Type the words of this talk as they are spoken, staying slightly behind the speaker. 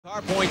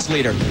Our points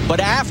leader,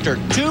 but after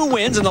 2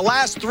 wins in the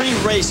last 3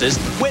 races,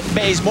 Whit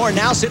Bazemore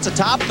now sits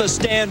atop the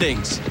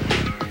standings.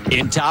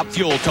 In Top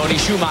Fuel, Tony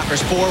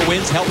Schumacher's 4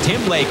 wins helped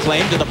him lay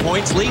claim to the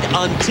points lead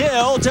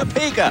until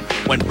Topeka,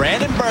 when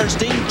Brandon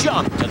Bernstein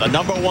jumped to the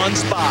 #1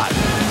 spot.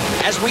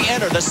 As we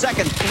enter the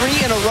second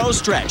 3-in-a-row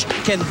stretch,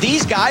 can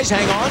these guys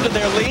hang on to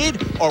their lead,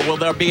 or will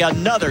there be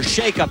another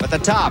shakeup at the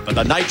top of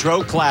the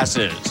Nitro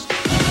classes?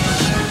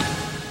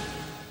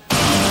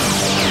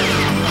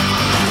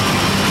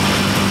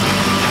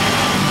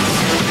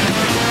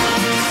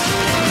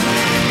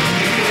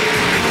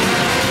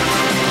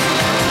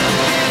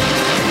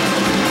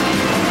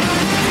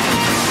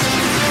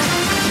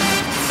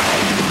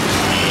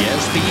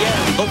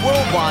 The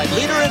worldwide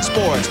leader in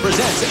sports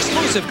presents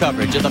exclusive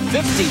coverage of the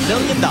 $50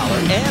 million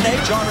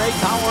NHRA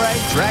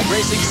Powerade Drag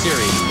Racing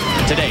Series.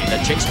 Today, the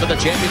chase for the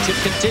championship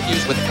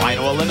continues with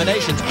final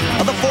eliminations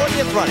of the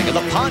 40th running of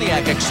the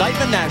Pontiac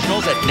Excitement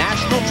Nationals at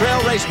National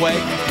Trail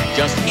Raceway,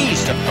 just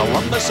east of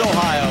Columbus,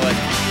 Ohio. And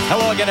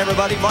hello again,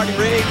 everybody. Marty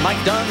Reed, Mike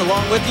Dunn,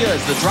 along with you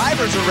as the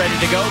drivers are ready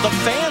to go, the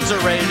fans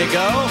are ready to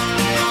go.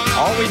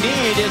 All we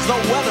need is the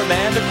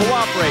weatherman to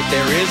cooperate.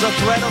 There is a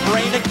threat of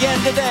rain again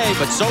today,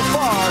 but so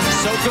far,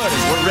 so good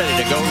as we're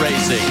ready to go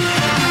racing.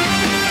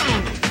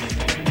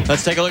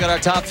 Let's take a look at our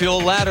Top Fuel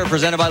ladder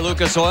presented by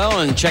Lucas Oil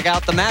and check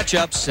out the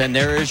matchups. And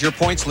there is your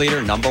points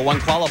leader, #1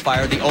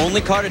 qualifier, the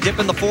only car to dip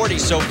in the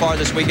 40s so far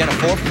this weekend, a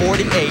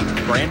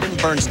 4:48, Brandon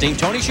Bernstein.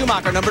 Tony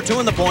Schumacher, #2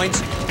 in the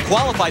points,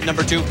 qualified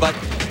 #2, but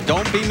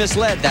don't be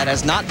misled. That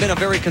has not been a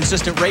very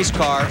consistent race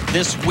car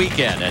this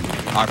weekend. And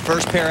our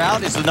first pair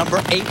out is the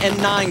 #8 and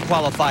 9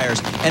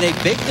 qualifiers, and a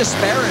big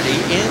disparity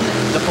in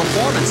the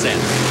performance end.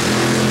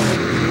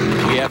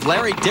 We have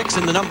Larry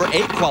Dixon, the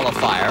 #8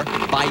 qualifier,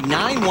 by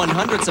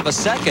 9/100ths of a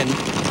second,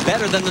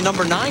 better than the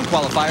 #9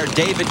 qualifier,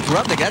 David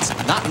Grubnick. That's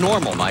not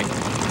normal, Mike.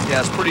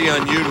 Yeah, it's pretty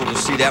unusual to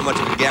see that much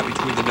of a gap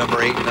between the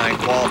 #8 and 9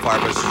 qualifier,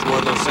 but it's just one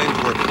of those things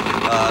where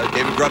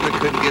David Grubnick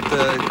couldn't get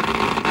the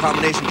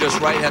combination just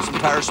right, had some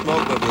tire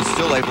smoke, but was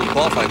still able to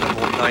qualify in the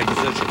 #9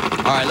 position.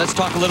 All right, let's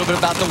talk a little bit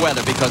about the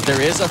weather, because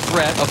there is a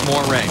threat of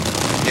more rain.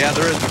 Yeah,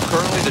 there is. But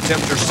currently, the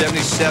temperature is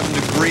 77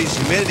 degrees,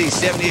 humidity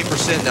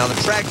 78%. Now, the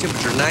track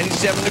temperature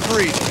 97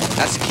 degrees.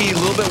 That's the key. A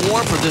little bit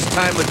warm for this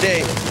time of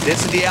day.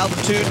 Density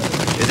altitude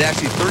is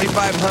actually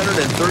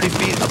 3,530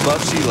 feet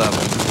above sea level.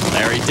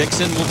 Larry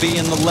Dixon will be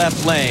in the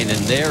left lane, and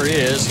there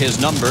is his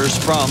numbers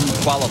from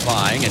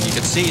qualifying. And you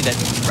can see that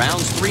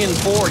rounds 3 and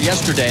 4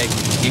 yesterday,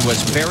 he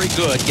was very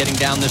good getting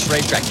down this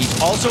racetrack. He's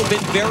also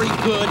been very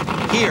good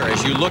here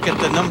as you look at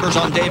the numbers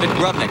on David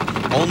Grubnick.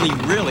 Only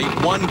really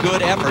one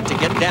good effort to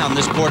get down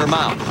this quarter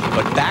mile.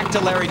 But back to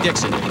Larry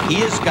Dixon. He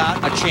has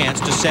got a chance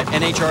to set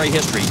NHRA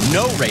history.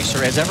 No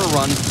racer has ever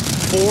run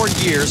 4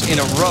 years in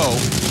a row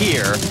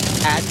here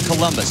at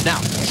Columbus. Now,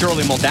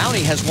 Shirley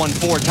Muldowney has won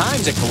 4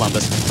 times at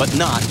Columbus, but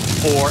not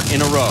 4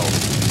 in a row.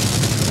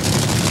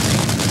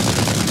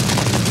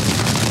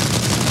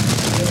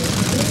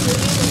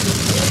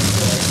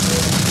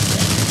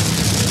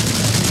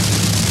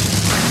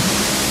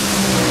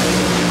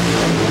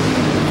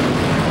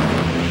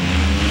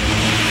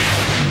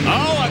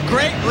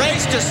 Great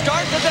race to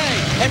start the day.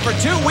 And for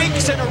 2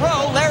 weeks in a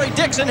row, Larry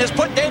Dixon has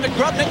put David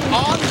Grubnick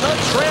on the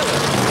trailer.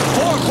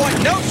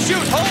 4 no,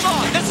 shoot, hold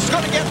on. This is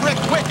going to get Rick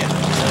Wicked.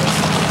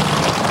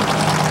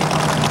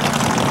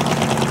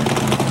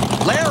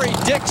 Larry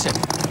Dixon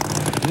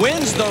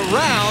wins the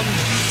round,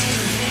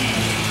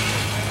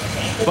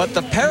 but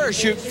the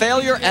parachute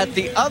failure at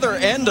the other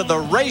end of the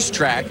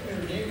racetrack,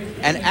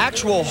 an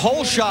actual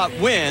hole shot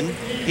win.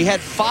 He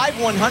had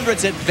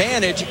 5/100ths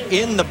advantage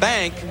in the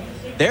bank.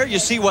 There you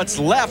see what's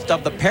left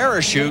of the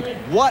parachute.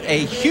 What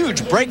a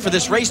huge break for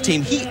this race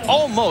team. He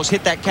almost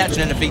hit that catch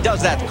net. If he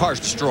does that, the car's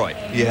destroyed.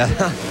 Yeah,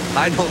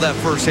 I know that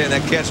firsthand.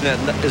 That catch net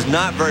is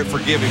not very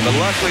forgiving, but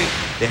luckily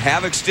they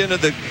have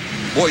extended the...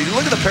 Boy, you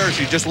look at the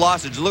parachute, just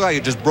lost it. It looked like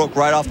it just broke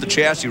right off the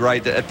chassis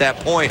right at that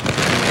point.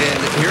 And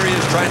here he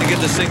is trying to get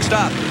this thing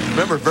stopped.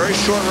 Remember, very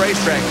short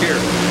racetrack here.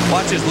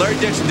 Watch this. Larry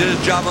Dixon did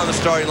his job on the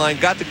starting line,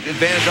 got the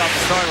advantage off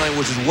the starting line,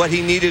 which is what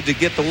he needed to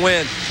get the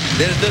win.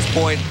 Then at this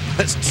point,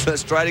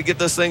 let's try to get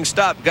this thing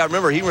stopped. You got to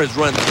remember, he was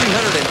running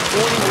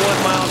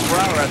 341 miles per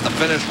hour at the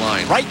finish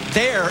line. Right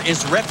there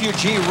is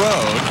Refugee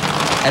Road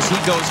as he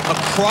goes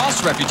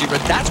across Refugee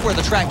Road. That's where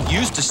the track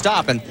used to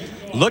stop. And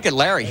look at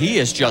Larry. He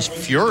is just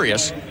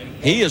furious.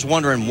 He is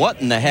wondering what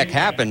in the heck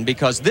happened,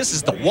 because this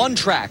is the one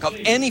track of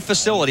any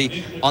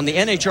facility on the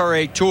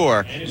NHRA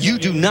Tour you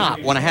do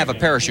not want to have a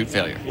parachute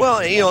failure.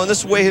 Well, you know, and this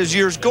is the way his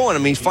year's going. I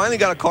mean, he's finally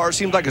got a car. It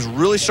seems like it's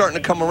really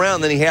starting to come around.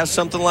 Then he has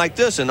something like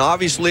this, and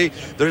obviously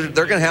they're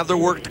going to have their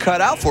work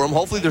cut out for him.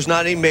 Hopefully there's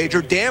not any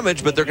major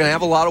damage, but they're going to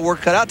have a lot of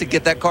work cut out to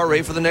get that car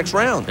ready for the next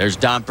round. There's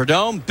Don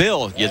Perdome.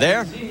 Bill, you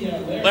there?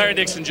 Larry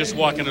Dixon just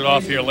walking it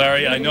off here,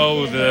 Larry. I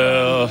know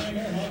the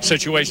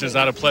situation is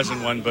not a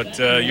pleasant one, but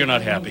you're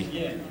not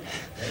happy.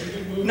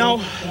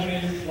 No,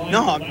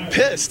 I'm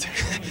pissed.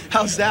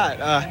 How's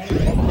that?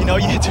 You know,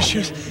 you hit the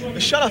shoot. The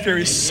shutoff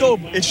area is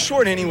it's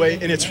short anyway,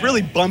 and it's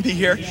really bumpy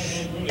here.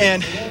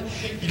 and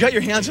you got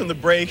your hands on the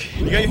brake,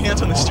 you got your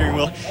hands on the steering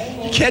wheel.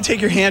 You can't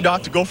take your hand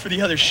off to go for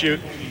the other chute.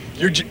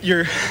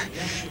 You're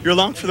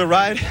along for the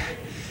ride.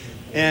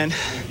 And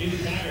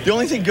the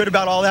only thing good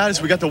about all that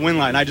is we got the win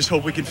line. I just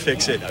hope we can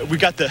fix it. We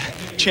got the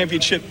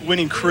championship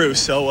winning crew,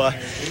 so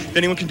if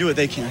anyone can do it,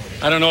 they can.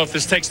 I don't know if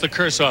this takes the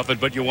curse off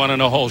it, but you won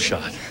in a hole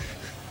shot.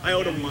 I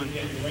owed him money.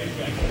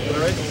 All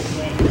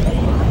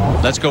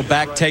right? Let's go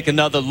back, take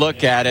another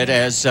look at it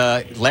as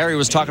Larry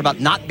was talking about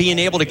not being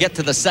able to get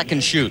to the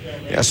second chute.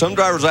 Yeah, some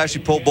drivers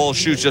actually pull both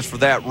chutes just for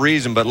that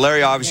reason, but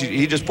Larry obviously,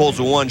 he just pulls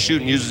the one chute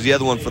and uses the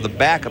other one for the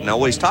backup. Now,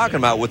 what he's talking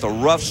about with a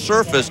rough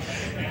surface,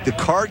 the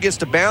car gets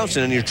to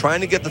bouncing and you're trying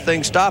to get the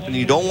thing stopped, and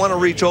you don't want to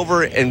reach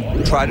over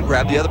and try to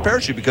grab the other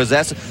parachute, because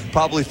that's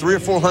probably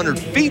 300 or 400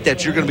 feet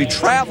that you're going to be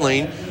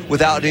traveling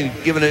without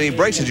giving any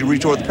brakes as you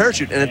reach over the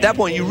parachute. And at that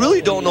point, you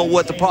really don't know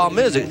what the problem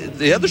is.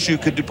 The other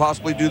chute could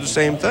possibly do the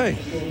same thing.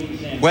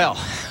 Well,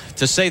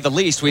 to say the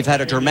least, we've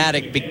had a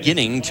dramatic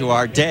beginning to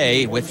our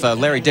day with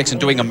Larry Dixon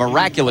doing a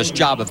miraculous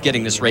job of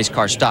getting this race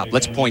car stopped.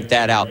 Let's point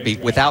that out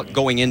without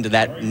going into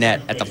that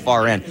net at the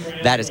far end.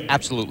 That is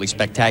absolutely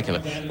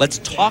spectacular. Let's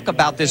talk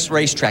about this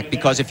racetrack,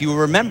 because if you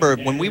remember,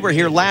 when we were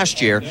here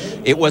last year,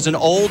 it was an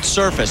old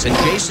surface, and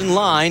Jason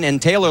Line and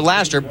Taylor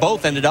Laster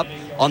both ended up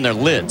on their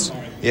lids.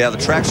 Yeah, the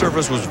track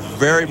surface was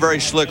very, very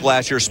slick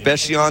last year,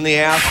 especially on the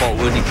asphalt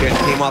when he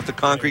came off the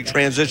concrete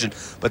transition.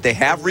 But they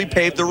have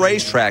repaved the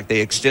racetrack.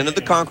 They extended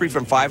the concrete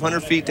from 500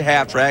 feet to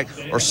half track,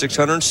 or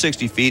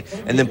 660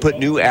 feet, and then put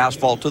new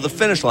asphalt to the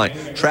finish line.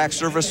 Track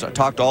surface, I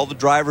talked to all the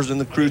drivers and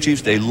the crew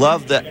chiefs. They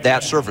love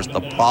that surface.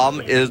 The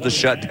problem is the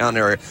shutdown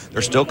area.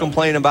 They're still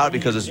complaining about it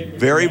because it's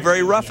very,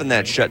 very rough in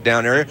that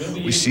shutdown area.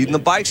 We see the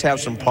bikes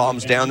have some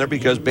problems down there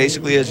because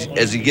basically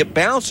as you get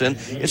bouncing,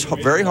 it's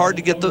very hard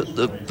to get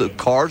the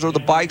cars or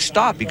the bike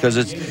stop, because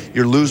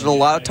you're losing a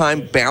lot of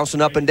time bouncing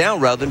up and down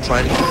rather than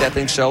trying to keep that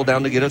thing settled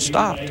down to get it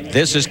stopped.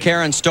 This is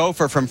Karen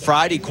Stouffer from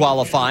Friday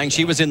qualifying.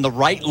 She was in the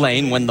right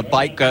lane when the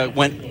bike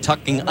went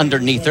tucking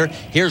underneath her.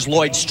 Here's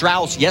Lloyd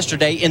Strauss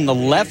yesterday in the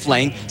left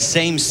lane.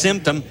 Same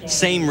symptom,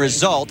 same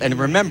result. And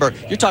remember,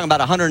 you're talking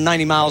about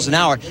 190 miles an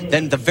hour.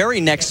 Then the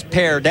very next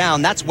pair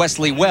down, that's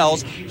Wesley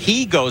Wells.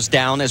 He goes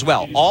down as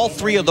well. All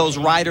three of those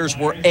riders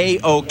were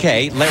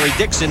A-OK. Larry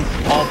Dixon,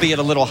 albeit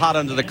a little hot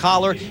under the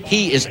collar,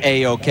 he is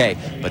A-OK.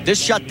 But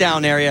this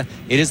shutdown area,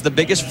 it is the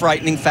biggest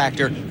frightening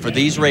factor for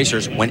these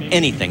racers when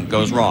anything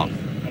goes wrong.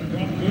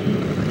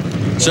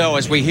 So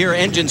as we hear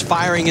engines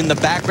firing in the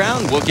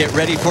background, we'll get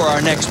ready for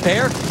our next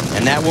pair,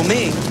 and that will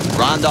mean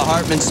Rhonda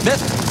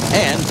Hartman-Smith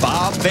and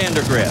Bob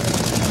Vandergrift.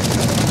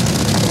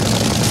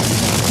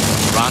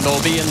 Rhonda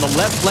will be in the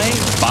left lane,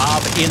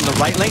 Bob in the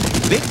right lane.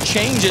 Big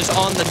changes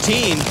on the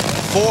team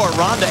for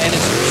Rhonda, and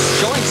it's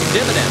showing some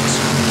dividends.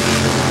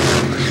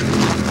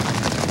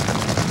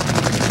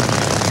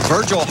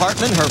 Virgil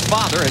Hartman, her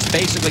father, is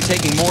basically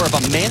taking more of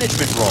a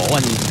management role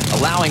and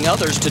allowing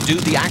others to do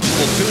the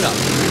actual tune-up.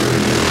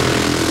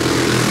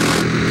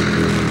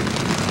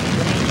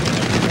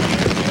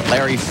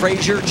 Larry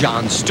Frazier,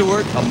 John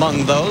Stewart,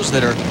 among those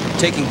that are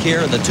taking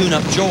care of the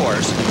tune-up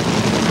chores.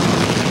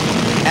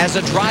 As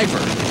a driver,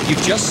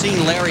 you've just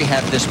seen Larry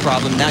have this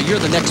problem. Now you're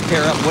the next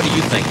pair up. What are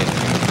you thinking?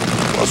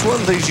 Well, it's one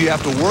of the things you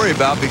have to worry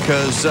about,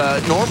 because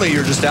normally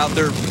you're just out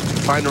there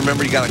trying to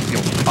remember, you got to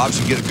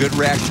obviously get a good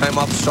reaction time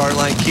off the start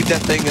line, keep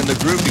that thing in the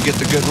groove to get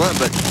the good run,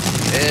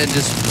 and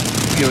just,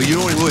 you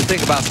don't really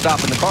think about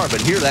stopping the car, but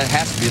here that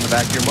has to be in the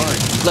back of your mind.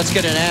 Let's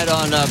get an ad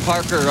on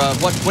Parker.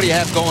 What do you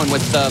have going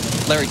with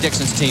Larry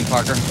Dixon's team,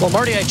 Parker? Well,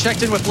 Marty, I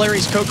checked in with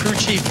Larry's co-crew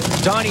chief,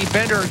 Donnie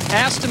Bender,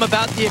 asked him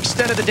about the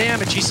extent of the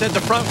damage. He said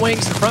the front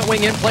wings, the front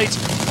wing end plates,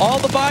 all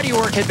the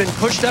bodywork had been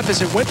pushed up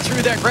as it went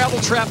through that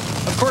gravel trap.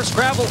 Of course,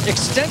 gravel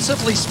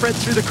extensively spread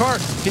through the car.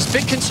 His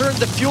big concern,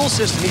 the fuel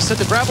system. He said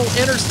the gravel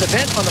enters the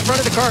vent on the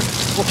front of the car,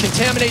 will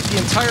contaminate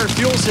the entire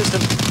fuel system.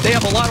 They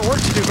have a lot of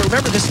work to do, but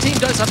remember, this team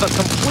does have a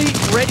complete,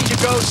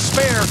 ready-to-go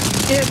spare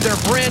in their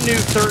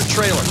brand-new third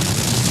trailer.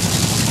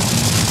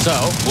 So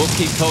we'll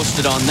keep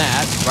posted on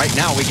that. Right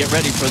now, we get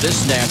ready for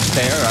this next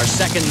pair, our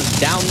second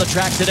down the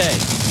track today.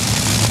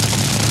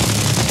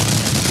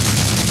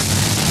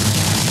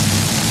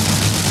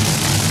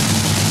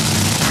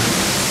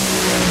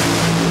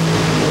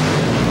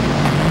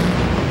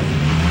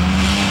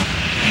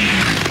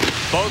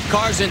 Both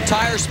cars in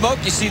tire smoke.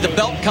 You see the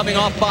belt coming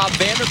off Bob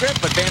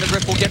Vandergrift, but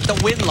Vandergrift will get the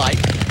win light.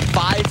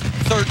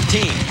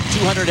 5:13,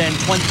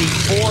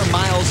 224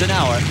 miles an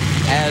hour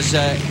as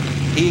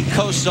he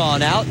coasts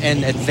on out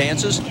and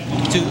advances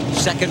to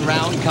second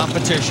round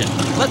competition.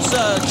 Let's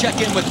check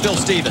in with Bill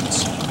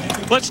Stevens.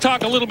 Let's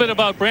talk a little bit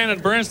about Brandon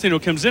Bernstein, who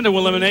comes into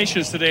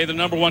eliminations today, the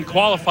 #1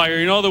 qualifier.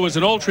 You know, there was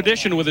an old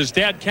tradition with his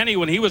dad, Kenny,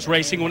 when he was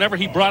racing. Whenever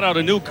he brought out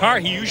a new car,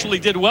 he usually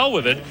did well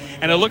with it.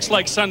 And it looks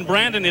like son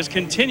Brandon is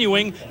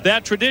continuing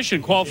that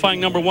tradition.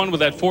 Qualifying #1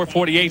 with that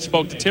 4:48.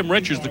 Spoke to Tim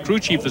Richards, the crew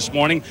chief, this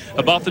morning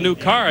about the new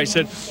car. I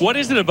said, what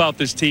is it about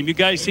this team? You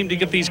guys seem to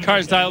get these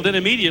cars dialed in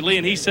immediately.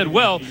 And he said,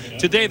 well,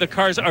 today the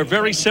cars are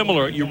very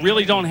similar. You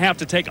really don't have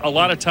to take a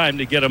lot of time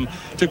to get them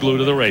to glue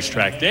to the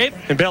racetrack. Dave?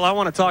 And Bill, I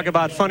want to talk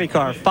about funny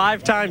car. 5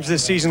 5 times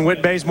this season,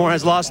 Whit Bazemore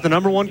has lost the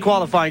 #1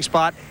 qualifying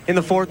spot in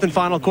the 4th and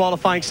final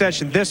qualifying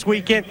session. This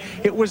weekend,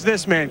 it was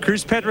this man,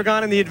 Cruz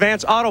Pedregon in the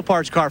Advanced Auto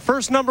Parts car.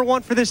 First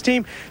 #1 for this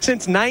team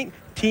since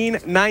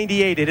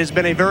 1998. It has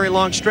been a very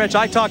long stretch.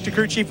 I talked to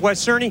crew chief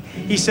Wes Cerny.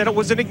 He said it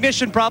was an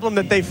ignition problem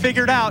that they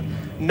figured out.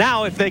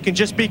 Now, if they can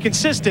just be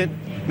consistent,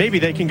 maybe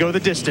they can go the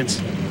distance.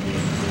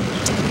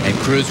 And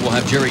Cruz will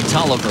have Jerry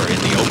Tolliver in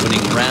the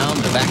opening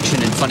round of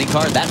action in Funny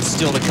Car. That's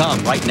still to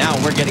come. Right now,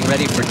 we're getting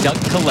ready for Doug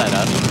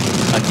Coletta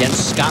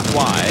against Scott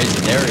Wise.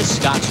 And there is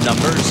Scott's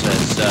numbers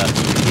as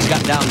he's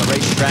got down the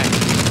racetrack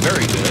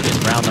very good in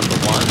round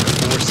 #1,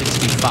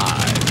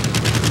 465.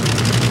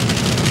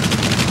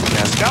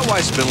 Yeah, Scott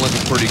Wise has been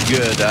looking pretty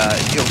good.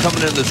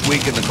 Coming in this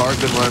weekend, the car's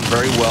been running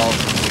very well.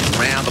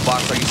 Ran the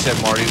box, like you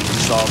said, Marty. We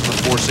saw for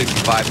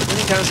 465, but then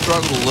he kind of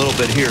struggled a little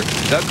bit here.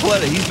 Doug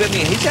Coletta, he's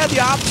had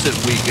the opposite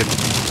weekend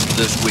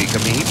this week. I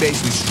mean, he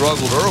basically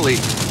struggled early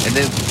and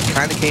then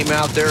kind of came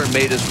out there and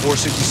made his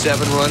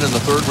 467 run in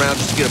the 3rd round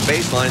just to get a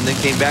baseline, and then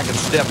came back and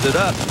stepped it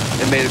up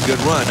and made a good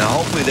run. Now,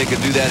 hopefully they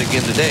can do that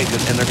again today,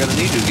 and they're going to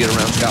need to get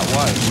around Scott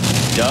Wise.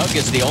 Doug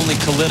is the only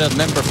Coletta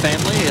member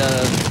family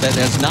that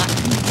has not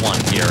won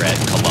here at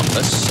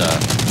Columbus.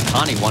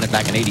 Connie won it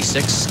back in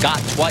 '86,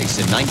 Scott twice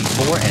in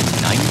 '94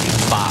 and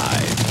 '95.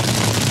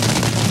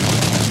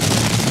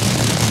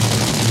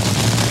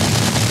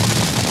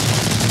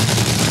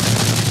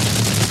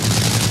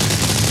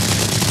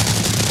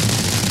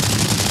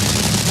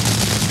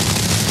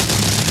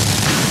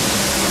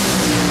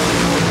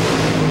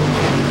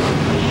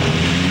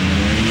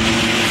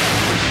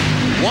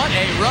 What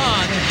a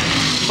run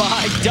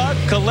by Doug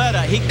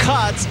Coletta. He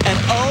cuts an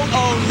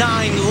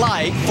 009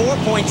 light.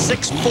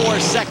 4.64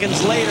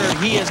 seconds later,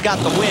 he has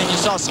got the win. You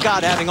saw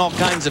Scott having all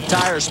kinds of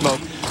tire smoke.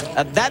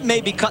 That may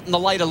be cutting the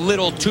light a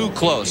little too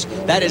close.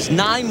 That is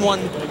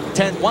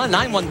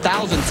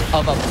 9/1,000th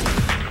of a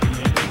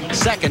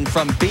second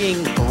from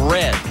being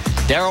red.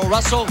 Darrell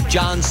Russell,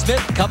 John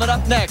Smith coming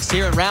up next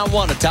here in round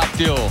 1 of Top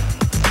Fuel.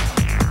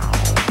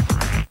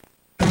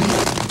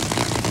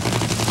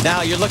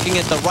 Now you're looking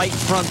at the right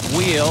front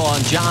wheel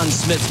on John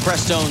Smith's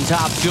Prestone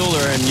Top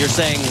Fueler, and you're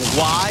saying,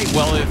 why?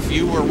 Well, if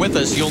you were with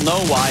us, you'll know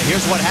why.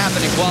 Here's what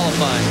happened in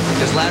qualifying.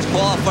 His last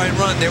qualifying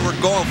run, they were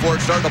going for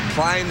it, started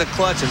applying the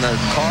clutch, and the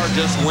car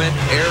just went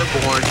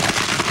airborne.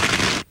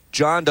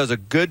 John does a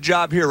good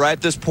job here right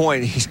at this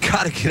point. He's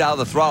got to get out of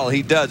the throttle.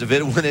 He does. If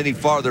it went any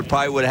farther,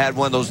 probably would have had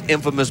one of those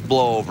infamous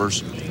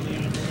blowovers.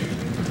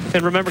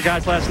 And remember,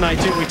 guys, last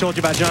night, too, we told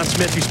you about John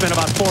Smith, who spent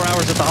about 4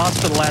 hours at the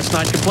hospital last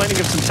night complaining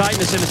of some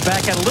tightness in his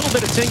back, had a little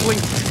bit of tingling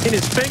in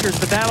his fingers,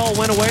 but that all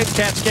went away. The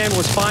CAT scan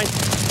was fine.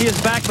 He is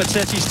back, but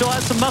says he still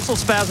has some muscle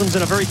spasms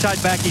and a very tight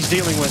back he's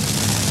dealing with.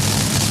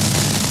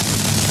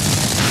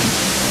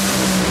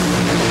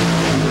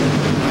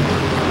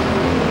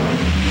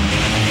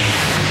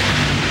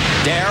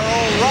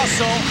 Darrell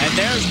Russell, and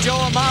there's Joe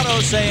Amato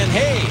saying,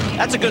 hey,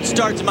 that's a good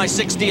start to my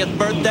 60th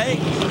birthday.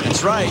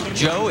 That's right,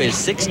 Joe is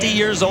 60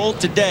 years old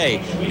today,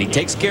 and he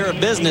takes care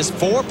of business.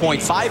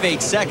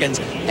 4.58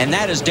 seconds, and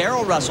that is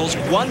Darrell Russell's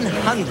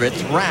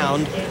 100th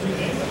round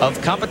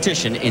of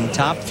competition in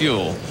Top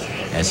Fuel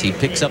as he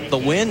picks up the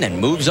win and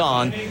moves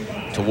on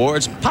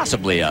towards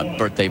possibly a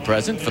birthday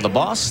present for the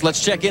boss.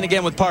 Let's check in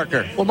again with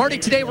Parker. Well, Marty,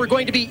 today we're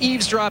going to be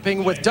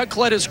eavesdropping with Doug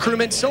Coletta's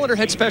crewman, cylinder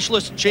head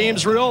specialist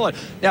James Riola.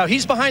 Now,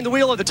 he's behind the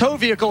wheel of the tow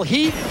vehicle.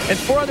 He and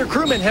 4 other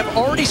crewmen have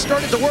already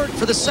started the work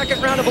for the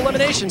 2nd round of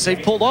eliminations.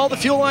 They've pulled all the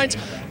fuel lines,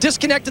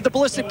 disconnected the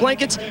ballistic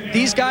blankets.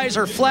 These guys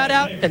are flat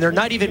out, and they're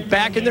not even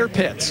back in their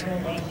pits.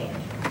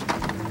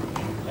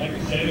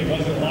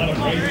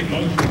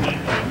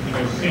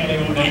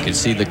 You can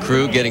see the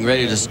crew getting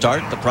ready to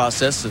start the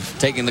process of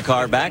taking the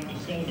car back.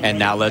 And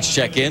now let's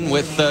check in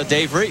with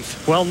Dave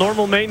Reef. Well,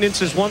 normal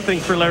maintenance is one thing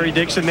for Larry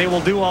Dixon. They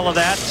will do all of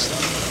that,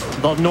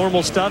 the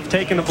normal stuff,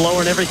 taking the blower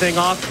and everything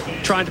off,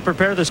 trying to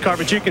prepare this car.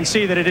 But you can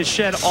see that it has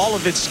shed all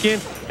of its skin,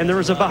 and there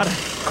is about a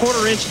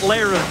 1/4-inch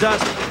layer of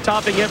dust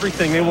topping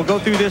everything. They will go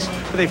through this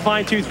with a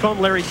fine-tooth comb.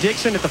 Larry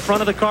Dixon at the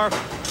front of the car,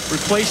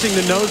 replacing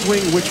the nose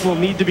wing, which will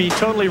need to be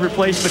totally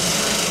replaced. But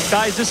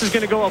guys, this is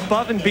going to go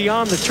above and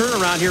beyond the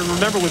turnaround here.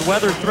 Remember, with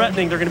weather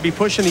threatening, they're going to be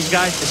pushing these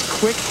guys as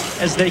quick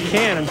as they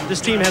can. And this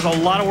team has a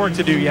lot of work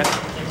to do yet.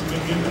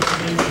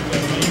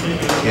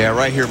 Yeah,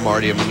 right here,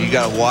 Marty. I mean, you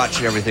got to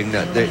watch everything.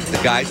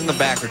 The guys in the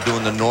back are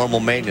doing the normal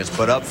maintenance,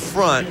 but up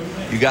front,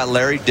 you got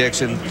Larry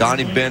Dixon,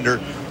 Donnie Bender.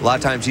 A lot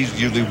of times he's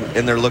usually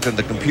in there looking at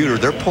the computer.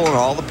 They're pulling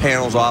all the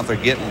panels off. They're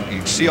getting, you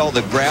can see all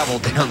the gravel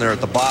down there at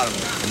the bottom.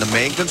 And the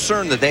main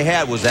concern that they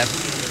had was that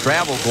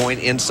gravel going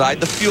inside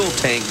the fuel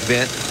tank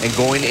vent and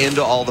going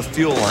into all the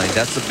fuel lines.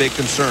 That's the big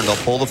concern. They'll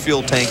pull the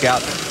fuel tank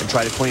out and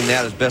try to clean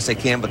that as best they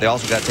can, but they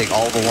also got to take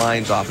all the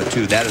lines off it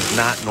too. That is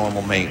not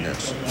normal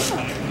maintenance.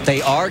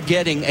 They are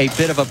getting a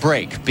bit of a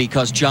break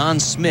because John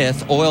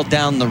Smith oiled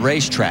down the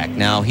racetrack.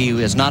 Now, he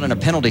is not in a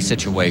penalty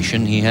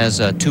situation. He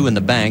has 2 in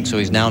the bank, so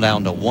he's now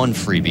down to 1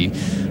 freebie.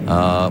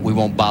 We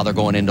won't bother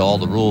going into all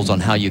the rules on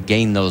how you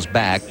gain those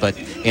back, but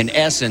in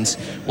essence,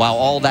 while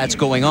all that's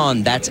going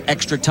on, that's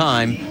extra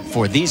time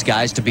for these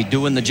guys to be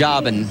doing the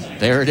job, and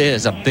there it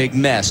is, a big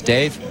mess.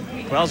 Dave?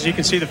 Well, as you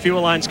can see, the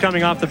fuel lines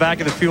coming off the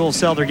back of the fuel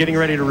cell. They're getting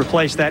ready to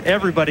replace that.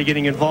 Everybody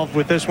getting involved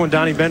with this one.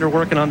 Donnie Bender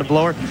working on the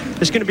blower.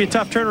 It's going to be a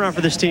tough turnaround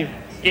for this team.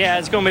 Yeah,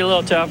 it's going to be a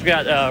little tough. We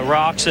got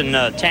rocks in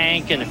the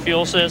tank and the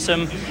fuel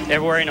system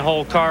everywhere in the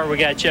whole car. We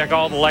got to check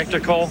all the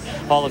electrical,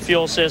 all the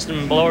fuel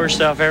system, blower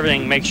stuff,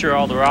 everything. Make sure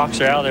all the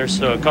rocks are out there.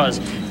 So, because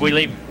if we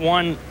leave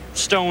one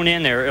stone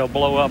in there, it'll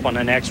blow up on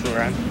the next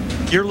run.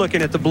 You're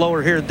looking at the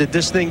blower here. Did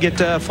this thing get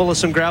full of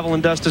some gravel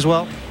and dust as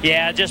well?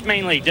 Yeah, just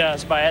mainly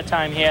dust. By that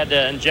time, he had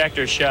the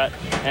injector shut,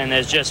 and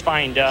there's just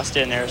fine dust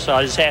in there. So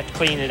I just have to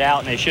clean it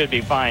out, and it should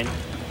be fine.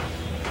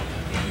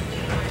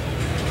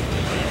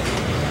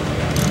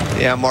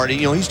 Yeah, Marty,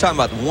 you know, he's talking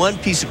about one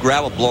piece of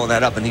gravel blowing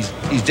that up, and he's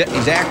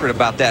accurate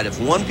about that. If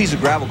one piece of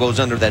gravel goes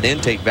under that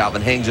intake valve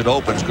and hangs it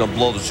open, it's going to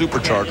blow the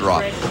supercharger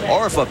off.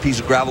 Or if a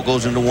piece of gravel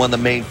goes into one of the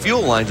main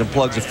fuel lines and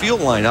plugs the fuel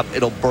line up,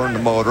 it'll burn the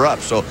motor up.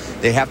 So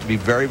they have to be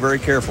very, very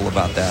careful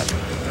about that.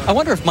 I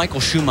wonder if Michael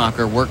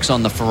Schumacher works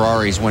on the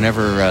Ferraris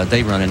whenever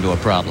they run into a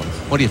problem.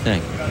 What do you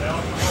think?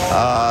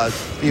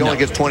 He only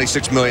gets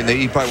 $26 million.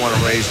 He probably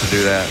want a raise to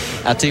do that.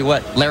 I'll tell you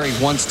what, Larry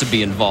wants to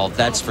be involved,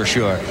 that's for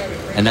sure.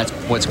 And that's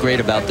what's great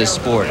about this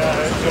sport.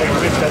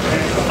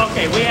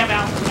 Okay, we have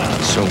out.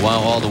 So while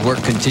all the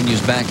work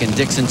continues back in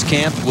Dixon's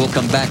camp, we'll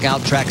come back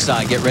out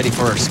trackside. Get ready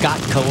for Scott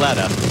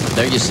Coletta.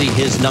 There you see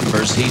his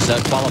numbers. He's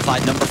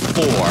qualified number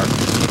 4.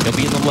 He'll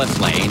be in the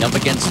left lane up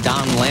against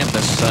Don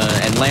Lampus.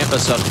 And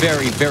Lampus, a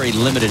very, very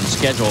limited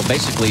schedule.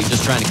 Basically,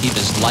 just trying to keep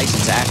his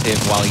license active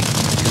while he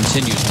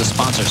continues the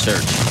sponsor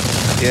search.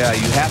 Yeah,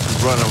 you have to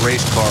run a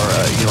race car,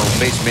 you know,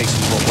 basically make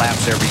some little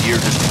laps every year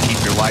just to keep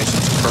your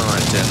license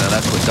current, and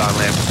that's what Don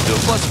Lampus is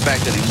doing. Plus the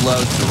fact that he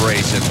loves to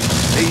race, and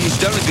he's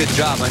done a good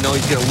job. I know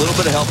he's got a little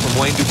bit of help from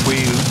Wayne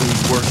Dupuis, who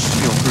works,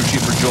 you know, crew chief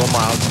for Joe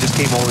Miles. He just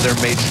came over there,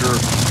 made sure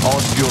all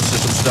his fuel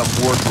system stuff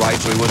worked right,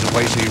 so he wasn't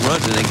wasting any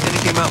runs, and he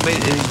came out and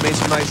he's made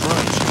some nice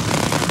runs.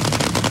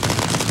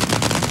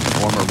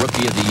 Former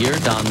Rookie of the Year,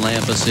 Don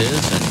Lampus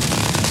is, and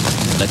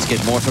let's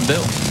get more from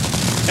Bill.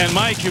 And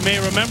Mike, you may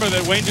remember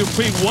that Wayne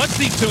Dupuis was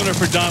the tuner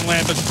for Don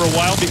Lampus for a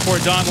while before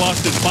Don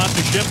lost his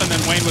sponsorship, and then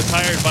Wayne was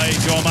hired by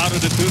Joe Amato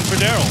to tune for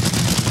Darrell.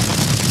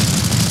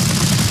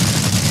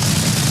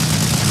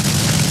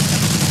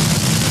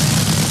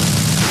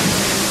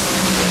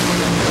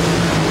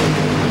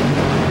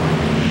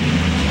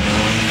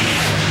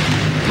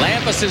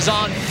 Lampus is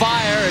on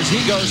fire as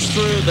he goes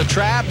through the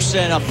traps,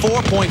 and a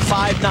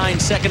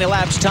 4.59 second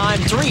elapsed time,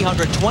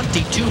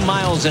 322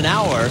 miles an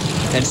hour,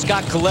 and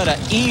Scott Coletta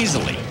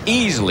easily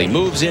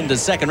moves into the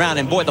second round.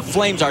 And boy, the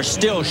flames are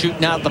still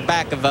shooting out the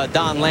back of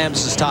Don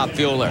Lampus's top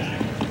fueler.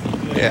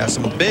 Yeah,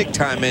 some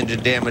big-time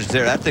engine damage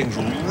there. That thing's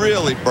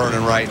really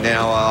burning right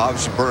now.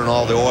 Obviously burning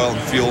all the oil and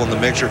fuel in the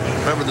mixture.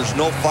 Remember, there's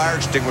no fire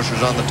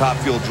extinguishers on the top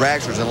fuel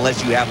dragsters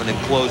unless you have an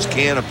enclosed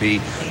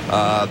canopy.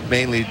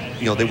 Mainly,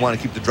 you know, they want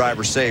to keep the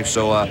driver safe.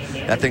 So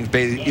that thing's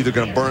either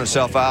going to burn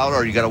itself out,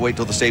 or you got to wait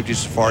till the safety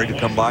safari to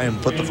come by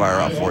and put the fire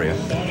out for you.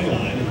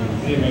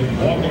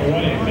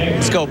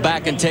 Let's go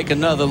back and take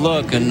another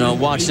look and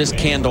watch this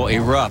candle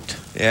erupt.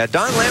 Yeah,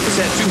 Don Lampus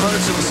had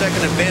 200ths of a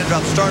second advantage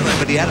off the starting line,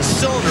 but he had a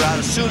cylinder out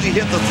as soon as he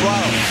hit the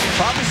throttle.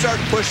 Probably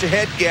started to push the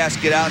head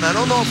gasket out, and I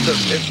don't know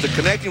if the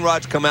connecting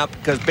rods come out,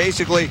 because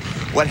basically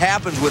what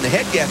happens when the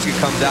head gasket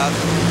comes out,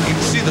 you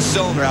can see the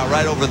cylinder out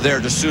right over there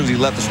just as soon as he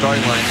left the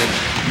starting line,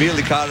 and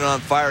immediately caught it on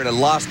fire, and it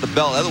lost the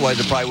belt. Otherwise,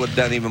 it probably would have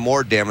done even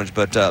more damage,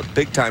 but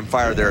big-time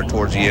fire there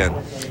towards the end.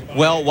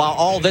 Well, while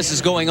all this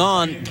is going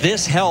on,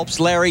 this helps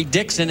Larry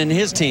Dixon and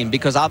his team,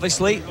 because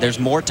obviously there's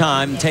more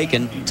time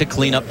taken to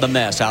clean up the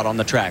mess out on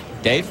the track.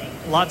 Dave?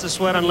 Lots of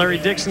sweat on Larry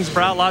Dixon's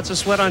brow, lots of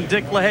sweat on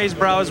Dick LaHaye's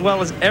brow, as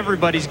well as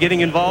everybody's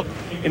getting involved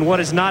in what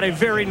is not a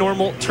very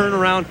normal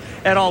turnaround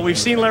at all. We've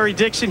seen Larry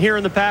Dixon here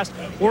in the past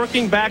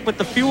working back with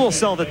the fuel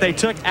cell that they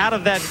took out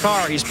of that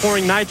car. He's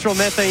pouring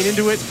nitromethane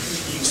into it,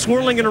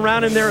 swirling it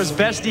around in there as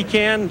best he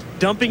can,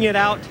 dumping it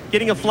out,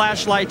 getting a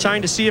flashlight,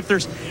 trying to see if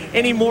there's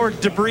any more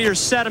debris or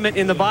sediment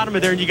in the bottom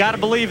of there. And you got to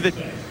believe that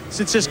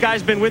since this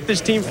guy's been with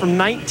this team from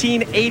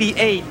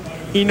 1988,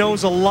 he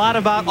knows a lot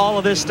about all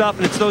of this stuff,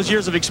 and it's those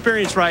years of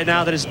experience right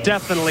now that is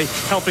definitely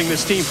helping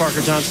this team,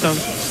 Parker Johnstone.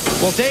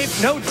 Well,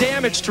 Dave, no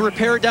damage to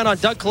repair down on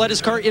Doug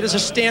Coletta's car. It is a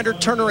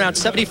standard turnaround,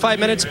 75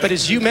 minutes, but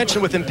as you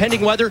mentioned, with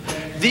impending weather,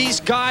 these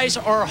guys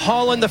are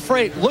hauling the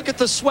freight. Look at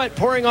the sweat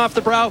pouring off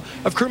the brow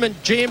of crewman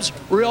James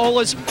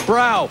Riola's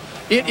brow.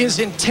 It is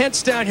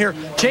intense down here.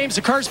 James,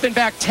 the car's been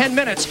back 10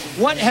 minutes.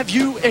 What have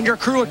you and your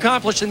crew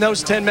accomplished in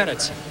those 10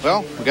 minutes?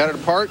 Well, we got it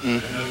apart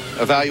and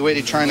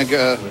evaluated, trying to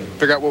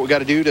figure out what we got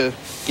to do to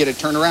get it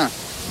turned around.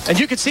 And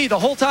you can see the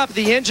whole top of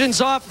the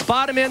engine's off,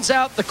 bottom end's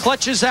out, the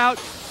clutch is out.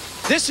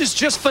 This is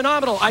just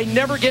phenomenal. I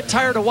never get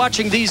tired of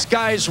watching these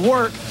guys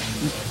work.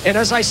 And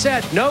as I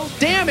said, no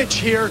damage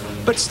here,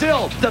 but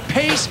still, the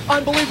pace,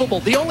 unbelievable.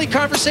 The only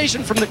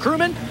conversation from the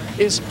crewman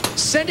is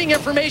sending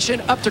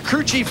information up to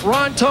crew chief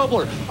Ron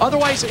Tobler.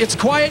 Otherwise, it's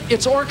quiet,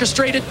 it's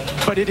orchestrated,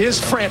 but it is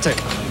frantic.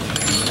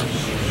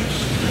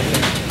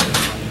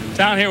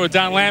 Down here with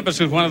Don Lampus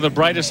with one of the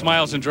brightest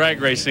smiles in drag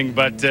racing,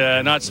 but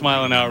not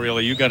smiling now,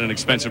 really. You got an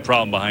expensive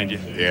problem behind you.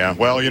 Yeah,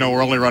 well, you know,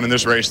 we're only running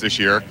this race this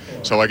year,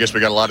 so I guess we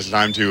got a lot of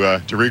time to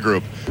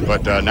regroup.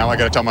 But now I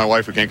got to tell my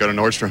wife we can't go to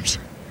Nordstrom's.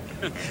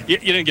 You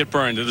didn't get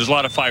burned. There's a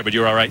lot of fire, but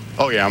you're all right?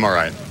 Oh, yeah, I'm all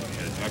right.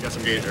 I got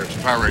some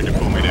Powerade to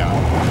cool me down.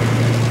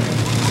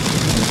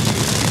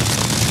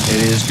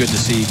 It is good to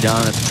see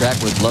Don at the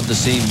track. We'd love to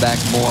see him back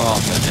more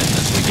often. And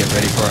as we get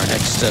ready for our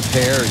next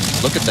pair,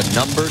 look at the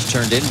numbers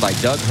turned in by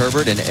Doug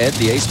Herbert and Ed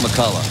the Ace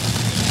McCullough.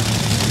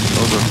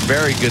 Those are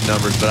very good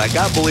numbers, but I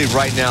got to believe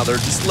right now they're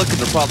just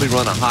looking to probably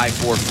run a high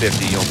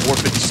 450, you know,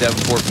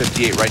 457,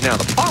 458 right now.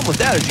 The problem with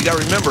that is you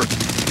got to remember,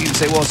 you can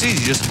say, well, it's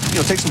easy. Just,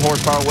 you know, take some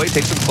horsepower away,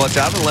 take some clutch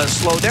out, and let it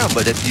slow down.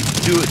 But if you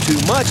do it too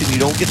much and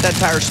you don't get that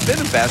tire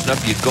spinning fast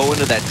enough, you go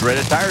into that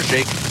dreaded tire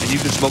shake, and you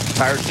can smoke the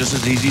tires just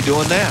as easy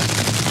doing that.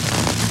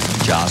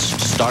 Josh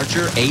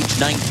Starcher, age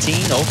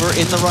 19, over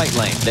in the right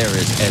lane. There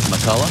is Ed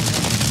McCullough.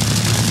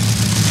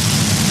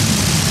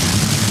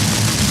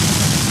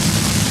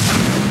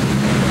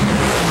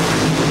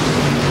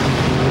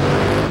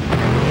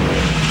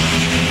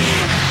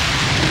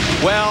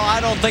 Well,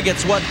 I don't think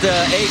it's what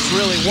Ace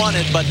really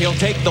wanted, but he'll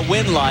take the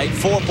win light,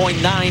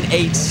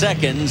 4.98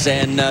 seconds,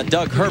 and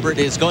Doug Herbert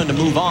is going to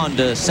move on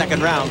to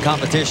second round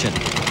competition.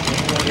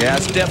 Yeah,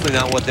 it's definitely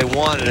not what they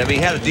wanted. I mean,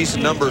 he had a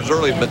decent numbers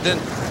early, but then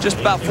just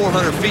about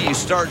 400 feet, you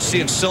start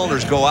seeing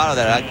cylinders go out of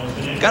that.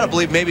 I got to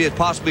believe maybe it's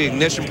possibly an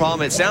ignition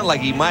problem. It sounded like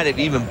he might have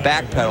even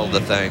backpedaled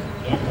the thing.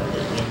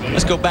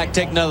 Let's go back,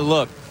 take another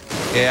look.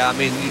 Yeah, I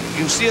mean, you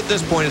can see at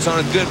this point it's on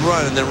a good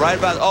run, and then right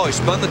about, oh, he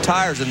spun the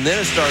tires, and then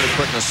it started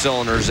putting the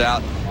cylinders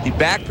out. He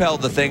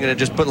backpedaled the thing, and it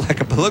just put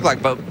looked like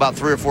about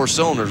 3 or 4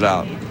 cylinders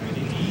out.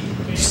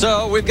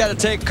 So we've got to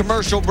take a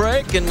commercial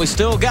break, and we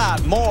still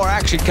got more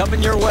action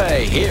coming your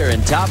way here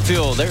in Top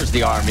Fuel. There's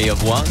the Army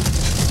of One.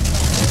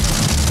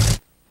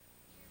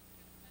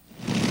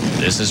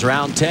 This is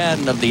round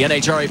 10 of the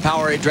NHRA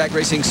Powerade Drag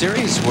Racing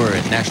Series. We're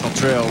at National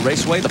Trail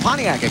Raceway, the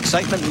Pontiac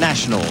Excitement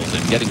Nationals,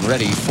 and getting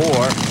ready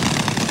for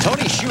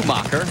Tony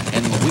Schumacher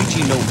and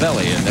Luigi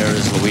Novelli. And there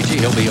is Luigi.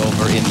 He'll be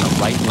over in the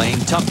right lane.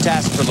 Tough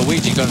task for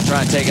Luigi. Going to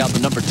try and take out the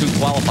number 2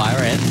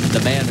 qualifier and the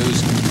man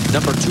who's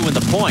number 2 in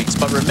the points.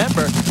 But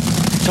remember,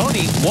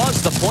 Tony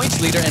was the points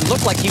leader and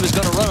looked like he was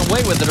going to run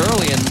away with it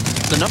early, and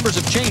the numbers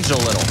have changed a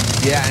little.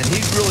 Yeah, and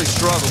he's really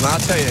struggled. And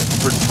I'll tell you,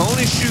 for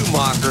Tony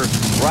Schumacher,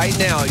 right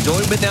now, he's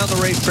only been down the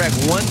racetrack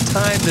one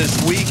time this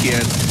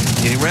weekend,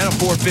 and he ran a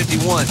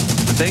 451.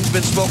 The thing's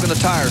been smoking the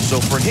tires. So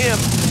for him,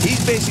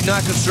 he's basically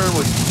not concerned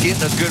with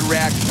getting a good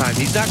reaction time.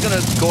 He's not going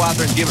to go out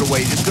there and give it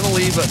away. He's just going to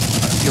leave,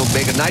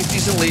 make a nice,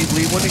 decent lead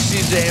when he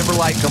sees the amber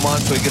light come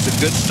on so he gets a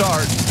good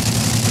start.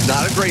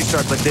 Not a great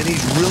start, but then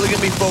he's really going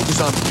to be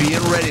focused on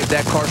being ready if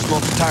that car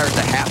smokes the tires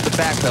to have to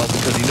backpedal,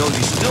 because he knows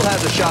he still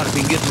has a shot if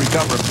he can get the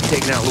recovery from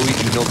taking out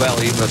Luigi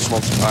Novelli even though it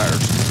smokes the tires.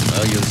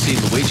 Well, you'll see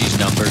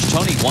Luigi's numbers.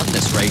 Tony won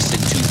this race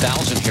in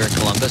 2000 here at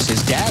Columbus.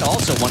 His dad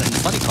also won it in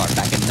a funny car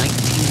back in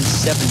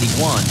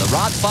 1971. The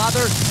Rod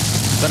father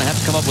is going to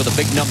have to come up with a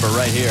big number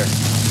right here.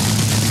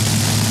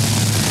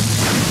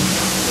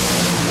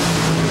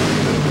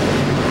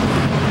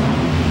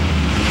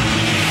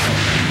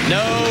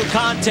 No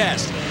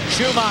contest.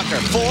 Schumacher,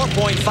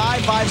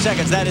 4.55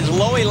 seconds. That is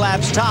low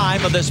elapsed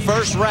time of this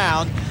first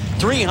round,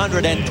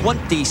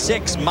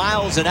 326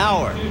 miles an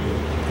hour.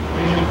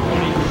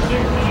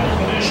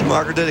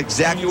 Schumacher did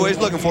exactly what he's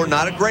looking for.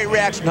 Not a great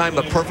reaction time,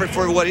 but perfect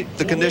for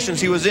the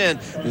conditions he was in.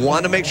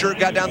 Wanted to make sure it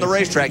got down the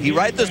racetrack.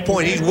 Right at this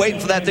point, he's waiting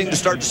for that thing to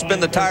start to spin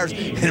the tires,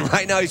 and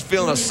right now he's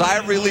feeling a sigh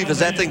of relief as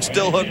that thing's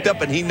still hooked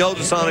up, and he knows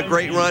it's on a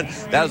great run.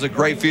 That was a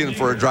great feeling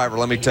for a driver,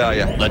 let me tell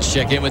you. Let's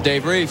check in with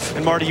Dave Reef.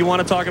 And Marty, you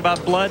want to talk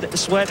about blood,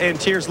 sweat, and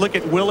tears? Look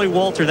at Willie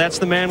Walter. That's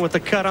the man with the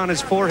cut on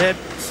his forehead.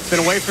 Been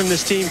away from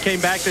this team, came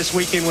back this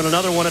weekend when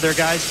another one of their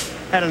guys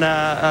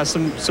had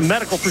some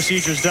medical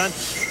procedures done.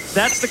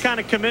 That's the kind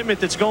of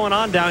commitment that's going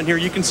on down here.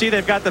 You can see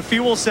they've got the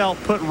fuel cell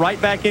put right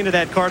back into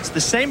that car. It's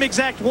the same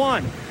exact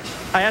one.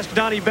 I asked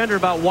Donnie Bender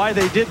about why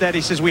they did that.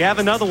 He says, we have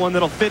another one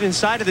that'll fit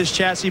inside of this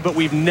chassis, but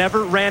we've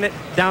never ran it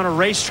down a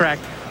racetrack.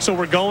 So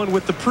we're going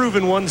with the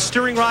proven one. The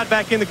steering rod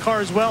back in the car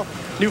as well.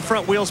 New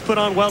front wheels put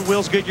on, weld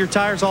wheels, Goodyear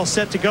tires all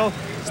set to go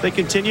as they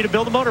continue to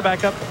build the motor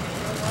back up.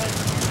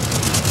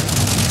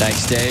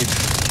 Thanks, Dave.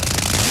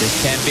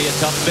 This can be a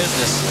tough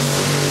business.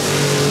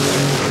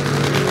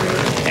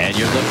 And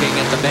you're looking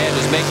at the man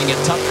who's making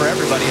it tough for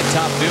everybody at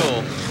Top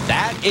Fuel.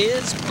 That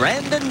is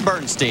Brandon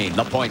Bernstein,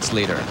 the points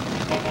leader.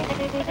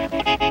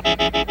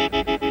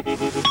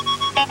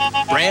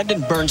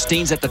 Brandon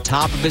Bernstein's at the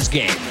top of his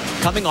game,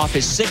 coming off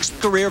his 6th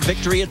career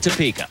victory at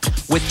Topeka.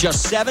 With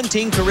just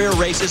 17 career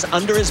races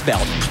under his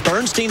belt,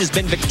 Bernstein has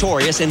been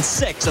victorious in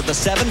 6 of the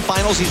 7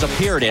 finals he's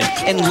appeared in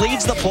and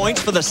leads the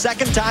points for the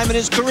 2nd time in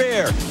his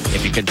career.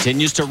 If he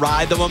continues to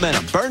ride the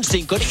momentum,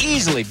 Bernstein could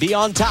easily be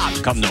on top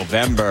come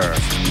November.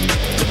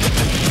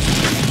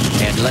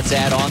 And let's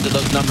add on to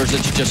those numbers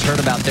that you just heard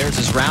about. There's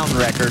his round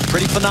record.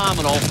 Pretty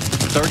phenomenal.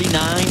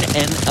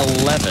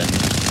 39-11.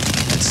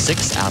 And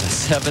 6 out of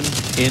 7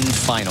 in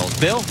finals.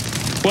 Bill?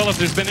 Well, if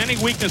there's been any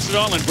weakness at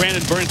all in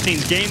Brandon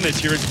Bernstein's game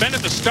this year, it's been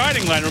at the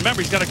starting line.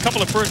 Remember, he's got a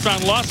couple of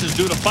first-round losses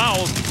due to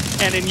fouls.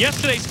 And in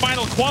yesterday's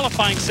final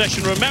qualifying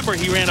session, remember,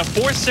 he ran a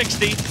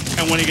 460.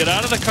 And when he got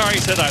out of the car, he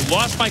said, I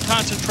lost my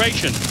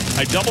concentration.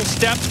 I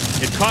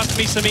double-stepped. It cost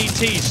me some ET.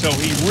 So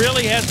he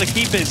really has to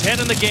keep his head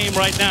in the game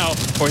right now,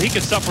 or he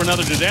could suffer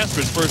another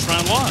disastrous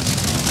first-round loss.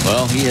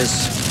 Well, he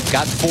has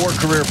got 4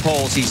 career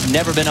poles. He's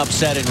never been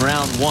upset in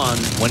round 1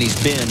 when he's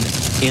been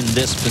in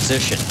this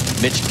position.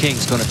 Mitch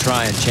King's going to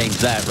try and change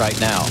that right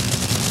now.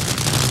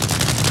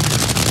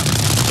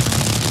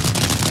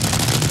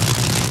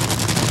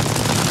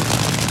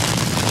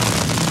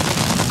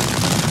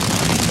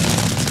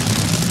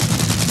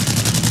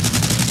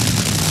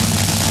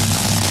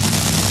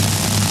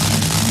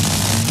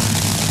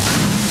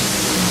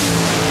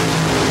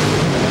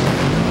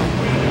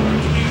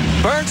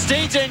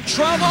 Bernstein's in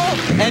trouble,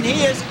 and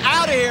he is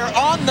out of here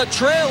on the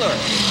trailer.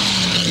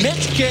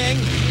 Mitch King,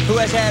 who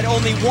has had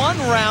only 1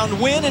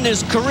 round win in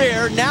his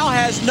career, now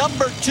has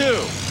number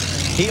 2.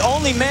 He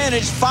only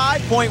managed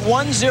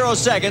 5.10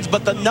 seconds,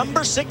 but the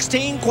number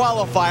 16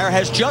 qualifier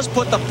has just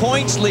put the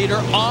points leader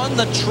on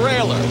the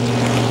trailer.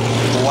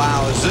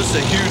 Wow, is this a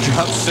huge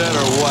upset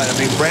or what? I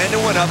mean,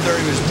 Brandon went up there.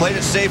 He played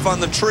it safe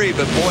on the tree,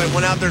 but boy,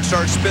 went out there and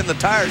started spinning the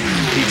tires.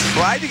 He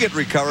tried to get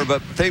recovered,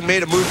 but they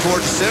made a move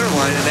towards the center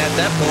line, and at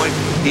that point,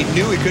 he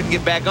knew he couldn't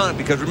get back on it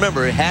because,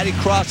 remember, had he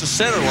crossed the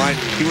center line,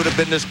 he would have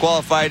been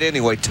disqualified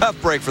anyway.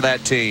 Tough break for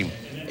that team.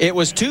 It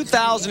was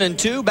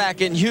 2002 back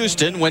in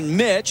Houston when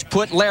Mitch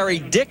put Larry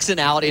Dixon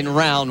out in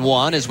round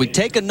 1. As we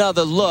take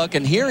another look,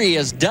 and here he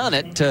has done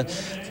it to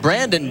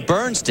Brandon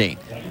Bernstein.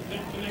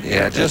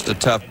 Yeah, just a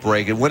tough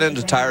break. It went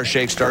into tire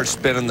shake, started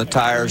spinning the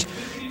tires,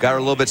 got her a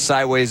little bit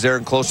sideways there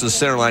and close to the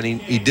center line.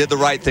 He did the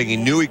right thing. He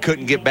knew he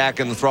couldn't get back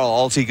in the throttle.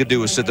 All he could do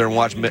was sit there and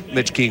watch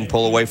Mitch King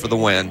pull away for the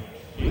win.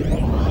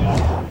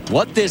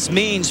 What this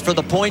means for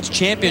the points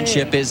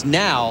championship is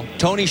now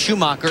Tony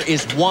Schumacher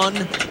is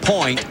 1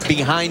 point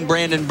behind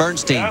Brandon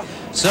Bernstein.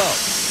 So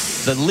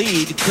the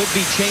lead could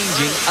be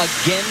changing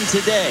again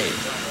today.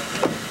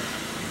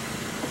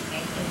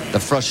 The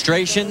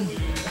frustration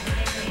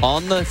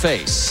on the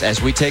face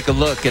as we take a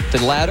look at the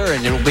ladder,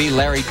 and it'll be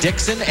Larry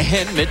Dixon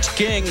and Mitch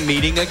King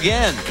meeting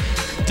again.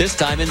 This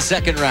time in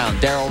 2nd round.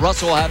 Darrell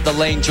Russell will have the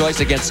lane choice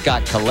against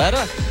Scott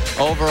Coletta.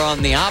 Over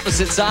on the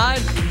opposite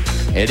side,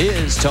 it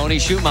is Tony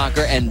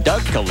Schumacher and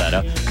Doug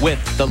Coletta with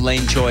the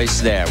lane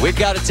choice there. We've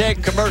got to take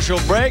a commercial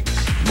break.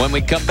 When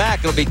we come back,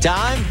 it'll be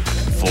time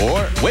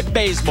for Whit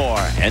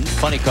Bazemore and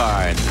Funny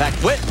Car. In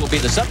fact, Whit will be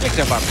the subject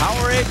of our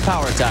Powerade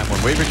Power Time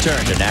when we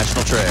return to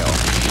National Trail.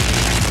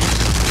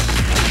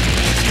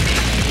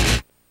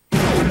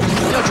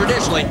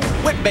 Traditionally,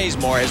 Whit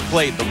Bazemore has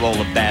played the role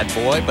of bad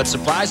boy, but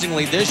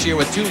surprisingly this year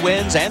with 2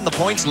 wins and the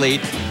points lead,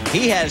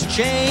 he has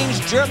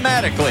changed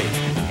dramatically.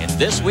 In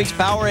this week's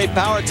Powerade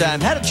Power Time,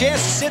 had a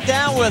chance to sit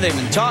down with him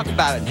and talk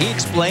about it, and he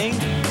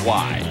explained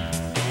why.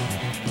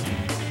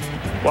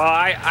 Well,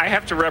 I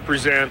have to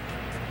represent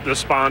the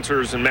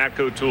sponsors and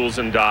Matco Tools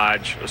and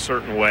Dodge a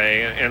certain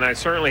way, and I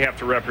certainly have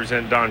to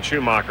represent Don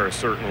Schumacher a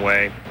certain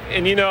way.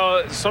 And you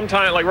know,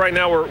 sometimes, like right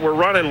now, we're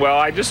running well.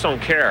 I just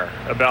don't care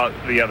about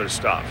the other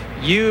stuff.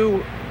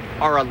 You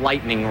are a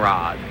lightning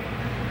rod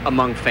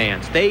among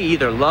fans. They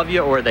either love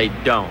you or they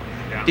don't.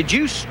 Yeah. Did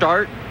you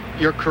start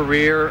your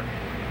career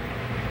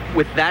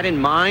with that in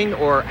mind,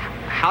 or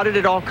how did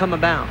it all come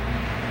about?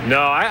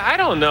 No, I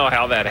don't know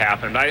how that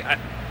happened.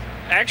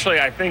 Actually,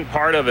 I think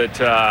part of it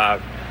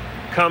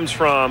comes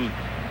from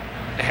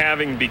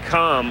having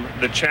become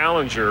the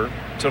challenger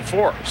to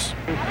Force.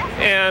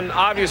 And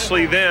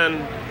obviously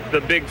then the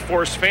big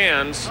Force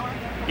fans,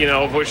 you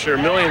know, of which there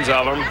are millions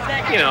of them,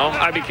 you know,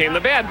 I became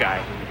the bad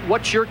guy.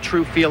 What's your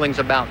true feelings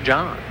about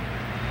John?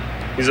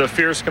 He's a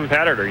fierce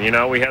competitor. You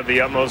know, we have the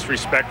utmost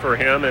respect for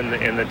him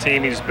and the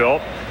team he's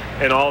built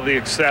and all the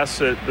success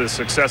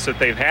that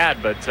they've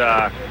had, but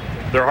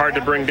they're hard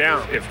to bring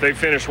down. If they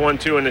finish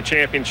 1-2 in the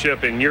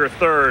championship and you're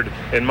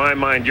 3rd, in my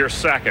mind, you're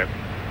 2nd,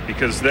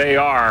 because they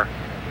are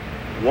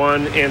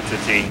one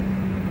entity.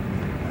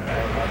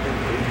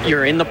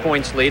 You're in the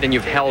points lead and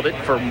you've held it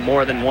for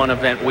more than one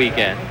event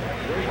weekend.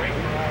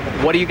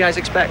 What do you guys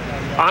expect?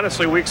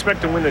 Honestly, we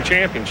expect to win the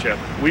championship.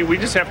 We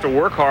just have to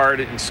work hard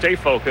and stay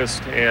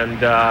focused, and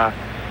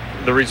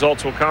the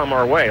results will come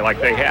our way like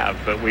they have.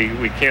 But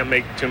we can't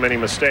make too many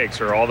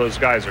mistakes, or all those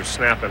guys are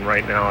snapping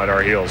right now at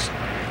our heels.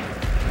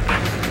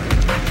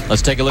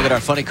 Let's take a look at our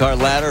funny car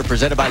ladder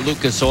presented by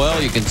Lucas Oil.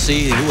 You can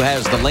see who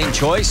has the lane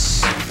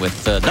choice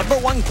with the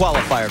 #1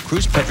 qualifier,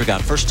 Cruz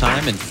Pedregon. First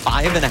time in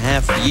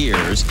 5.5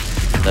 years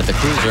that the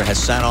Cruiser has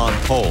sat on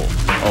pole.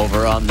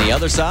 Over on the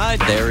other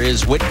side, there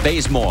is Whit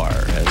Bazemore,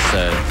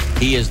 as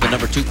he is the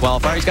 #2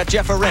 qualifier. He's got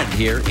Jeff Arendt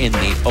here in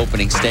the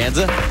opening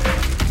stanza.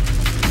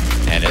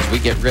 And as we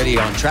get ready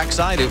on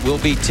trackside, it will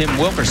be Tim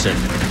Wilkerson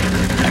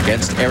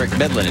against Eric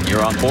Medlin, and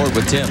you're on board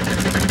with Tim.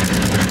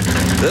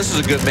 This is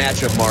a good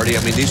matchup, Marty.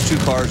 I mean, these two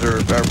cars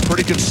are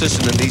pretty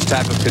consistent in these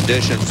type of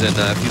conditions. And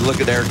if you look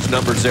at Eric's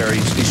numbers there,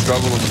 he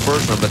struggled in the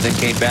first one, but then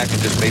came back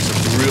and just made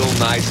some real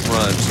nice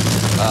runs.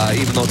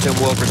 Even though Tim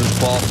Wilkerson's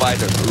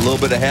qualified a little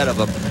bit ahead of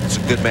him, it's a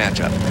good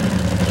matchup.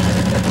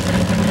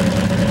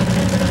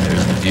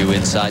 There's the view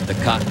inside the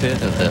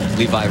cockpit of the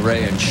Levi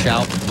Ray and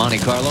Schaub Monte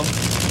Carlo.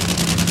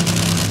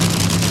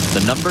 The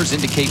numbers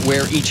indicate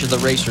where each of the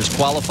racers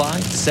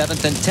qualified,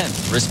 7th and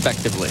 10th,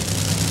 respectively.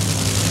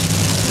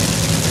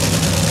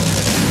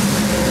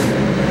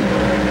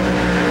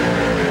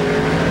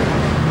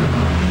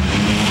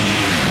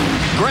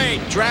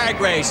 Great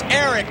drag race.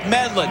 Eric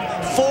Medlin,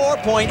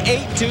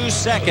 4.82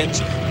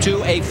 seconds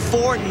to a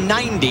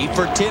 4.90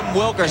 for Tim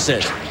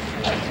Wilkerson.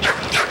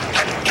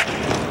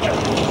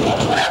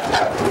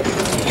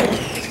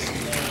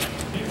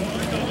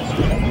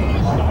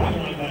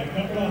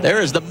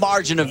 There is the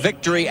margin of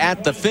victory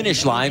at the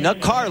finish line, a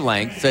car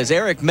length, as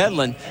Eric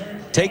Medlin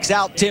takes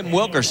out Tim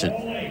Wilkerson.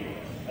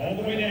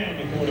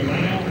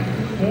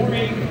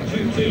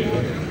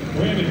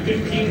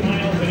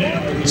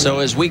 So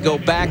as we go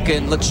back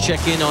and let's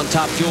check in on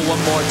Top Fuel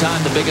one more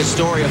time, the biggest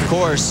story, of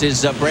course,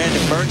 is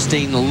Brandon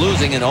Bernstein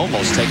losing and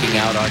almost taking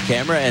out our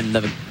camera. And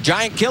the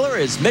giant killer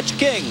is Mitch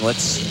King.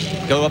 Let's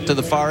go up to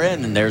the far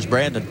end, and there's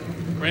Brandon.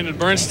 Brandon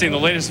Bernstein, the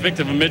latest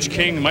victim of Mitch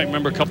King. You might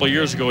remember a couple of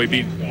years ago he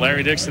beat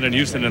Larry Dixon in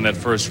Houston in that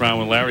first round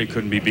when Larry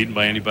couldn't be beaten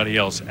by anybody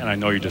else, and I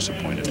know you're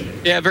disappointed.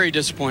 Yeah, very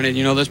disappointed.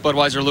 You know, this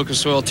Budweiser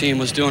Lucas Oil team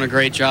was doing a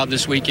great job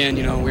this weekend.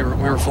 You know, we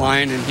were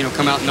flying and, you know,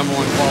 come out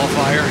 #1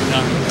 qualifier,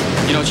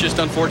 and, you know, it's just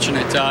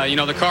unfortunate. You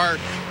know, the car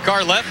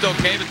left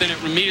okay, but then it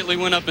immediately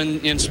went up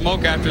in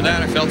smoke after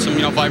that. I felt some,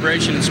 you know,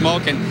 vibration and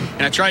smoke, and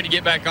I tried to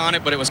get back on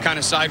it, but it was kind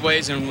of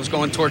sideways and was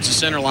going towards the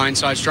center line,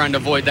 so I was trying to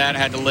avoid that. I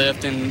had to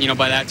lift, and, you know,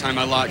 by that time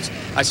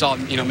I saw,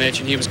 you know, Mitch,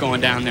 and he was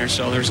going down there,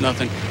 so there's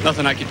nothing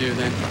I could do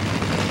then.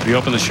 We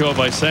opened the show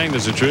by saying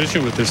there's a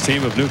tradition with this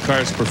team of new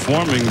cars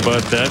performing,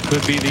 but that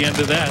could be the end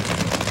of that.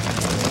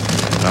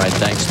 All right,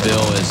 thanks,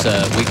 Bill. As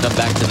we come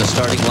back to the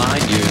starting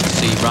line, you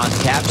see Ron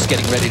Capps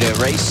getting ready to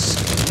race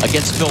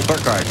against Phil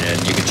Burkhardt,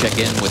 and you can check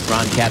in with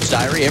Ron Capps'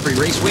 diary every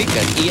race week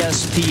at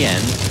ESPN.com.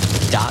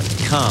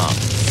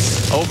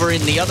 Over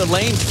in the other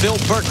lane, Phil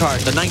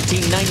Burkhardt, the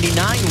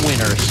 1999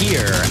 winner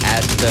here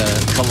at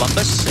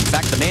Columbus. In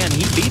fact, the man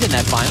he beat in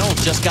that final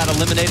just got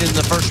eliminated in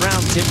the first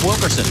round, Tim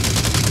Wilkerson.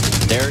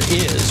 There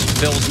is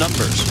Phil's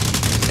numbers.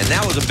 And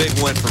that was a big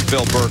win for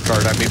Phil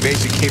Burkhardt. I mean,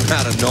 basically came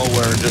out of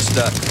nowhere and just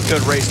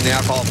good racing the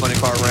alcohol funny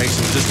car race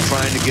and just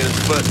trying to get his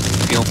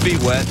feet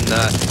wet, and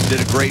did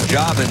a great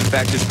job. And in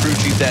fact, his crew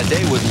chief that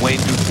day was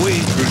Wayne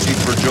Dupuis, crew chief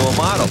for Joe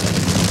Amato.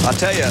 I'll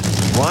tell you,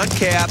 Ron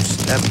Capps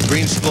and the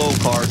green slow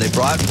car, they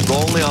brought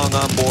Roland Leong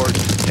on board,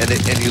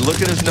 and you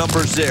look at his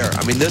numbers there.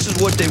 I mean, this is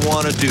what they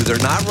want to do. They're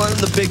not running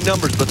the big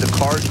numbers, but the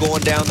car's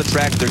going down the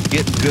track. They're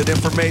getting good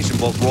information.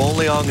 Both Roland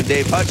Leong and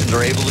Dave Hutchins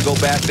are able to go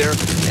back there,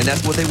 and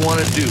that's what they want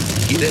to do.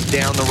 Get it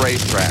down the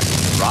racetrack.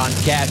 Ron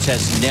Capps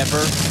has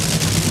never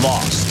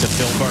lost to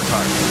Phil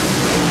Burkhardt.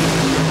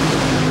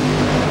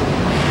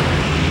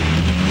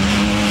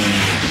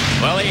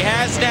 Well, he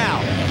has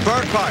now.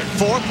 Burkhardt,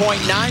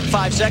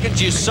 4.95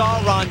 seconds. You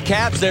saw Ron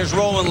Capps. There's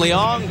Roland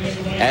Leong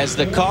as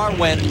the car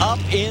went up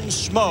in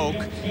smoke.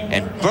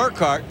 And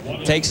Burkhardt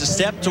takes a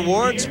step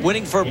towards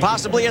winning for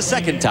possibly a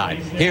second time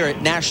here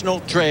at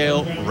National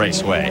Trail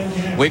Raceway.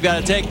 We've got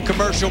to take a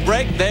commercial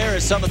break. There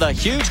is some of the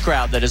huge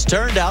crowd that has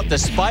turned out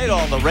despite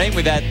all the rain.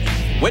 We've had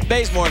Whit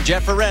Bazemore and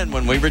Jeff Arendt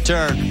when we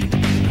return.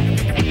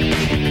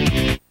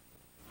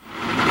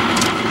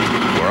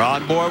 We're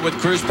on board with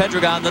Cruz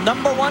Pedregon, the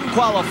 #1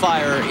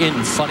 qualifier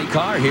in funny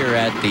car here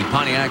at the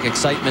Pontiac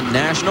Excitement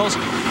Nationals.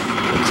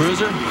 The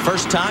Cruiser,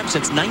 first time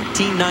since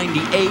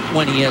 1998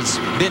 when he has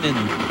been in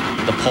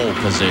the pole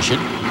position.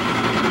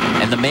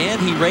 And the man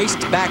he raced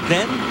back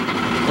then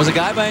was a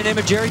guy by the name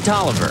of Jerry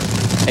Tolliver.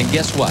 And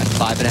guess what?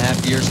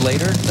 5.5 years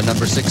later, the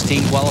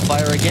 #16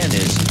 qualifier again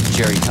is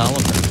Jerry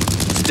Tolliver.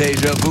 It's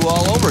deja vu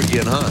all over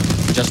again, huh?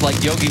 Just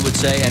like Yogi would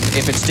say, and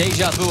if it's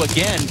deja vu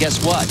again, guess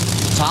what?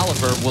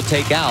 Tolliver will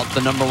take out the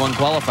 #1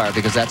 qualifier,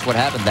 because that's what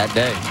happened that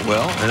day.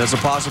 Well, and it's a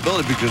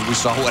possibility because we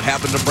saw what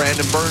happened to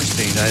Brandon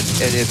Bernstein. And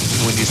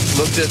when you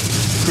looked at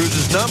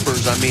Cruz's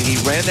numbers, I mean, he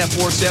ran that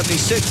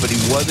 476, but he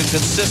wasn't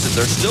consistent.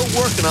 They're still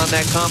working on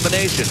that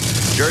combination.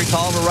 Jerry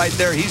Tolliver right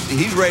there,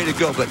 he's ready to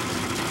go. But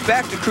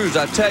back to Cruz,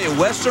 I tell you,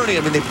 West Cerny,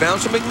 I mean, they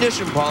found some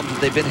ignition problems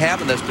that they've been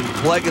having that's been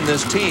plaguing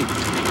this team.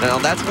 Now,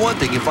 that's one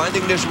thing. You find the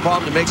ignition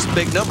problem to make some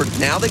big numbers.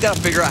 Now they got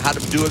to figure out how to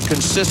do it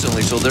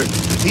consistently. So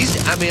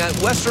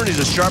West Cerny's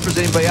as sharp as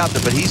anybody out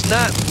there, but he's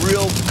not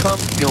real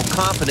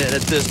confident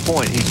at this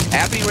point. He's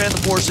happy he ran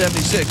the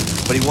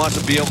 476, but he wants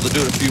to be able to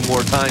do it a few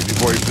more times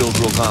before he feels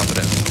real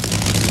confident.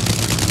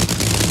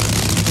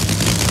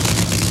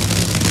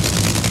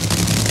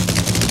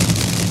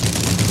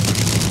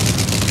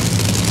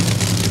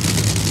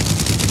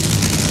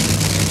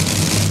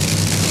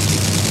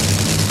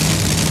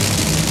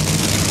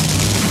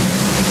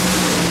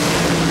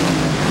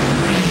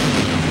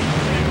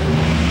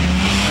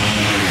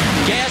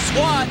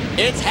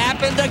 It's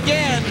happened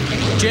again.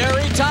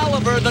 Jerry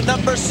Tolliver, the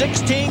number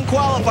 16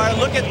 qualifier.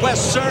 Look at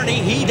West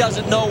Cerny. He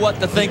doesn't know what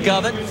to think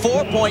of it.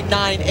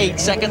 4.98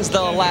 seconds the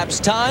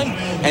elapsed time.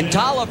 And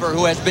Tolliver,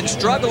 who has been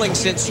struggling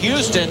since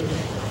Houston,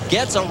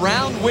 gets a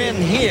round win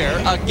here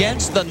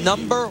against the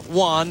number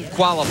 1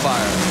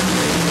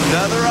 qualifier.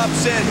 Another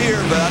upset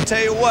here, but I'll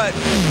tell you what,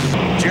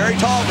 Jerry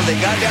Tolliver,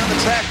 they got down the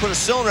track, put a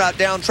cylinder out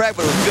down track,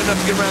 but it was good enough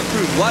to get around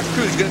Cruz. Watch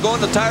Cruz, he's going to go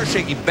in the tire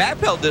shaky.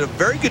 Backpedal did a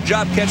very good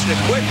job catching it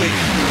quickly,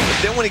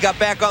 but then when he got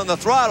back on the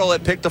throttle,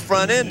 it picked the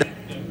front end.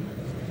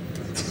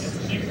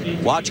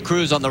 Watch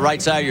Cruz on the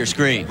right side of your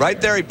screen.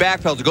 Right there, he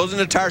backpedals, goes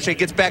into the tire shake,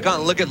 gets back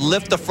on,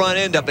 lift the front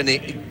end up, and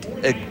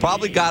it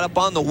probably got up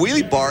on the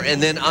wheelie bar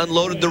and then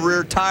unloaded the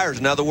rear tires.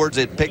 In other words,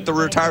 it picked the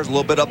rear tires a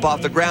little bit up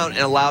off the ground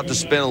and allowed it to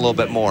spin a little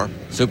bit more.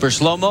 Super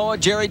slow-mo,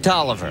 Jerry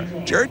Tolliver.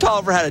 Jerry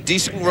Tolliver had a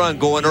decent run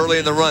going early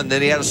in the run.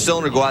 Then he had a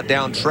cylinder go out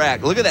down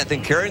track. Look at that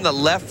thing carrying the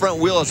left front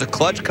wheel as the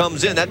clutch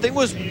comes in. That thing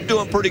was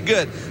doing pretty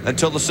good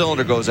until the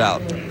cylinder goes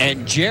out.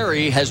 And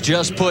Jerry has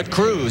just put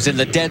Cruz in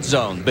the dead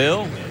zone.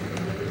 Bill?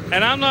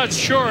 And I'm not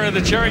sure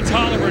that Jerry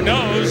Tolliver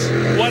knows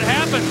what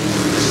happened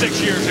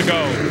 6 years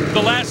ago.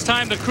 The last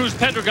time that Cruz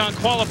Pedregon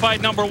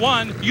qualified number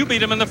 1, you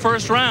beat him in the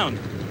first round.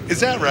 Is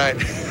that right?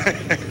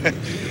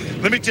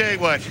 Let me tell you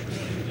what.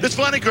 This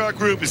funny car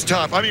group is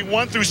tough. I mean,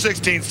 1 through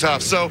 16 is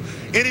tough. So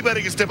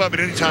anybody can step up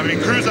at any time. I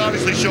mean, Cruz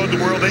obviously showed the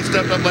world. They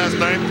stepped up last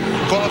night,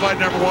 qualified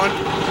number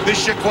 1.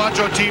 This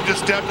Chiquatro team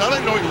just stepped. I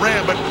don't even know he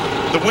ran, but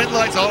the wind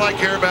light's all I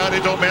care about.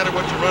 It don't matter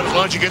what you run as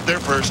long as you get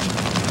there first.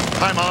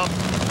 Hi, Mom.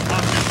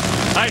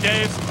 Hi,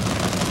 Dave.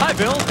 Hi,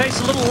 Bill. Pace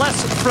a little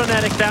less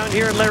frenetic down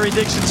here in Larry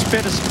Dixon's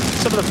pit as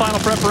some of the final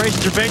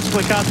preparations are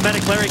basically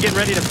cosmetic. Larry getting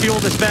ready to fuel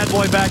this bad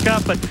boy back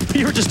up. But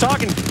you were just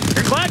talking.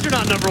 You're glad you're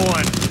not number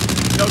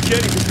 1. No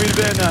kidding, because we'd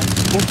have been,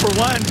 well, for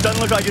one,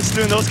 doesn't look like it's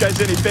doing those guys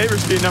any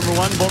favors being number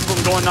 1, both of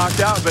them going knocked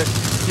out. But,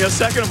 you know,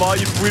 second of all,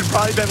 we'd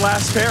probably been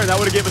last pair, and that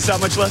would have given us that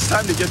much less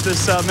time to get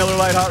this Miller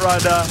Lite Hot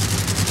Rod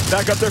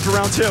back up there for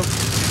round 2.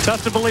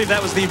 Tough to believe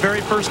that was the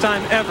very first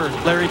time ever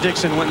Larry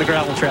Dixon went in the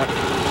gravel trap.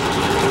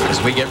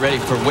 As we get ready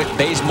for Whit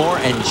Bazemore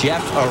and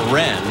Jeff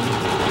Aren.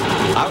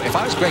 If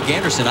I was Greg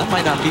Anderson, I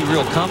might not be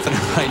real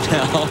confident right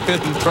now.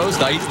 In pro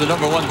style, he's the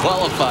number 1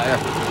 qualifier.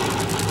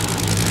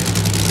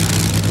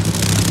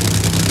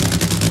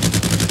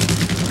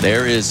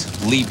 There is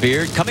Lee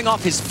Beard coming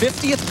off his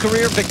 50th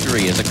career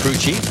victory as a crew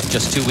chief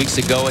just 2 weeks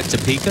ago at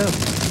Topeka.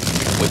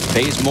 With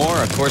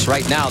Bazemore, of course,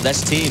 right now,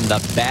 that's team the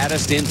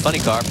baddest in funny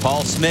car,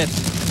 Paul Smith.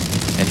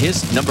 And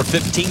his number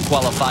 15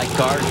 qualified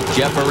car,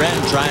 Jeff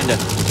Aren, trying to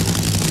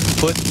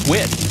put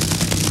Whit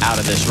out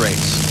of this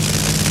race.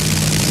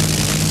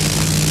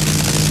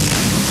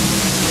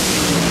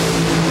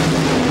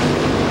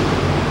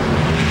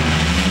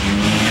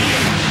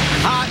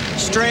 Hot,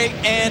 straight,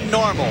 and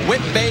normal.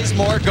 Whit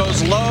Bazemore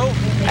goes low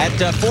at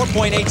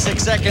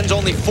 4.86 seconds,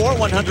 only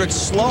 4/100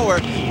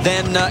 slower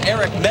than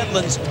Eric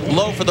Medlin's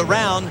low for the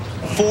round,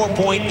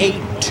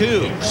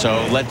 4.82.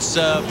 So let's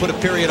put a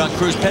period on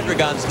Cruz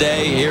Pedregon's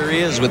day. Here he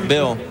is with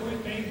Bill.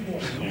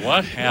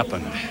 What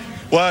happened?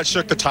 Well, it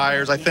shook the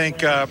tires. I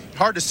think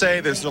hard to say.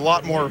 There's a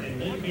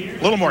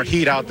little more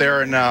heat out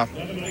there, and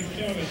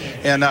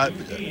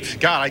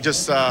God, I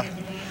just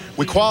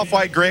we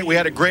qualified great. We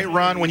had a great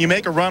run. When you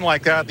make a run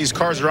like that, these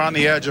cars are on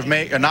the edge of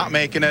not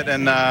making it,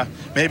 and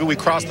maybe we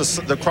crossed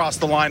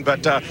the line.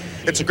 But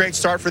it's a great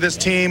start for this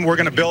team. We're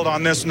going to build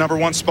on this number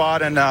 1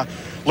 spot and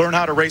learn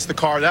how to race the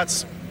car.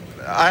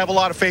 I have a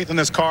lot of faith in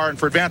this car, and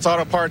for Advanced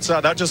Auto Parts,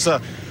 that's just a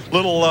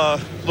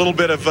little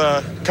bit of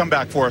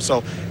comeback for us.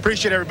 So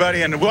appreciate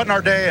everybody, and it wasn't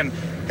our day, and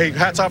hey,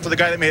 hats off to the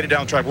guy that made it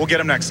down the track. We'll get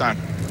him next time.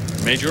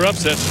 Major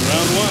upsets in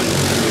round 1.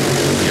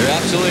 You're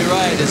absolutely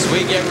right. As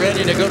we get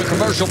ready to go to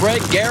commercial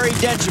break, Gary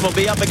Densham will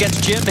be up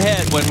against Jim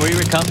Head when we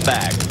come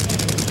back.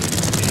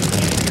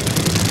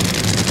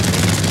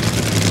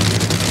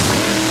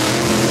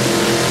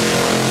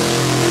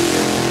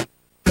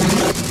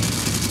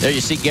 There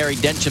you see Gary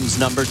Densham's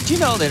numbers. Do you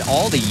know that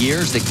all the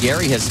years that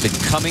Gary has been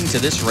coming to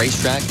this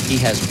racetrack, he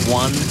has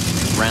 1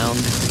 round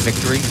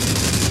victory?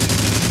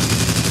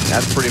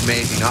 That's pretty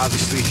amazing.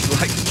 Obviously,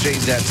 you'd like to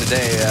change that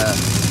today,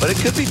 but it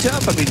could be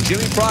tough. I mean,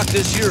 Jimmy Prock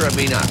this year, I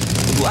mean,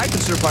 who I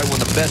consider probably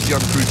one of the best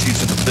young crew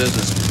chiefs in the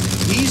business,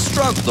 He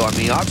struggled, though. I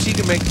mean, obviously he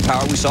can make the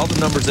power. We saw the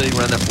numbers that he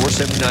ran that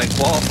 479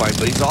 qualifying,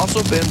 but he's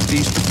also been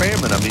feast or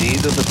famine. I mean,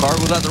 either the car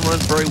goes out and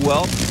runs very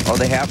well, or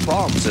they have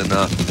problems. And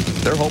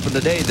they're hoping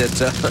today that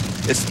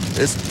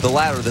it's the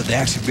latter, that they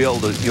actually be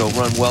able to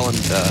run well and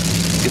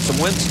get some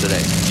wins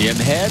today. Jim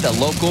Head, a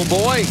local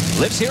boy,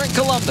 lives here in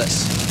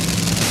Columbus.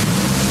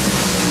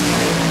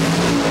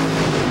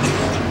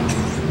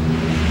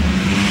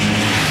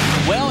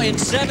 Well, in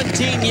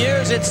 17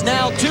 years, it's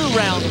now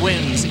 2-round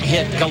wins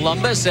hit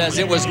Columbus, as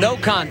it was no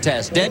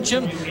contest.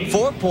 Densham,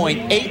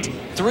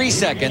 4.83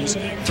 seconds,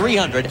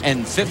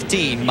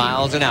 315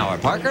 miles an hour.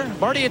 Parker?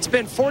 Marty, it's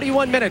been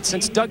 41 minutes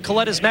since Doug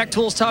Coletta's Mac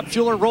Tools top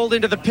fueler rolled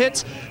into the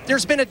pits.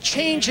 There's been a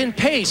change in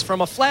pace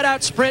from a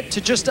flat-out sprint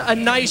to just a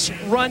nice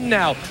run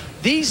now.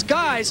 These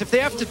guys, if they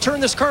have to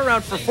turn this car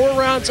around for 4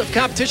 rounds of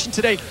competition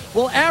today,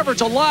 will average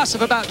a loss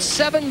of about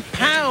 7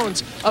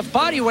 pounds of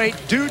body weight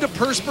due to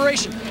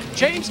perspiration.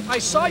 James, I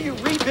saw you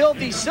rebuild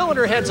these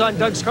cylinder heads on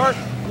Doug's car.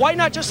 Why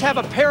not just have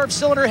a pair of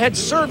cylinder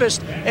heads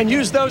serviced and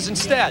use those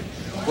instead?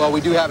 Well, we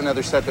do have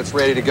another set that's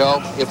ready to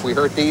go if we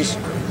hurt these,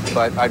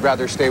 but I'd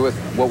rather stay with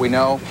what we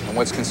know and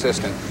what's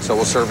consistent. So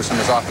we'll service them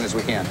as often as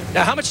we can.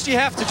 Now, how much do you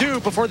have to do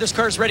before this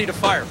car is ready to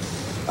fire?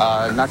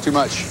 Not too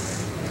much.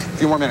 A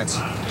few more minutes.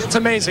 It's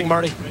amazing,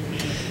 Marty.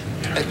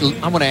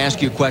 I want to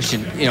ask you a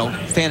question.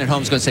 Fan at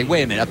home is going to say,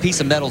 wait a minute, a piece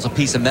of metal is a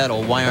piece of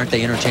metal. Why aren't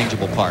they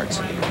interchangeable parts?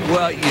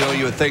 Well,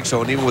 you would think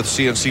so. And even with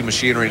CNC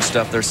machinery and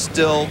stuff, there's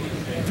still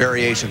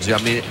variations.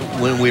 I mean,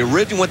 when we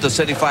originally went to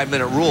the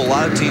 75-minute rule, a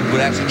lot of teams would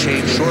actually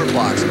change short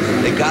blocks.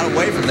 They got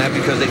away from that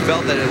because they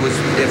felt that it was,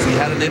 if you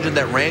had an engine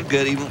that ran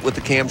good, even with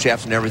the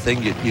camshafts and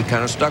everything, you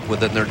kind of stuck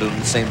with it, and they're doing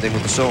the same thing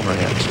with the cylinder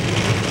heads.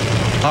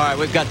 All right,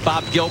 we've got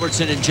Bob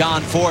Gilbertson and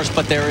John Force,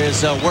 but there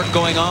is work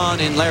going on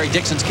in Larry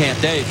Dixon's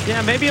camp. Dave.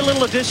 Yeah, maybe a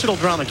little additional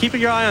drama.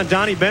 Keeping your eye on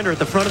Donnie Bender at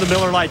the front of the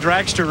Miller Lite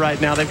dragster right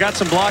now. They've got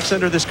some blocks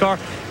under this car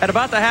at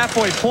about the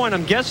halfway point.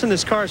 I'm guessing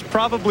this car is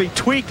probably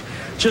tweaked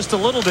just a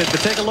little bit, but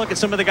take a look at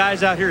some of the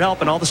guys out here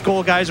helping. All the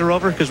Skoll guys are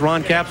over because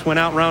Ron Capps went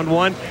out round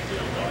 1.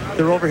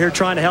 They're over here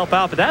trying to help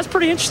out, but that's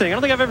pretty interesting. I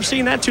don't think I've ever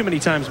seen that too many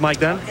times, Mike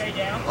Dunn.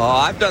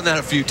 I've done that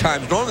a few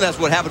times. Normally that's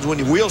what happens when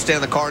you wheel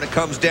stand the car and it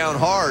comes down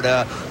hard.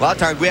 A lot of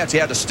times we actually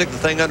have to stick the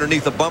thing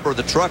underneath the bumper of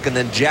the truck and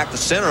then jack the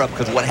center up,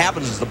 because what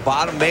happens is the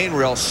bottom main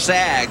rail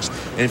sags,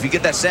 and if you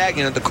get that sag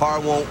in it, the car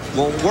won't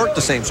work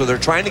the same. So they're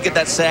trying to get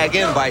that sag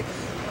in by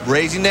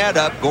raising that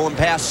up, going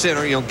past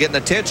center, getting the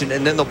tension,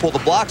 and then they'll pull the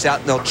blocks out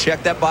and they'll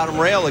check that bottom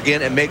rail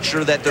again and make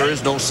sure that there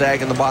is no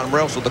sag in the bottom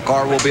rail, so the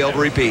car will be able to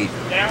repeat.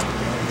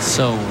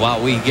 So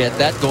while we get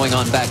that going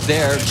on back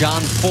there,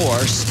 John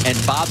Force and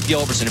Bob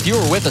Gilbertson. If you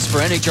were with us for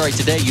NHRA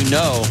Today, you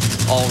know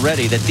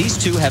already that these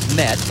two have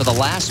met for the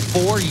last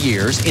 4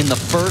 years in the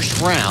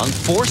first round.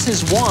 Force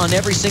has won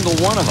every single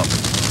one of them.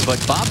 But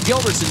Bob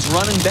Gilbertson's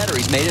running better.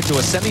 He's made it to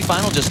a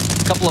semifinal just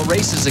a couple of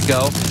races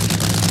ago.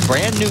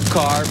 Brand new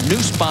car, new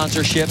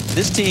sponsorship.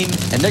 This team,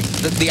 and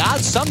the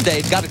odds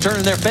someday have got to turn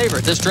in their favor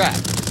at this track.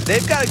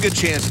 They've got a good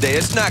chance today.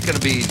 It's not going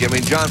to be easy. I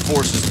mean, John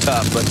Force is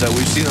tough, but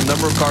we've seen a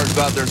number of cars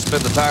go out there and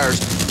spin the tires.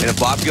 And if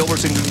Bob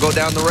Gilbertson can go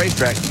down the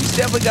racetrack, he's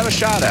definitely got a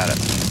shot at it.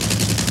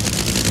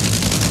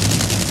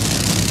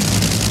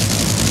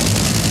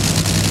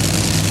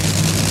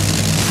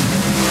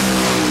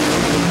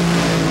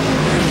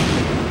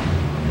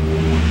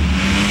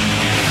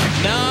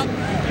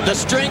 The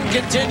string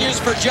continues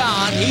for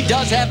John. He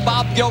does have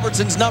Bob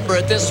Gilbertson's number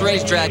at this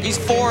racetrack. He's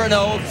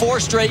 4-0, 4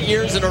 straight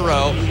years in a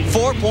row.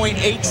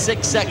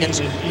 4.86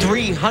 seconds,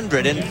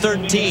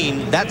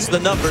 313. That's the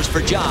numbers for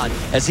John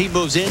as he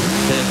moves into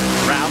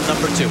round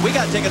number 2. We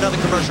got to take another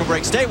commercial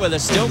break. Stay with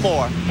us. Still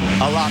more.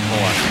 A lot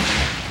more.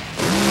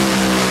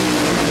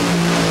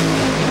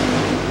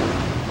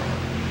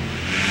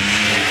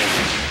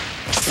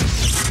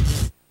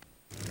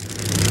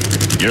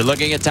 You're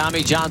looking at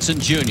Tommy Johnson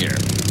Jr.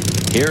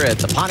 here at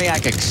the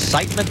Pontiac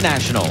Excitement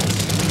Nationals.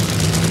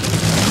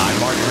 I'm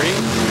Marty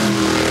Reed.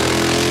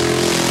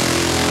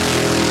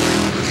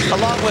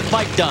 Along with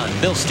Mike Dunn,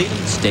 Bill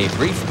Stevens, Dave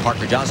Reef,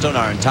 Parker Johnstone,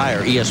 our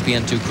entire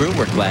ESPN2 crew,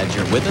 we're glad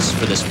you're with us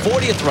for this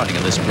 40th running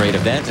of this great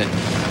event. And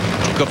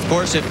of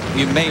course, if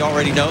you may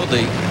already know,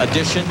 the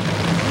addition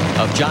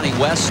of Johnny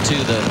West to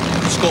the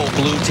Skoll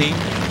Blue team.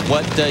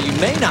 What you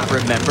may not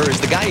remember is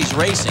the guy he's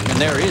racing, and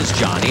there is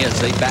Johnny as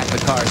they back the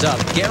cars up,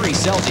 Gary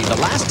Selty.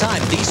 The last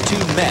time these two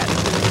met,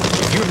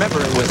 if you remember,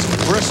 it was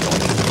Bristol,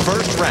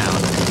 first round.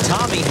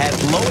 Tommy had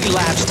low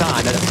elapsed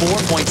time at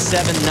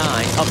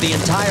 4.79 of the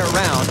entire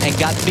round and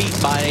got beat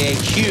by a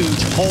huge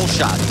hole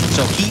shot.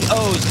 So he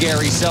owes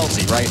Gary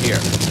Selty right here.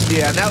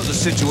 Yeah, and that was a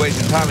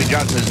situation. Tommy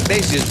Johnson,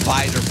 basically his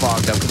visor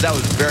fogged up, because that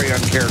was very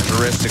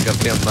uncharacteristic of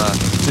him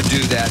to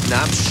do that. And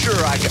I'm sure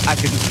I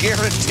can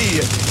guarantee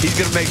you he's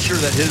going to make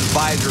sure that his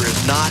visor is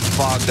not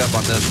fogged up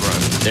on this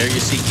run. There you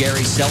see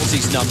Gary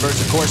Selty's numbers.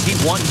 Of course, he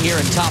won here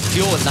in Top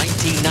Fuel in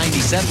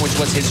 1997, which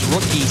was his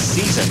rookie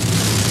season.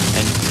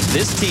 And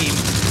this team,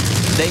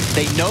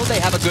 They know they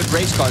have a good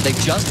race car. They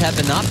just have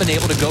not been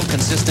able to go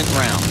consistent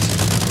rounds.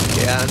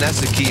 Yeah, and that's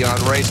the key on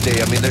race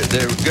day. I mean,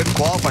 they're good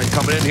qualifying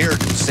coming in here.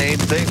 Same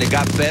thing. They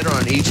got better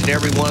on each and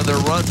every one of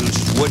their runs, which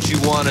is what you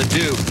want to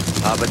do.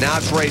 But now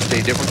it's race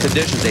day, different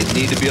conditions. They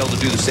need to be able to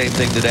do the same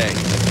thing today.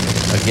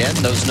 Again,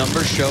 those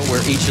numbers show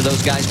where each of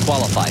those guys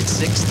qualified,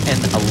 6th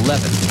and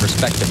 11th,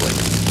 respectively.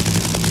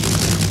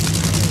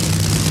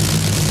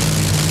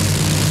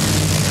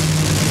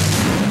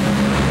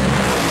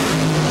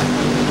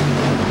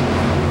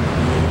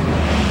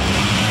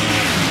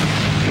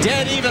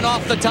 Dead even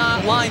off the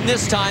line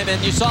this time, and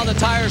you saw the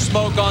tire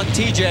smoke on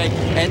TJ,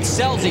 and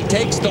Selzy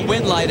takes the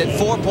win light at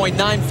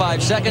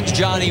 4.95 seconds.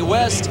 Johnny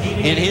West,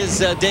 in his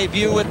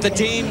debut with the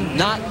team,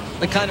 not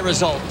the kind of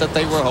result that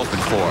they were hoping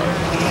for.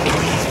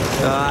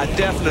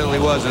 Definitely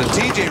wasn't. And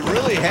TJ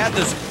really had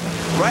this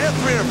right at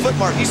 300-foot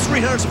mark. He's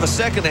 300ths of a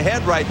second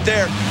ahead right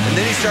there, and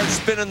then he started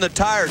spinning the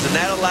tires, and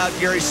that allowed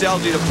Gary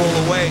Selzy to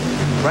pull away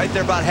right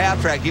there about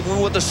half track. Even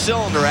with the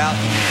cylinder out,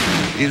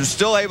 he was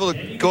still able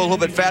to go a little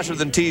bit faster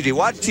than TJ.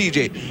 Watch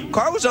TJ.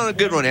 Car was on a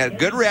good run. He had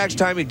good reaction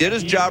time. He did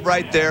his job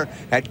right there.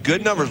 Had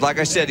good numbers. Like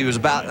I said, he was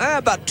about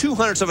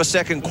 200ths of a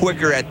second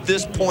quicker at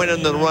this point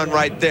in the run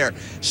right there.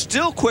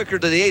 Still quicker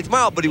to the 8th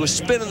mile, but he was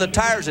spinning the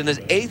tires, and his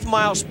 8th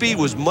mile speed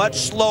was much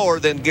slower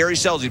than Gary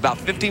Selzy, about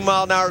 15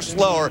 mile an hour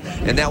slower,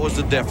 and that was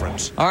the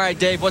difference. All right,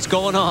 Dave, what's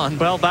going on?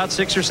 Well, about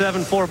 6 or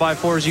 7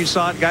 4x4s. You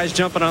saw it. Guys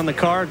jumping on the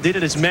car. Did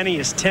it as many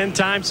as 10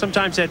 times.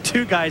 Sometimes had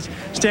 2 guys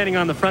standing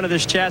on the front of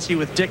this chassis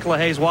with Dick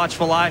LaHaye's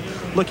watchful eye,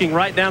 looking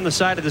right down the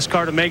side of this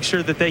car to make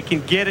sure that they can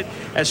get it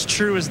as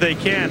true as they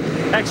can.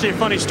 Actually, a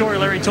funny story.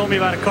 Larry told me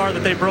about a car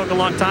that they broke a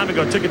long time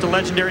ago. Took it to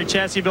legendary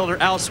chassis builder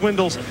Al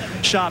Swindle's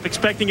shop,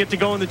 expecting it to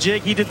go in the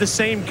jig. He did the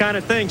same kind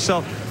of thing.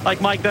 So,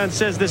 like Mike Dunn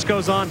says, this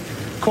goes on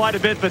quite a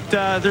bit, but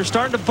they're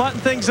starting to button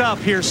things up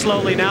here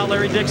slowly now.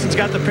 Larry Dixon's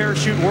got the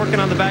parachute working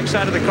on the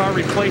backside of the car,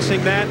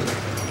 replacing that.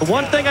 The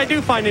one thing I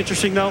do find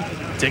interesting, though,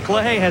 Dick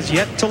LaHaye has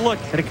yet to look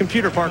at a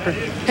computer, Parker.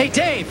 Hey,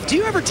 Dave, do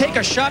you ever take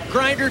a shop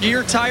grinder to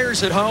your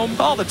tires at home?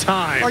 All the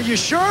time. Are you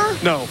sure?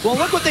 No. Well,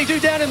 look what they do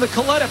down in the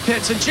Coletta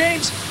pits. And,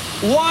 James,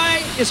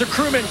 why is a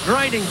crewman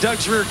grinding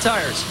Doug's rear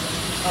tires?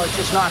 Oh, it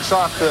just knocks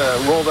off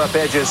the rolled up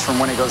edges from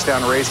when it goes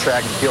down the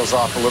racetrack and peels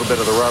off a little bit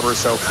of the rubber.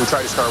 So we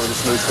try to start with a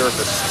smooth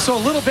surface. So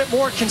a little bit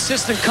more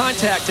consistent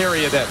contact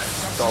area then.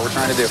 That's all we're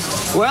trying to do.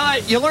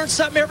 Well, you learn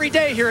something every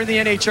day here in the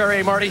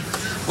NHRA, Marty.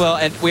 Well,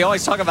 and we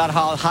always talk about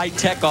how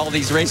high-tech all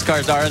these race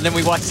cars are, and then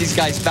we watch these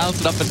guys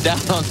bouncing up and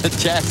down on the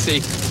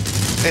chassis.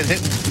 And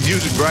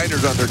using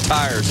grinders on their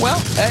tires. Well,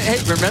 hey,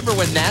 remember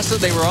when NASA,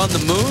 they were on the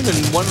moon,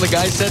 and one of the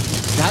guys said,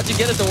 how'd you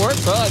get it to work?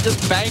 Well, I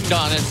just banged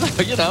on it.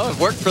 So, you know, it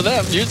worked for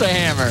them. Use a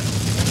hammer.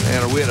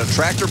 And are we at a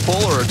tractor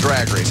pull or a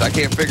drag race? I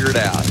can't figure it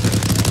out.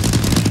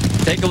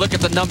 Take a look at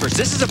the numbers.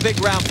 This is a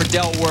big round for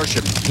Del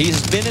Worsham.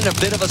 He's been in a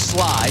bit of a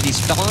slide. He's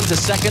fallen to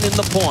second in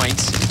the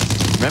points.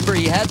 Remember,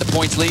 he had the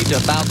points lead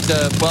about,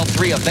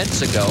 3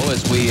 events ago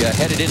as we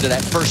headed into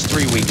that first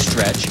 3-week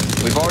stretch.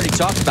 We've already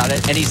talked about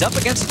it, and he's up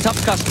against a tough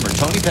customer,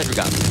 Tony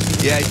Pedregon.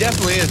 Yeah, he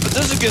definitely is, but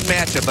this is a good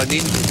matchup. I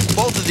mean,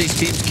 both of these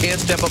teams can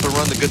step up and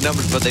run the good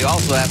numbers, but they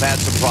also have had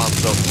some problems.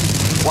 So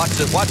watch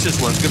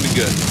this one. It's going to be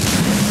good.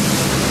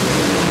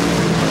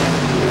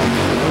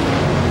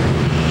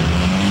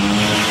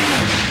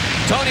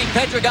 Tony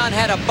Pedregon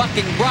had a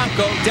bucking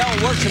Bronco. Del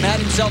Worsham had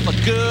himself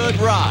a good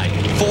ride.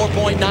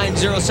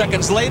 4.90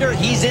 seconds later,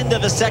 he's into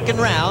the second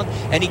round,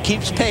 and he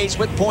keeps pace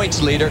with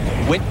points leader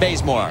Whit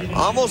Bazemore.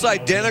 Almost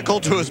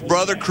identical to his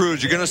brother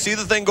Cruz. You're going to see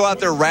the thing go out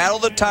there, rattle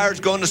the tires,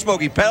 go into smoke.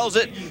 He pedals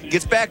it,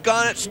 gets back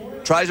on it,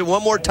 tries it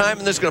one more time,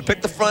 and this is going to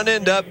pick the front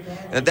end up.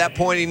 And at that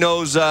point, he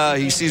knows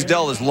he sees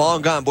Del is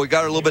long gone. Boy, he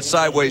got her a little bit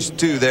sideways,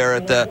 too, there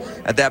at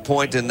that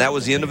point, and that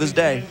was the end of his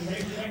day.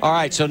 All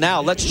right, so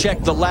now let's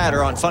check the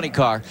ladder on Funny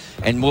Car,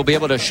 and we'll be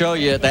able to show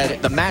you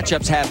that the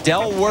matchups have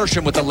Del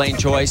Worsham with the lane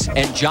choice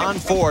and John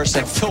Force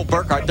and Phil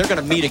Burkhart. They're going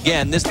to meet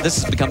again. This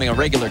is becoming a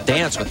regular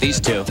dance with these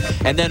two.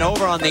 And then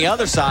over on the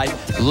other side,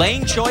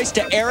 lane choice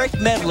to Eric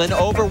Medlin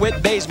over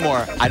with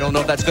Bazemore. I don't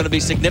know if that's going to be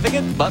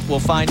significant, but we'll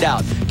find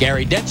out.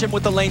 Gary Densham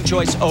with the lane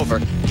choice over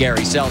Gary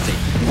Selzy.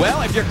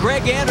 Well, if you're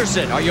Greg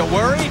Anderson, are you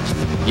worried?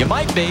 You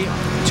might be.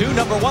 2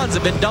 number 1s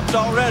have been dumped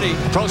already.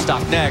 Pro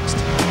Stock next.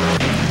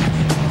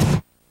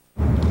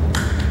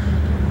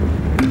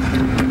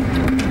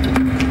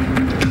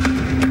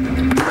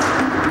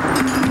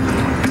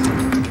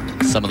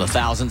 Some of the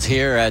thousands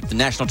here at the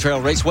National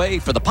Trail Raceway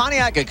for the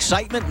Pontiac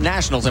Excitement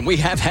Nationals, and we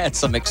have had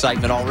some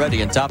excitement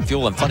already in Top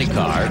Fuel and Funny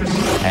Car.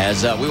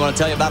 As we want to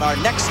tell you about our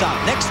next stop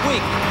next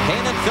week,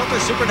 K&N Filter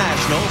Super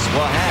Nationals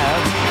will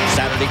have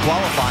Saturday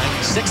qualifying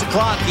 6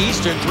 o'clock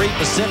Eastern, 3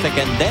 Pacific,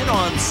 and then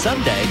on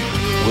Sunday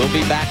we'll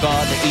be back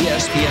on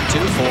ESPN2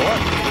 for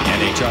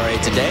NHRA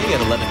Today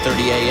at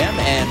 11:30 a.m.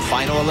 and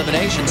final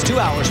eliminations, 2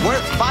 hours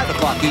worth, 5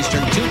 o'clock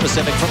Eastern, 2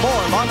 Pacific. For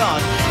more, log on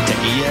to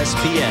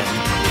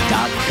ESPN.com.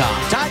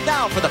 Time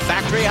now for the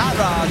Factory Hot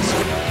Rods.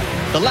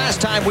 The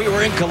last time we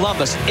were in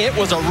Columbus, it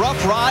was a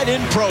rough ride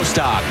in Pro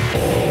Stock.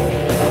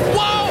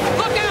 Whoa!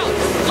 Look out!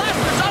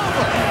 Left is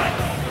over!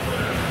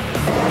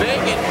 Big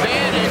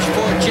advantage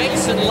for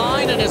Jason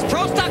line and his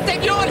pro stock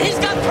debut, and he's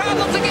got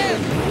problems again.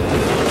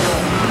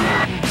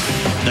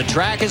 The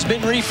track has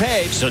been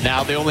repaved, so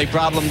now the only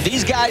problem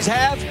these guys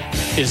have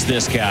is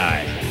this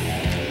guy.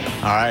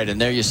 All right, and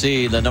there you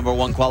see the number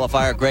 1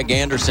 qualifier, Greg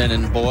Anderson,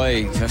 and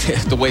boy,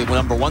 the way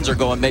number 1s are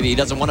going, maybe he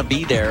doesn't want to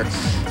be there.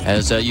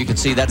 As you can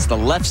see, that's the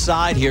left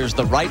side. Here's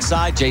the right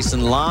side,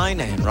 Jason Line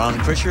and Ron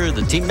Krischer,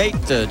 the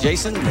teammate,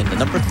 Jason, in the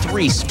number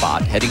 3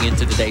 spot, heading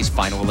into today's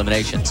final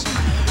eliminations.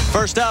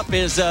 First up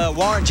is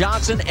Warren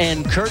Johnson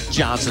and Kurt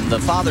Johnson, the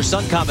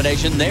father-son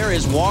combination. There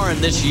is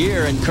Warren this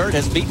year, and Kurt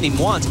has beaten him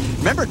once.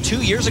 Remember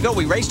 2 years ago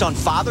we raced on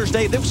Father's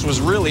Day? This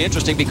was really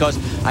interesting because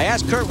I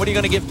asked Kurt, what are you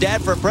going to give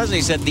Dad for a present?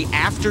 He said, the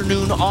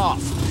afternoon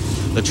off.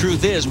 The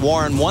truth is,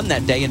 Warren won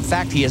that day. In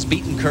fact, he has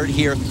beaten Kurt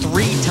here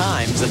 3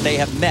 times that they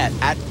have met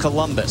at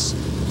Columbus.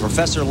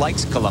 Professor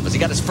likes Columbus. He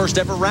got his first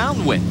ever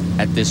round win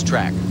at this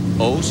track,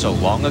 oh so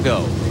long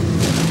ago.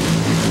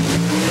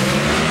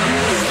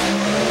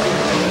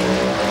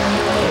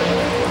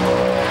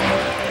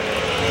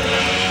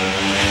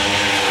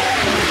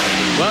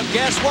 Well,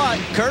 guess what?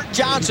 Kurt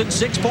Johnson,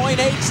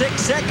 6.86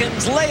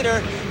 seconds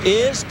later,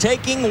 is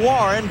taking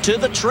Warren to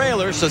the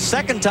trailer. It's the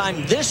second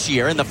time this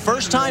year, and the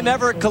first time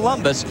ever at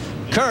Columbus,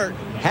 Kurt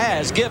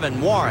has given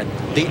Warren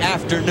the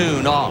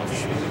afternoon off.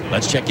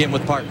 Let's check in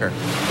with Parker.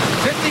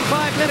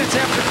 55 minutes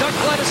after Doug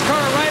Glenna's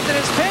car arrived at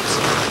his pits,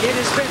 it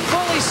has been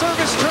fully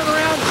serviced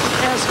turnaround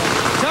as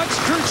Doug's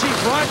crew chief,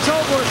 Ron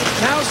Tobler,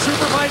 now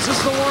supervises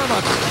the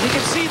warm-up. You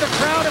can see the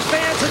crowd of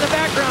fans in the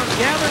background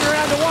gathering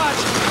around to watch.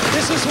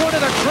 This is one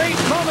of the great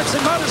moments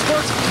in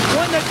motorsports,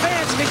 one that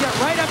fans can get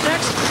right up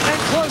next and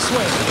close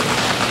with.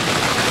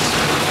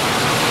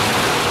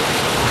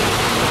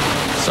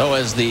 So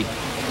as the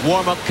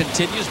warm-up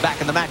continues back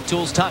in the Mac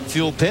Tools Top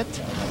Fuel pit,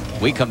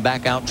 we come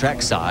back out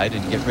trackside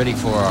and get ready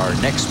for our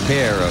next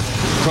pair of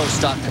pro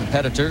stock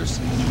competitors,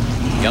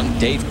 young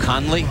Dave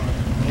Conley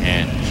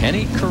and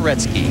Kenny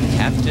Koretsky,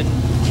 Captain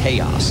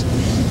Chaos.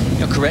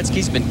 You know,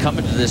 Koretsky's been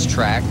coming to this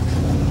track,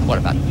 what,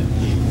 about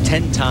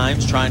 10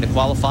 times trying to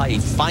qualify. He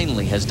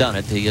finally has done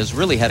it. He has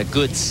really had a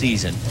good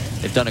season.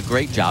 They've done a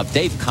great job.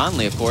 Dave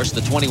Conley, of course,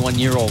 the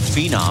 21-year-old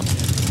phenom,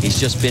 he's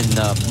just been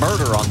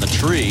murder on the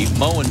tree,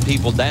 mowing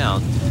people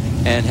down,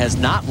 and has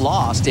not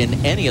lost in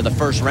any of the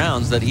first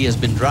rounds that he has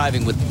been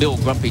driving with Bill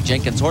Grumpy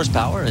Jenkins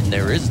horsepower, and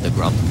there is the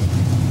Grump.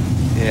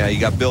 Yeah,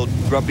 you got Bill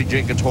Grumpy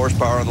Jenkins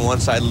horsepower on the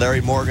one side,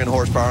 Larry Morgan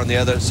horsepower on the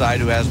other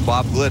side, who has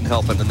Bob Glidden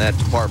helping in that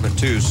department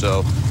too.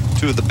 So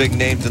 2 of the big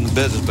names in the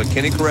business. But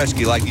Kenny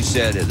Koretsky, like you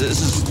said,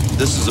 this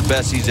is the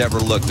best he's ever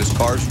looked. This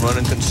car's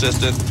running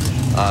consistent,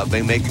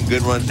 been making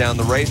good runs down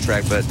the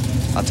racetrack, but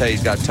I'll tell you,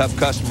 he's got a tough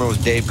customer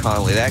with Dave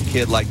Conley. That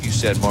kid, like you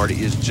said, Marty,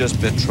 has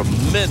just been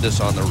tremendous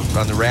on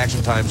the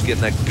reaction times,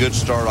 getting that good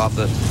start off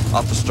the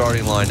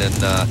starting line, and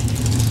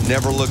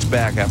never looks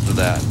back after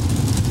that.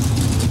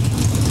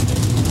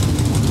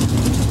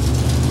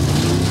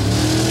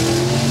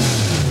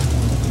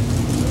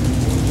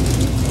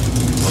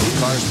 Both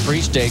cars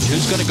pre-stage.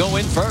 Who's going to go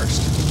in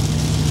first?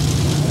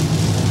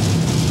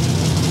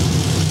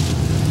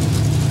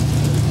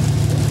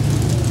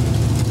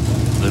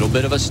 Little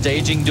bit of a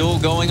staging duel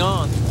going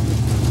on.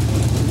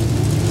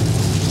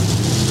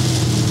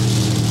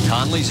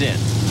 Conley's in.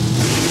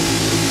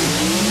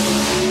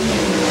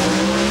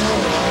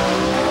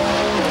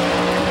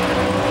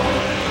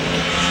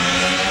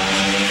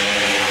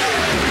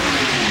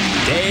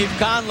 Dave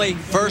Conley,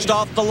 first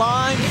off the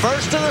line,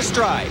 first to the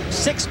stripe.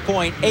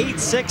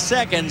 6.86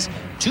 seconds,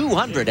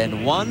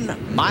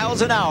 201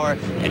 miles an hour,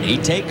 and he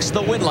takes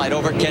the win light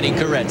over Kenny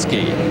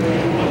Koretsky.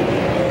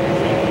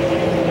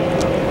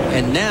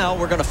 And now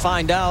we're going to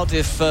find out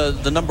if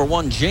the number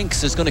 1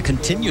 jinx is going to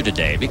continue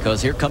today, because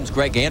here comes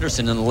Greg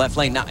Anderson in the left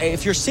lane. Now,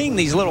 if you're seeing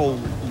these little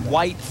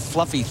white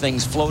fluffy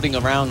things floating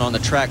around on the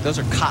track, those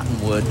are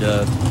cottonwood.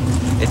 The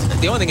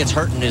only thing it's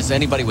hurting is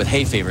anybody with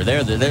hay fever.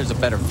 There's a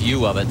better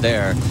view of it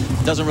there.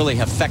 It doesn't really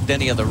affect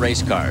any of the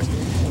race cars.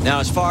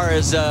 Now, as far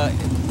as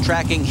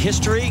tracking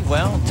history,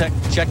 well,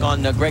 check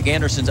on Greg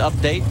Anderson's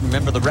update.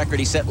 Remember the record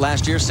he set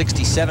last year,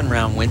 67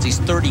 round wins. He's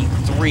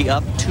 33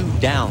 up, 2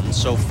 down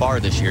so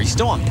far this year. He's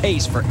still on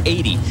pace for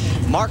 80.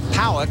 Mark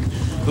Powick,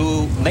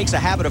 who makes a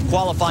habit of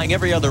qualifying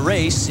every other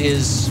race,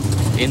 is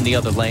in the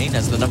other lane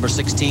as the number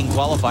 16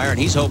 qualifier, and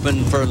he's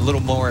hoping for a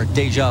little more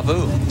deja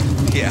vu.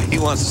 Yeah, he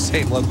wants the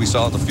same luck we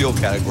saw in the field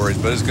categories,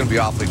 but it's going to be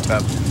awfully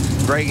tough.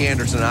 Greg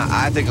Anderson,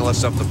 I think unless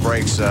something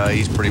breaks,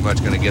 he's pretty much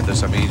going to get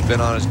this. I mean, he's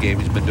been on his game.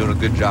 He's been doing a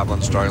good job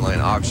on the starting line.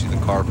 Obviously,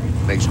 the car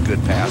makes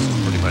good passes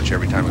pretty much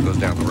every time it goes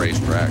down the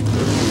racetrack.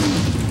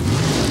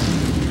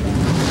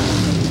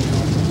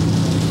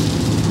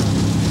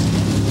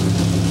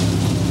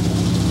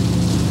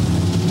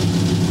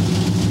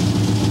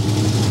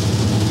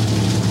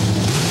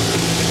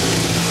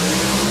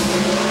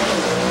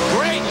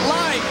 Great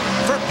line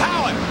for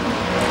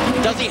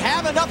Powick. Does he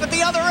have enough at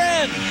the other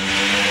end?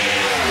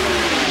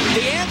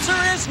 The answer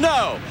is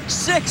no. go.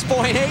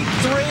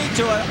 6.83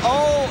 to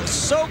an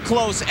so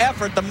close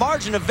effort. The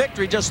margin of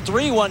victory just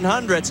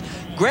 3/100ths.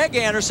 Greg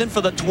Anderson,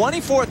 for the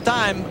 24th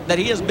time that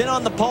he has been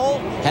on the pole,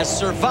 has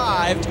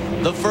survived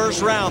the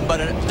first round, but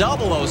a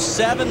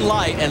 007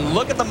 light, and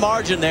look at the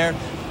margin there,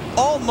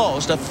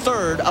 almost a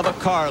third of a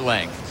car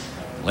length.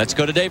 Let's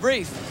go to Dave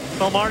Reef.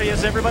 Well, Marty,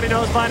 as everybody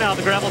knows by now,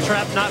 the gravel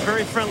trap not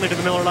very friendly to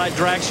the Miller Lite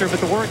dragster, but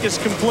the work is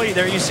complete.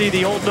 There you see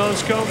the old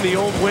nose cone, the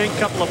old wing,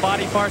 couple of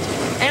body parts,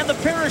 and the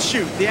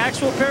parachute, the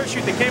actual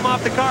parachute that came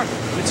off the car.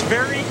 It's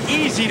very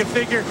easy to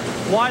figure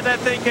why that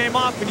thing came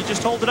off when you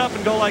just hold it up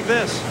and go like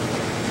this.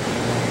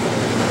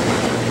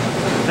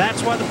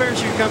 That's why the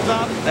parachute comes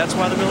off. That's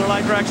why the Miller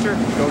Lite dragster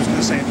goes to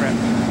the sand trap.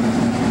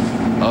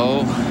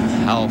 Oh,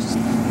 how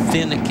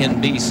thin it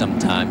can be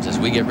sometimes as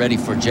we get ready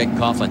for Jake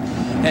Coughlin.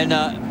 And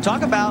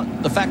talk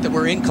about the fact that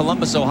we're in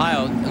Columbus,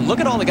 Ohio. Look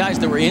at all the guys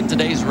that were in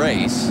today's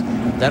race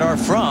that are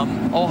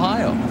from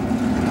Ohio.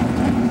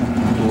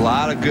 A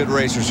lot of good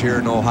racers here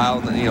in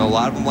Ohio. You know, a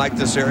lot of them like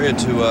this area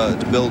to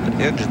build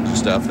engines and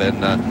stuff.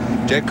 And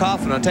Jake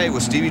Coughlin, I'll tell you,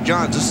 with Stevie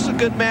Johns, this is a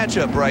good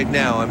matchup right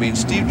now. I mean,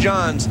 Steve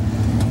Johns,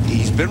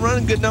 he's been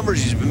running good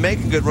numbers. He's been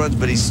making good runs,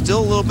 but he's still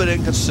a little bit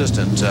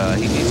inconsistent.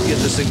 He needs to get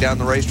this thing down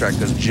the racetrack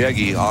because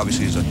Jeggy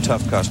obviously is a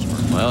tough customer.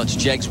 Well, it's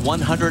Jeg's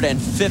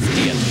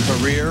 150th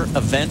career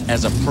event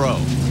as a pro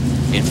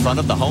in front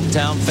of the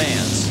hometown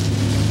fans.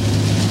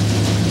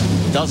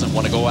 Doesn't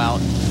want to go out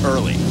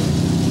early.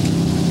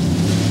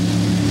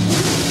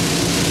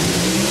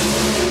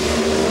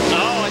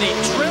 Oh, and he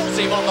drills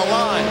him on the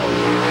line.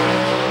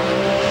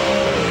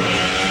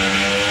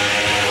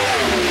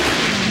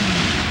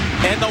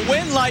 And the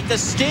win light to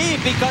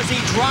Steve because he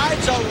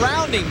drives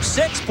around him.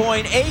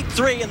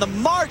 6.83 and the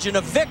margin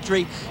of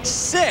victory,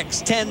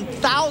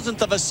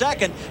 6/10,000th of a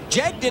second.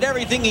 Jeg did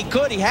everything he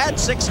could. He had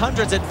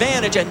 600ths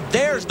advantage, and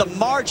there's the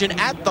margin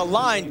at the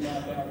line.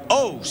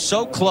 Oh,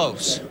 so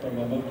close.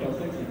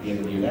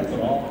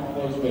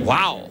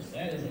 Wow.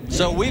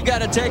 So we've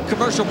got to take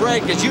commercial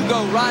break as you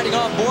go riding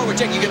on board with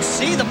Jeg. You can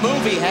see the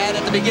move he had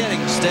at the beginning.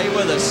 Stay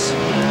with us.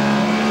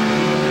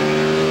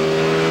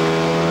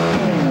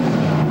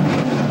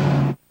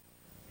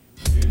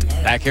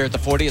 Back here at the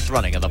 40th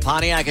running of the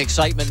Pontiac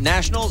Excitement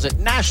Nationals at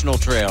National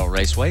Trail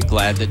Raceway.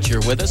 Glad that you're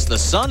with us. The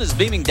sun is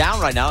beaming down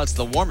right now. It's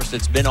the warmest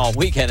it's been all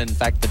weekend. In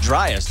fact, the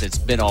driest it's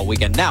been all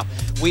weekend. Now,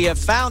 we have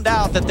found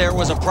out that there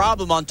was a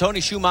problem on Tony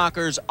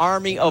Schumacher's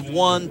Army of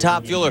One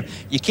top fueler.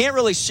 You can't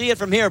really see it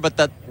from here, but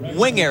the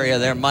wing area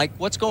there, Mike,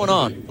 what's going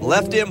on?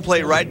 Left end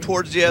plate right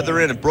towards the other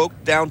end. It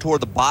broke down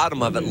toward the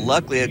bottom of it.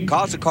 Luckily, it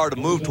caused the car to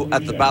move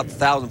at about the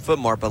 1,000-foot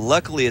mark, but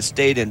luckily it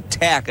stayed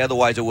intact.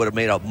 Otherwise, it would have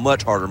made a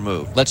much harder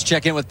move. Let's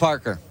check in with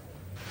Parker.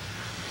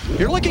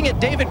 You're looking at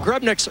David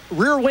Grubnick's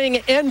rear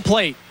wing end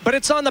plate, but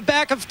it's on the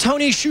back of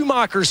Tony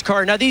Schumacher's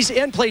car. Now, these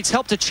end plates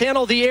help to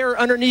channel the air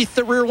underneath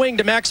the rear wing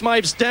to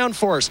maximize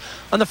downforce.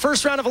 On the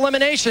first round of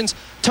eliminations,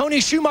 Tony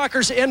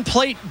Schumacher's end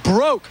plate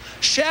broke,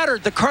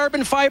 shattered the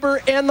carbon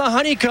fiber and the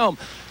honeycomb.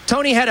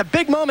 Tony had a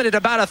big moment at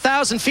about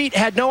 1,000 feet,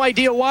 had no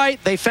idea why.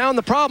 They found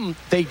the problem.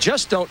 They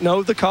just don't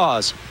know the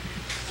cause.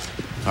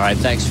 All right,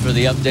 thanks for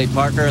the update,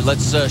 Parker.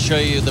 Let's show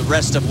you the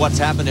rest of what's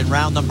happened in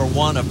round number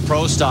 1 of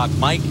Pro Stock.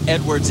 Mike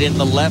Edwards in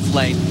the left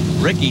lane,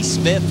 Ricky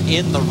Smith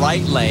in the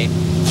right lane,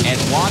 and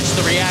watch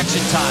the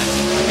reaction time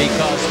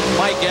because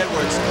Mike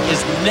Edwards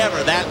is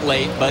never that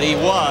late, but he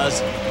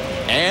was.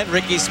 And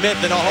Ricky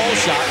Smith in a hole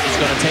shot is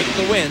going to take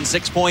the win.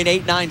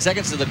 6.89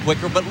 seconds to the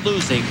quicker, but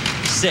losing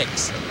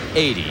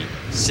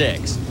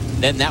 6.86.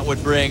 Then that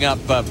would bring up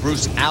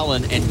Bruce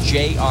Allen and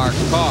J.R.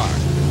 Carr.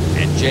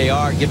 And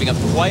JR giving up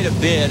quite a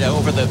bit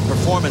over the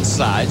performance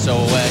side. So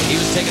he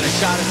was taking a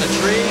shot at the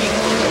tree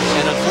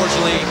and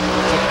unfortunately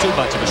took too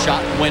much of a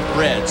shot and went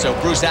red. So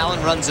Bruce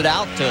Allen runs it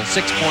out to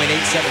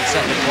 6.87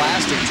 second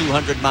blast at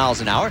 200 miles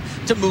an hour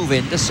to move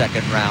into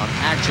second round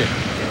action.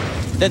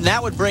 Then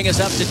that would bring us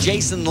up to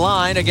Jason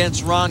Line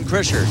against Ron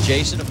Krischer.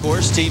 Jason, of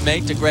course,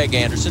 teammate to Greg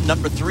Anderson,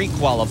 number 3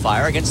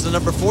 qualifier against the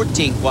number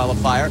 14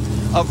 qualifier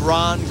of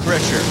Ron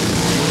Krischer.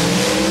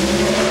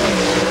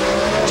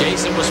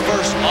 Jason was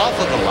first off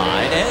of the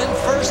line and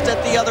first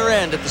at the other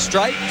end at the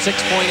stripe.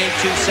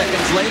 6.82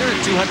 seconds later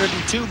at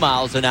 202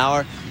 miles an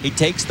hour, he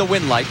takes the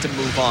win light to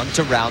move on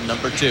to round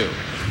number 2.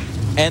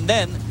 And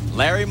then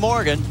Larry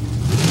Morgan,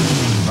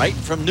 right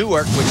from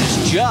Newark, which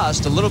is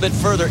just a little bit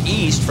further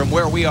east from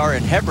where we are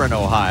in Hebron,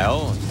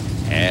 Ohio.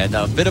 And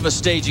a bit of a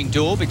staging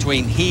duel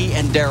between he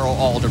and Darrell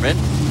Alderman.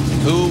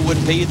 Who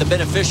would be the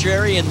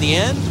beneficiary in the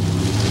end?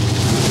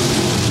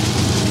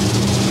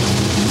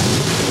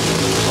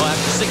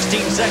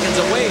 16 seconds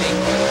of waiting.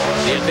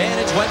 The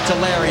advantage went to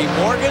Larry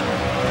Morgan,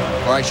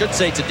 or I should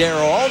say to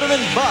Darrell Alderman,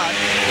 but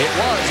it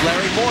was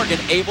Larry Morgan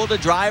able to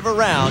drive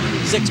around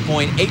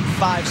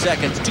 6.85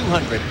 seconds,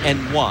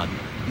 201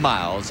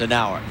 miles an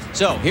hour.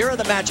 So here are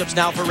the matchups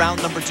now for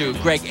round number 2.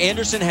 Greg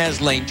Anderson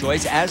has lane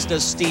choice, as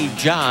does Steve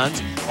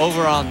Johns.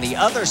 Over on the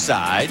other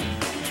side,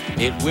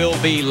 it will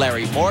be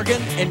Larry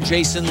Morgan and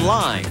Jason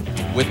Line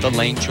with the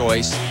lane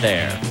choice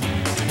there.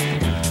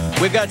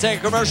 We've got to take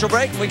a commercial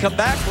break. When we come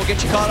back, we'll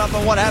get you caught up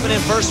on what happened in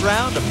first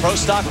round of Pro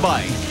Stock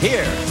Bike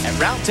here at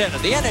round 10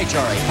 of the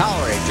NHRA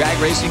Powerade Drag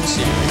Racing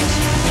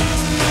Series.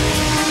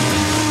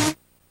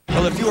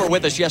 Well, if you were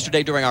with us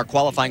yesterday during our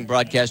qualifying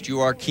broadcast, you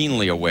are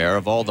keenly aware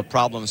of all the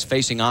problems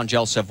facing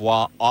Angel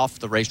Savoy off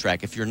the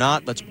racetrack. If you're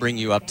not, let's bring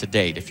you up to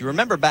date. If you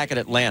remember back at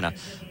Atlanta,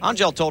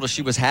 Angel told us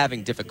she was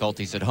having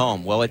difficulties at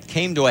home. Well, it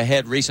came to a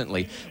head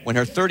recently when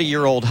her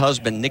 30-year-old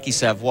husband, Nicky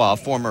Savoy,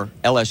 former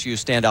LSU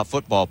standout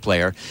football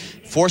player,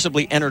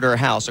 forcibly entered her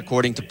house,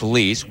 according to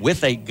police,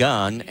 with a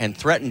gun and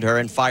threatened her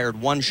and fired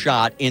one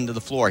shot into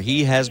the floor.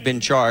 He has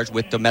been charged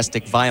with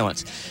domestic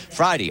violence.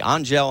 Friday,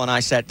 Angel and I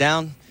sat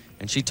down,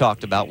 and she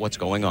talked about what's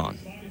going on.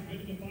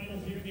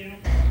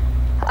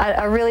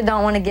 I really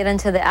don't want to get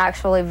into the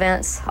actual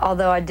events,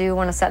 although I do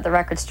want to set the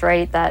record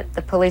straight that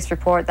the police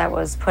report that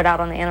was put out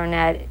on the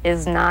internet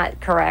is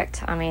not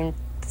correct. I mean,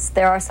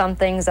 there are some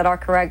things that are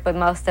correct, but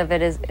most of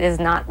it is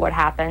not what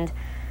happened.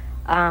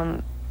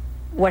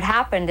 What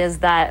happened is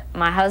that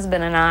my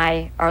husband and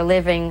I are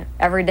living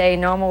everyday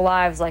normal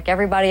lives like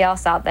everybody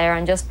else out there,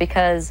 and just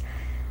because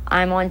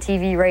I'm on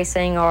TV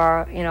racing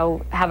or, you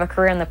know, have a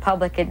career in the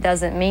public, it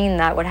doesn't mean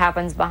that what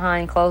happens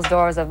behind closed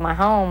doors of my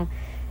home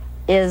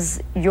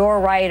is your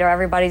right or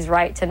everybody's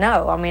right to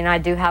know. I mean, I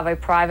do have a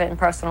private and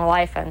personal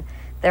life, and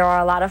there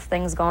are a lot of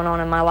things going on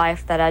in my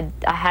life that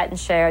I hadn't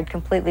shared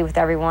completely with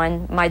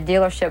everyone. My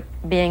dealership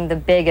being the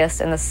biggest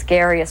and the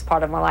scariest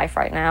part of my life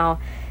right now.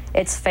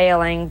 It's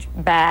failing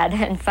bad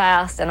and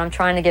fast, and I'm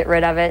trying to get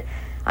rid of it.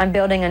 I'm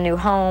building a new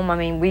home. I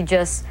mean,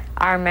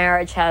 our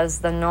marriage has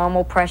the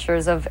normal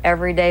pressures of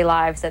everyday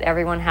lives that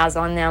everyone has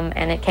on them,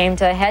 and it came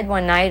to a head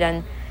one night,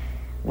 and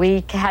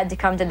we had to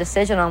come to a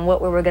decision on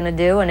what we were going to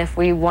do and if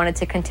we wanted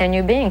to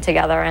continue being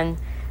together, and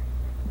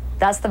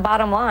that's the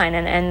bottom line,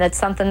 and that's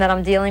something that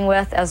I'm dealing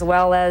with, as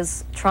well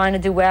as trying to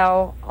do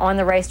well on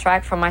the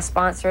racetrack for my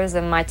sponsors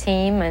and my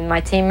team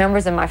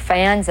members and my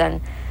fans.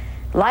 And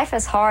life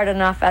is hard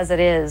enough as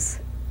it is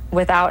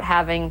without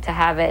having to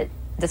have it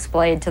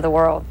displayed to the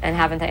world and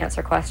having to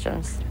answer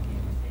questions.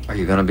 Are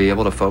you going to be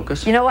able to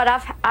focus? You know what?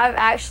 I've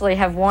actually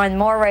have won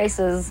more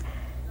races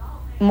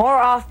more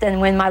often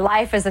when my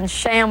life is in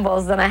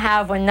shambles than I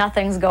have when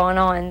nothing's going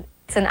on.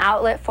 It's an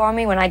outlet for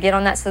me when I get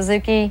on that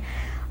Suzuki.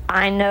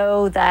 I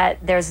know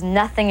that there's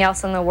nothing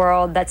else in the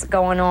world that's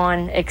going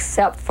on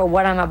except for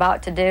what I'm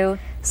about to do.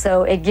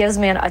 So it gives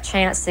me a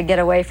chance to get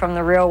away from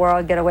the real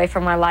world, get away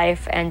from my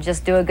life, and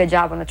just do a good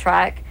job on the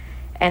track.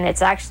 And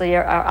it's actually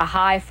a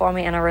high for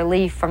me and a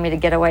relief for me to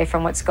get away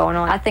from what's going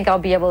on. I think I'll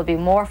be able to be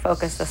more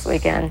focused this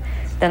weekend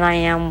than I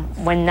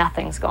am when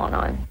nothing's going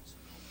on.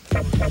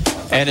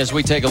 And as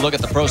we take a look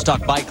at the Pro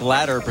Stock Bike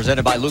ladder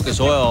presented by Lucas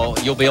Oil,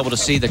 you'll be able to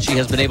see that she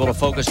has been able to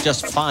focus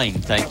just fine,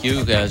 thank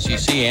you. As you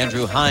see,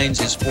 Andrew Hines,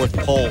 his 4th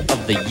pole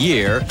of the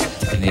year.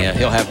 And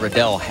he'll have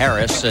Riddell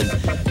Harris.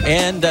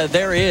 And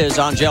there is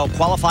Angel,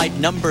 qualified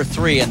number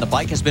 3. And the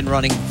bike has been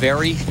running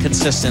very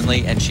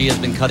consistently, and she has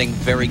been cutting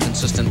very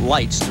consistent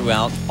lights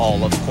throughout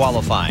all of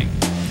qualifying.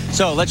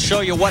 So let's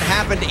show you what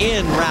happened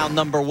in round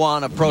number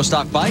 1 of Pro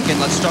Stock Bike. And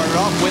let's start it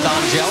off with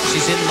Angel.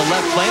 She's in the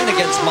left lane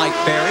against Mike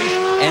Berry.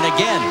 And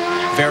again,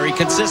 very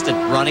consistent,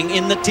 running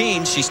in the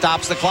teens. She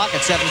stops the clock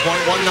at 7.19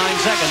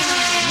 seconds,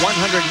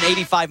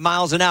 185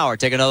 miles an hour.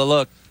 Take another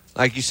look.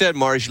 Like you said,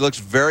 Marty, she looks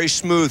very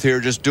smooth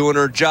here, just doing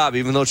her job.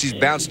 Even though she's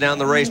bouncing down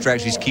the racetrack,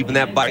 she's keeping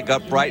that bike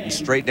upright and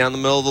straight down the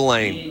middle of the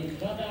lane.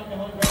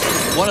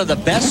 One of the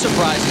best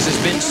surprises has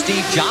been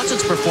Steve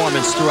Johnson's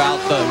performance throughout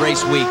the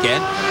race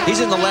weekend. He's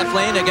in the left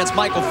lane against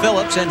Michael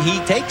Phillips, and he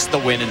takes the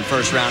win in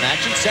first round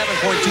action,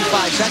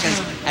 7.25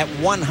 seconds at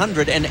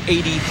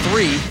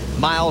 183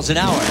 miles an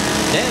hour.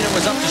 Then it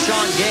was up to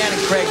Sean Gann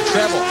and Craig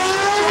Treble.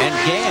 And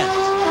Gann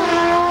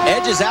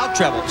edges out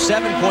Treble,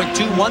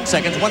 7.21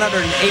 seconds,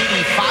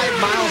 185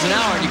 miles an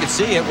hour. And you can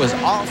see it was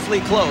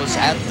awfully close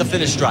at the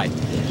finish stripe.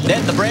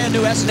 Then the brand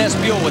new S&S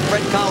Buell with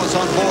Fred Collis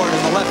on board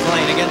in the left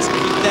lane against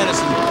Keith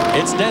Dennison.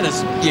 It's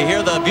Dennis. You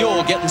hear the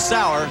Buell getting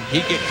sour.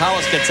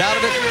 Collis gets out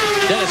of it.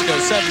 Dennis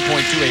goes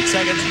 7.28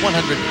 seconds,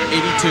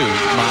 182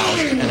 miles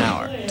an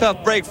hour.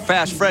 Tough break for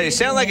Fast Freddy.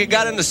 Sounded like it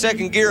got into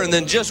second gear and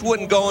then just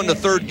wouldn't go into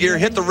third gear,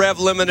 hit the rev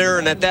limiter,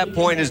 and at that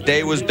point his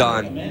day was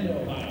done.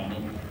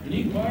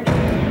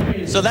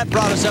 So that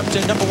brought us up to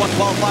number 1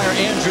 qualifier,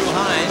 Andrew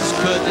Hines.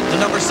 Could the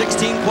number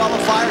 16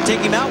 qualifier take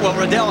him out? Well,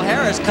 Riddell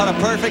Harris cut a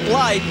perfect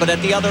light, but at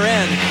the other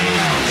end,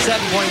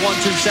 7.12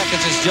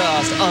 seconds is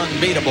just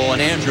unbeatable,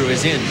 and Andrew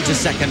is into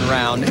second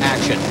round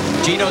action.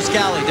 Gino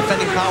Scali,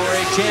 defending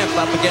Powerade champ,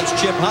 up against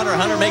Chip Hunter.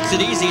 Hunter makes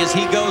it easy as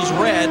he goes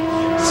red.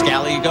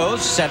 Scali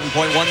goes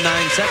 7.19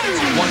 seconds,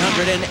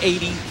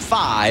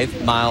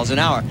 185 miles an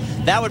hour.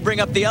 That would bring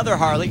up the other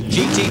Harley,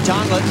 GT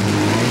Tonglet,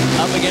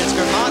 up against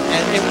Vermont,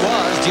 and it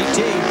was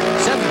GT,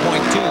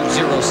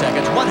 7.20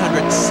 seconds,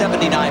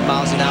 179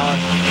 miles an hour.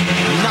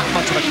 Not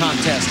much of a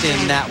contest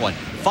in that one.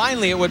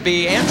 Finally, it would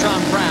be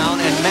Antron Brown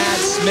and Matt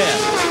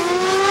Smith.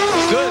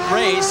 Good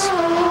race.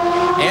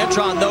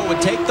 Antron, though,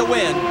 would take the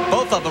win.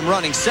 Both of them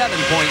running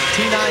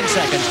 7.29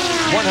 seconds,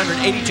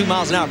 182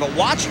 miles an hour. But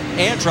watch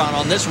Antron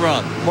on this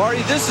run.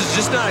 Marty, this is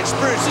just not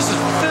experience. This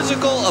is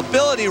physical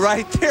ability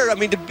right there. I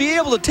mean, to be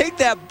able to take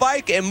that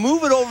bike and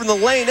move it over in the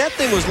lane, that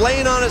thing was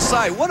laying on its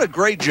side. What a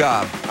great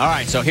job. All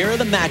right, so here are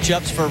the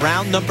matchups for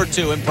round number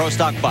 2 in Pro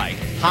Stock Bike.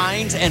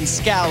 Hines and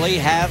Scally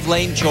have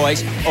lane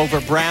choice over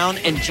Brown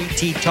and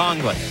GT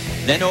Tonglin.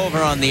 Then over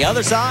on the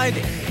other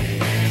side,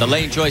 the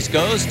lane choice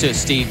goes to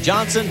Steve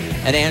Johnson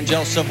and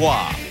Angel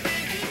Savoy.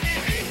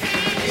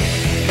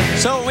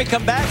 So when we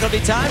come back, it'll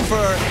be time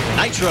for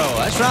Nitro.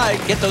 That's right,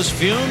 get those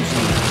fumes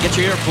and get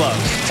your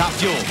earplugs. Top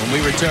Fuel when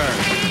we return.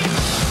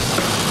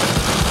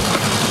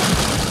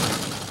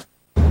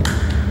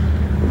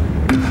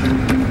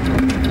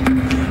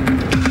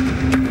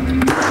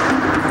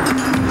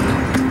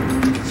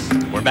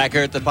 Back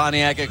here at the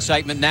Pontiac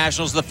Excitement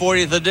Nationals, the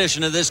 40th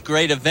edition of this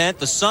great event.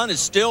 The sun is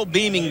still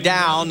beaming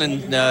down,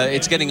 and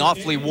it's getting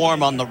awfully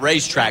warm on the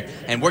racetrack.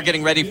 And we're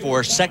getting ready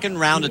for second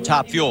round of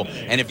Top Fuel.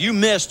 And if you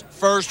missed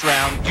first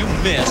round, you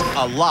missed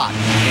a lot.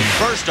 And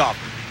first off,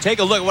 take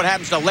a look at what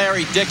happens to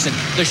Larry Dixon.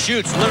 The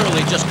chutes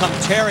literally just come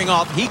tearing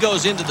off. He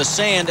goes into the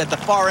sand at the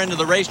far end of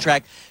the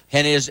racetrack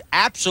and is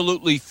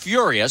absolutely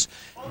furious.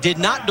 Did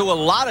not do a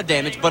lot of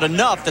damage, but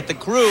enough that the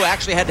crew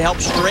actually had to help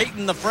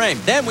straighten the frame.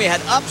 Then we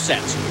had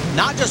upsets,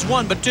 not just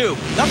one, but two.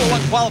 Number 1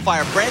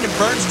 qualifier, Brandon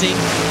Bernstein,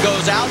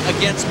 goes out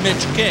against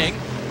Mitch King.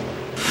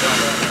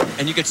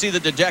 And you can see the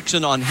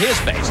dejection on his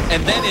face.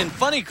 And then in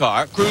funny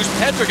car, Cruz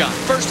Pedregon.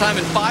 First time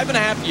in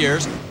 5.5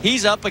 years,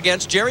 he's up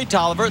against Jerry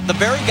Tolliver, the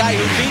very guy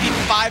who beat him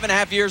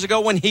 5.5 years ago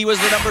when he was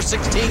the number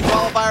 16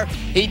 qualifier.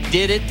 He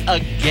did it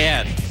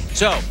again.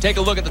 So, take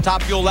a look at the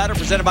Top Fuel ladder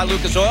presented by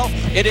Lucas Oil.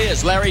 It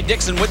is Larry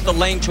Dixon with the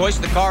lane choice.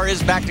 The car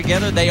is back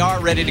together. They are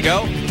ready to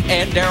go.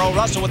 And Darrell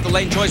Russell with the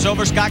lane choice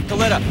over Scott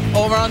Coletta.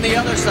 Over on the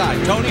other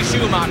side, Tony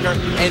Schumacher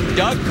and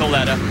Doug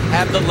Coletta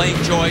have the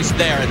lane choice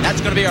there. And that's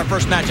going to be our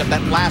first matchup.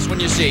 That last one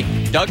you see,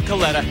 Doug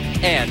Coletta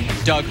and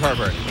Doug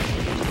Herbert.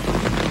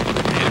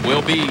 It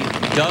will be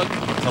Doug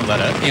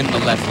Coletta in the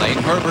left lane.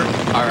 Herbert,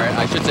 or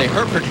I should say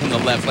Herbert in the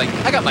left lane.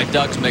 I got my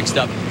Dougs mixed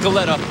up.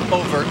 Coletta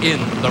over in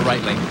the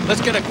right lane. Let's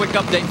get a quick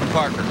update from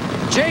Parker.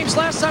 James,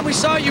 last time we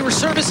saw you were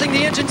servicing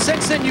the engine.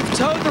 Since then, you've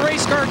towed the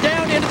race car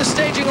down into the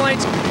staging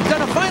lanes.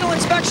 Done a final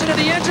inspection of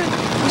the engine.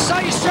 We saw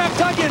you strap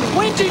Doug in.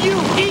 When do you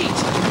eat?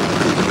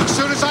 As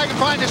soon as I can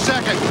find a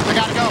second. I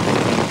gotta go.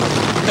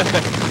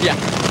 Yeah,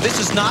 this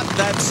is not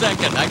that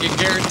second, I can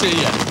guarantee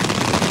you.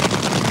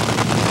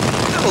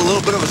 A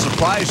little bit of a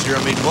surprise here.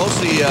 I mean,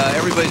 mostly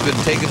everybody's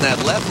been taking that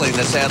left lane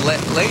that's had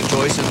lane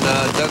choice, and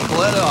Doug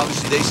Coletta,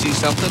 obviously they see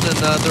something, and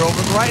they're over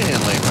in the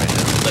right-hand lane right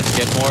now. Let's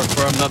get more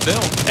from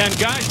Bill. And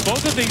guys,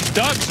 both of these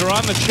Dougs are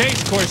on the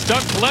chase. Of course, Doug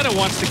Coletta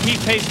wants to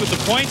keep pace with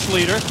the points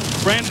leader.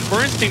 Brandon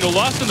Bernstein, who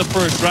lost in the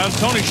first round.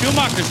 Tony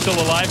Schumacher's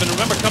still alive. And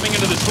remember, coming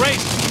into this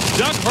race,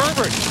 Doug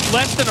Herbert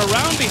less than a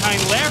round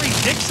behind Larry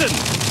Dixon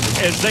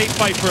as they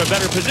fight for a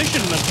better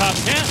position in the top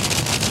 10.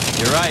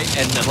 You're right,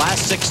 and the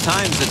last 6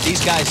 times that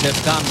these guys have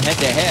come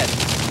head-to-head,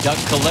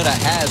 Doug Coletta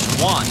has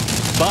won.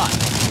 But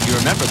you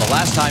remember the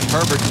last time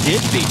Herbert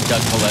did beat Doug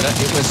Coletta,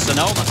 it was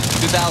Sonoma,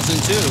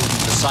 2002,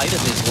 the site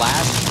of his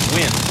last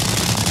win.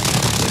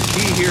 The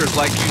key here is,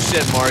 like you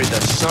said, Marty,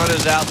 the sun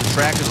is out, the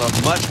track is on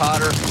much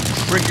hotter,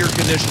 trickier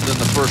conditions than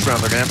the first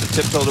round. They're going to have to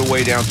tiptoe their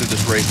way down through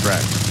this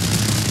racetrack.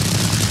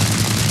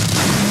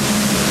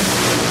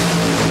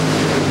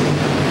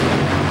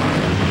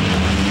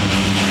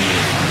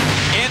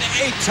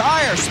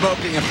 Tire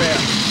smoking affair.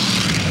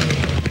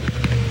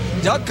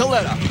 Doug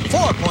Coletta,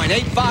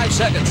 4.85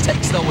 seconds,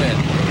 takes the win.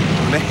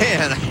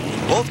 Man,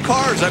 both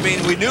cars, I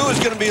mean, we knew it was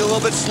going to be a little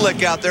bit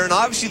slick out there, and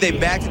obviously they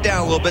backed it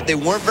down a little bit. They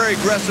weren't very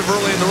aggressive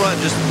early in the run,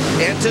 just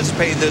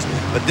anticipating this.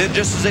 But then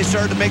just as they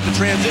started to make the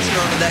transition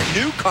onto that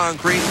new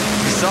concrete,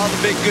 you saw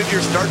the big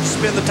Goodyear start to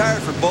spin the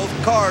tires for both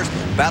cars.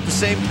 About the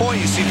same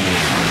point, you see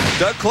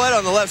Doug Coletta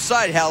on the left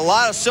side had a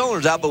lot of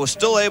cylinders out, but was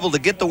still able to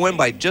get the win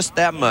by just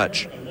that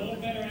much.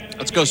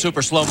 Let's go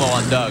super slow-mo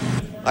on Doug.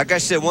 Like I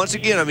said, once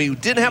again, I mean, we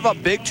didn't have a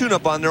big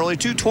tune-up on there, only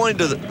 220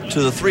 to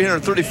the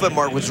 330-foot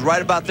mark, which is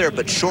right about there.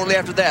 But shortly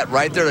after that,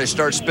 right there, they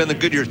started spinning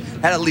the Goodyears.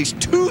 Had at least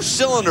 2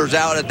 cylinders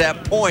out at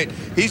that point.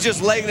 He's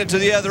just legging it to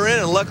the other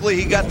end, and luckily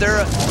he got there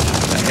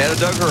ahead of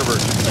Doug Herbert.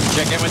 Let's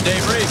check in with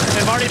Dave Reed.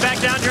 And Marty, back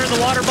down here in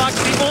the water box,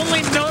 the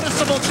only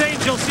noticeable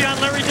change you'll see on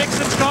Larry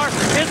Dixon's car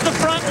is the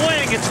front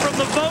wing. It's from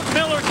the Vogt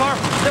Miller car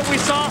that we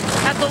saw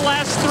at the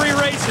last 3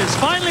 races.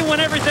 Finally,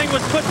 when everything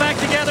was put back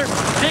together,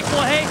 Dick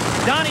LaHaye,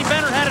 Donnie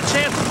Benner had a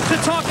chance to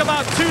talk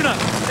about tune-up.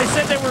 They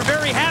said they were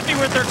very happy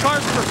with their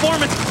car's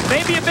performance.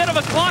 Maybe a bit of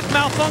a clock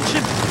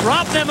malfunction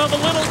robbed them of a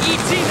little ET.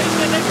 They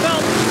said they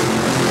felt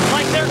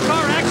like their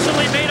car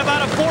actually made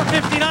about a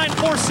 459,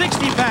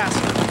 460 pass.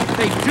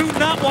 They do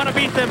not want to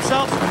beat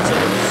themselves, so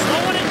they're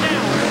slowing it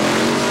down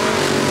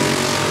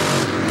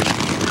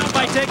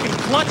by taking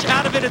clutch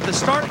out of it at the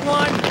starting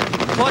line,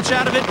 clutch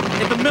out of it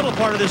in the middle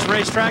part of this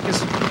racetrack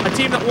is a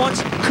team that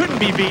once couldn't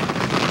be beat.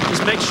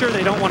 Just make sure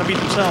they don't want to beat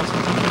themselves.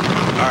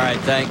 All right,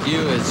 thank you.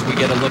 As we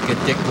get a look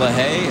at Dick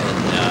LaHaye,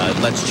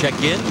 and let's check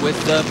in with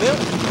Bill.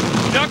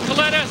 Doug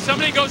Coletta,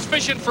 somebody goes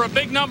fishing for a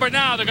big number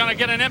now. They're going to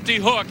get an empty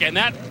hook, and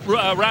that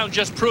round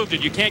just proved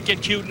it. You can't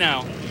get cute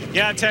now.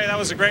 Yeah, I tell you, that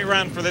was a great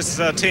run for this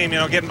team. You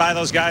know, getting by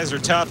those guys are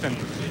tough, and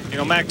you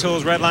know, Mac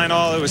Tools, Redline,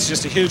 all, it was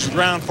just a huge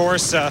round for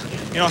us.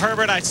 You know,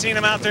 Herbert, I'd seen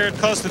him out there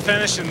close to the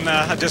finish, and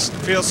I just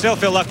still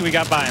feel lucky we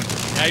got by him.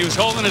 Yeah, he was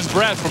holding his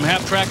breath from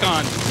half track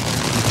on.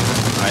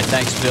 All right,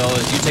 thanks, Bill.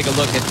 As you take a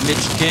look at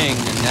Mitch King,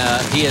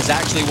 and he has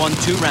actually won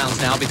 2 rounds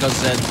now because,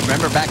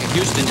 remember, back at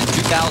Houston in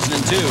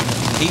 2002,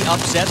 he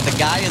upset the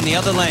guy in the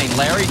other lane,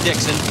 Larry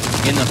Dixon,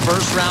 in the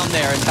first round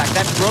there. In fact,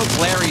 that broke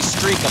Larry's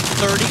streak of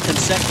 30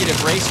 consecutive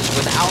races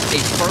without a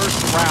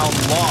first-round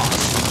loss.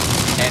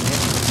 And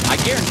I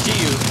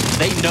guarantee you,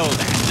 they know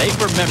that. They've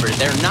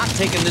remembered. They're not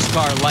taking this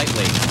car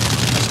lightly,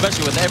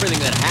 especially with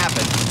everything that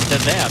happened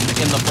to them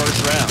in the first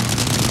round.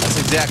 That's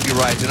exactly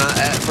right.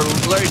 And from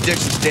Larry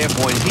Dixon's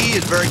standpoint, he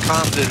is very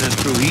confident in his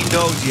crew. He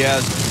knows he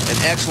has an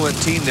excellent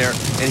team there,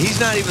 and he's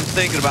not even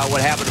thinking about what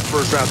happened in the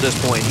first round at this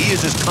point. He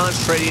is just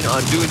concentrating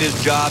on doing his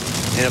job,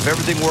 and if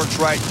everything works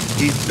right,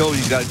 he knows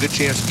he's got a good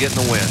chance of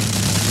getting the win.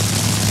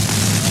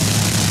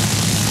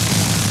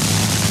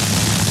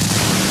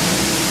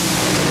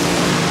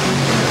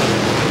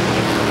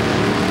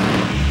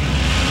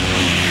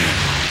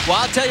 Well,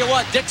 I'll tell you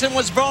what, Dixon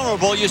was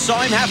vulnerable. You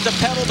saw him have to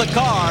pedal the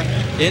car.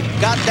 It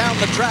got down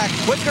the track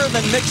quicker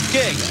than Mitch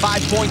King,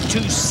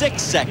 5.26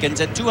 seconds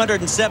at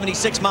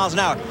 276 miles an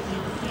hour.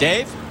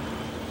 Dave?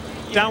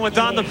 Down with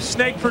Don the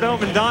Snake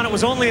Prudhomme. Don, it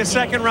was only a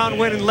second-round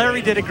win, and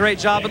Larry did a great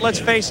job. But let's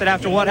face it,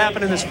 after what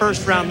happened in this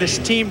first round, this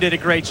team did a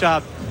great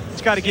job.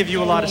 It's got to give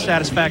you a lot of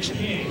satisfaction.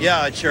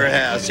 Yeah, it sure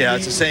has. Yeah,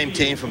 it's the same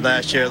team from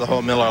last year. The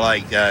whole Miller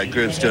Lite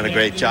group's doing a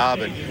great job.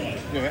 And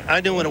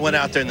I knew when it went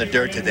out there in the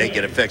dirt that they'd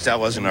get it fixed. That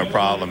wasn't our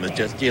problem. It's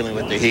just dealing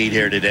with the heat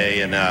here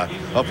today, and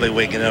hopefully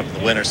we can up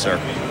the winner's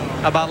circle.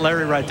 How about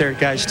Larry right there,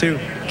 guys, too?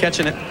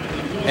 Catching it.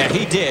 Yeah,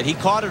 he did. He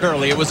caught it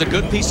early. It was a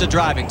good piece of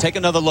driving. Take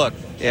another look.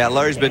 Yeah,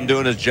 Larry's been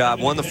doing his job.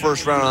 Won the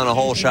first round on a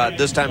hole shot.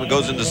 This time it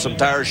goes into some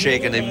tire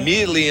shake and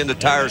immediately into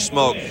tire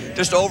smoke.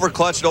 Just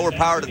over-clutched,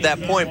 overpowered at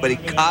that point, but he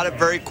caught it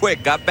very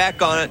quick, got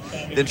back on it.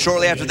 Then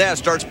shortly after that,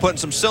 starts putting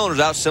some cylinders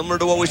out, similar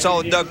to what we saw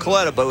with Doug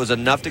Coletta, but it was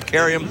enough to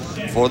carry him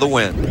for the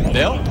win.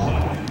 Bill?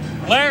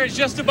 Larry's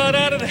just about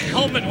out of the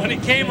helmet when he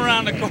came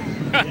around the corner.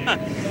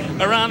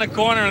 Around the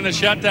corner in the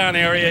shutdown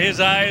area, his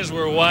eyes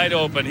were wide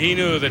open. He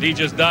knew that he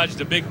just dodged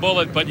a big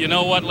bullet. But you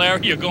know what,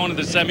 Larry? You're going to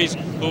the semis.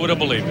 Who would have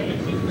believed it?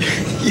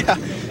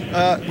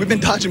 Yeah, we've been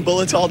dodging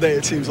bullets all day,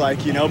 it seems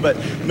like, you know. But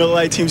Miller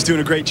Lite team's doing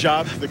a great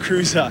job. The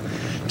crew's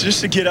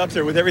just to get up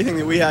there with everything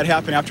that we had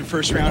happen after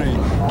first round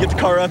and get the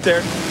car up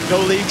there. No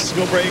leaks,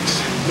 no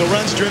brakes, no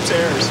runs, drips,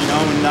 errors, you know.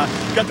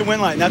 And got the win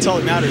light, and that's all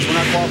that matters. We're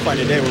not qualified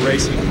today. We're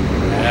racing.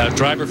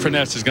 Driver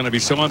finesse is going to be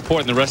so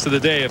important the rest of the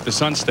day if the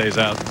sun stays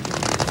out.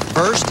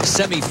 First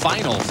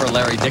semifinal for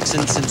Larry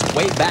Dixon since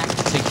way back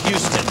to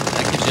Houston.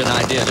 That gives you an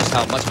idea just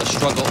how much of a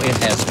struggle it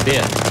has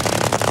been.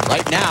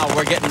 Right now,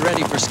 we're getting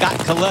ready for Scott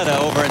Coletta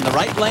over in the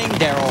right lane,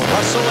 Darrell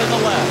Russell in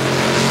the left.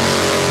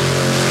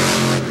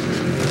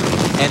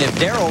 And if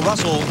Darrell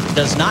Russell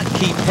does not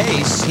keep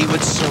pace, he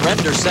would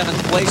surrender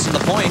 7th place in the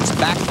points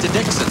back to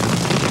Dixon.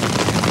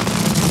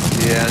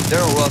 Yeah,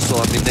 Darrell Russell,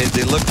 I mean,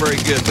 they look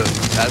very good, but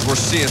as we're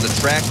seeing, the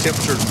track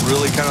temperature is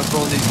really kind of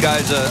throwing these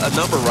guys a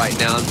number right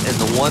now. And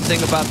the one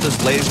thing about this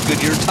latest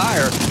Goodyear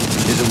tire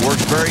is it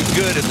works very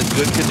good in the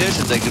good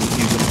conditions. You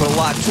can put a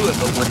lot to it,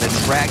 but when the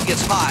track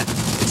gets hot,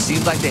 it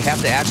seems like they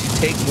have to actually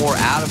take more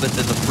out of it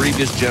than the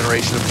previous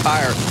generation of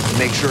tire to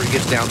make sure it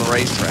gets down the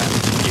racetrack.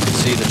 You can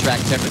see the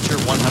track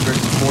temperature, 114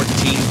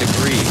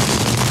 degrees.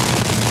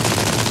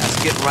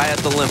 Getting right at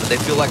the limit. They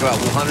feel like about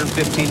 115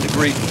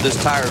 degrees. This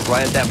tire is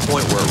right at that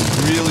point where it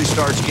really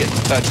starts getting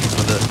touchy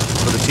for the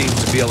teams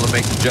to be able to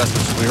make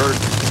adjustments. We heard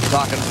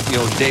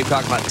Dave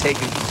talking about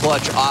taking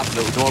clutch off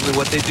of it. Normally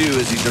what they do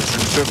is these are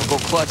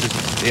centrifugal clutches.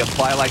 They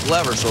apply like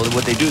levers. So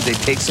what they do is they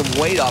take some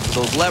weight off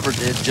of those levers,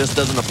 and it just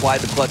doesn't apply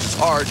the clutch as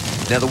hard.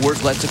 In other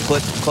words, lets the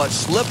clutch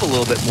slip a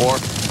little bit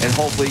more, and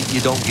hopefully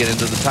you don't get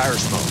into the tire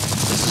smoke.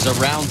 This is a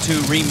round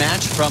 2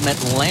 rematch from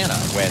Atlanta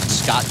when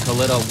Scott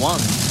Coletta won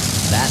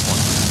that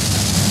one.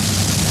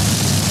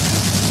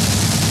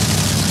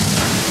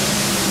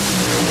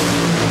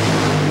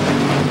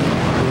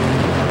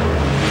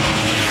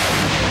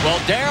 Well,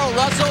 Darrell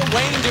Russell,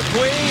 Wayne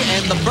Dupuis,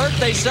 and the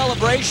birthday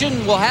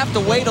celebration will have to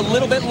wait a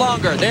little bit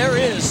longer. There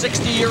is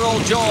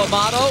 60-year-old Joe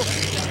Amato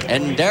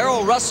and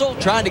Darrell Russell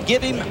trying to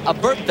give him a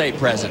birthday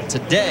present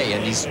today.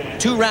 And he's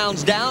 2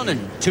 rounds down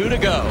and 2 to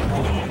go.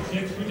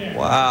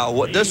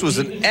 Wow, this was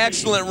an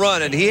excellent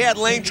run, and he had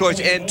lane choice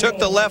and took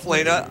the left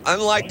lane,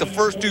 unlike the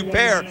first 2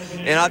 pair.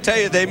 And I'll tell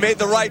you, they made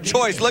the right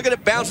choice. Look at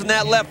it bouncing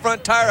that left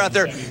front tire out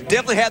there.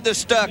 Definitely had this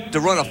stuck. To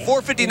run a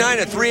 459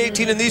 at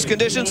 318 in these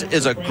conditions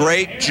is a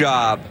great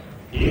job.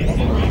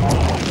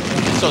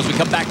 So as we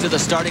come back to the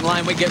starting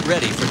line, we get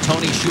ready for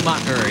Tony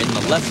Schumacher in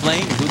the left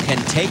lane, who can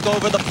take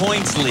over the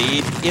points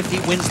lead if he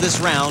wins this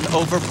round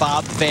over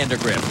Bob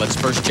Vandergriff. Let's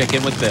first check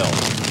in with Bill.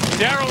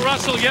 Darrell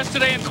Russell,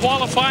 yesterday in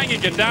qualifying, you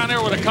get down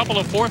there with a couple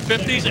of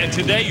 450s, and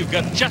today you've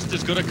got just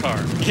as good a car.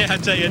 Yeah, I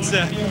tell you, it's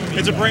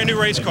a brand new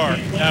race car.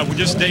 We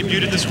just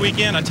debuted it this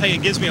weekend. I tell you,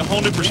 it gives me a whole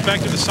new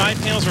perspective. The side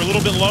panels are a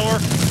little bit lower,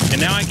 and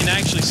now I can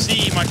actually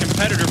see my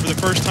competitor for the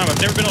first time.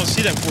 I've never been able to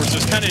see that before, so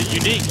it's kind of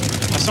unique.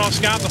 I saw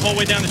Scott the whole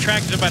way down the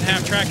track to about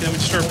half track, and then we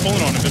started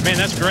pulling on it. But man,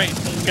 that's great.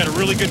 We've got a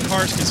really good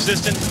car. It's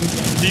consistent.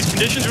 These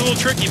conditions are a little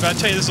tricky, but I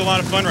tell you, this is a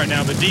lot of fun right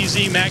now. But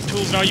DZ, Mac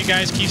Tools, and all you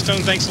guys,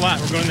 Keystone, thanks a lot.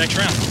 We're going to the next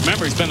round.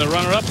 Remember, he's been the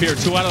runner-up here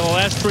 2 out of the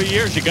last 3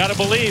 years. You got to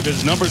believe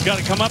his numbers got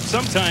to come up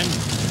sometime.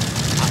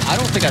 I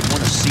don't think I'd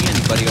want to see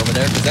anybody over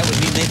there because that would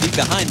mean they'd be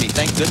behind me.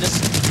 Thank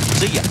goodness.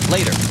 See ya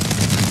later.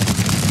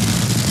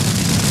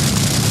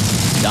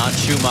 Don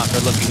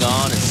Schumacher looking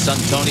on, and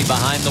son Tony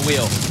behind the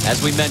wheel.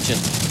 As we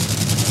mentioned,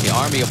 the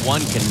Army of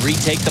One can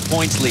retake the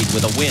points lead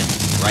with a win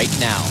right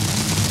now.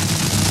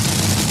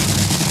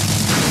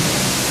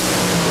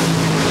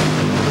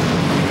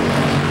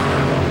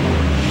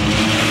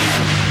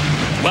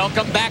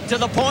 Welcome back to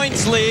the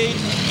points lead.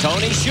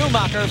 Tony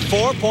Schumacher,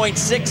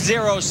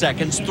 4.60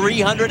 seconds,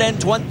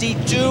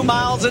 322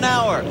 miles an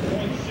hour.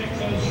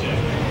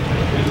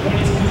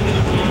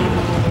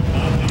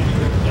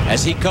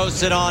 As he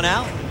coasted on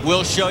out,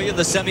 we'll show you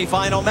the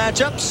semifinal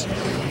matchups.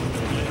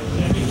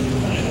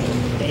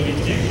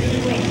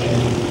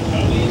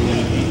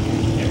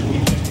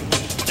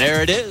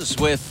 There it is,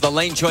 with the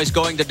lane choice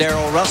going to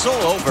Darrell Russell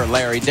over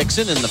Larry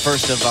Dixon in the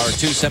first of our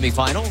 2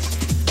 semifinals.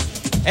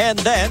 And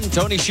then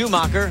Tony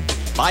Schumacher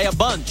by a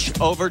bunch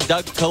over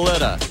Doug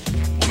Kalitta.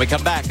 When we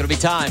come back, it'll be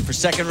time for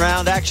second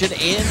round action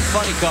in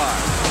Funny Car.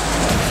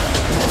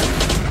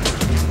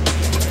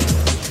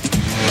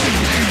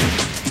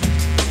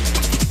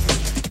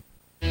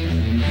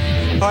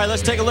 All right,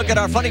 let's take a look at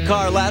our Funny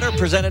Car ladder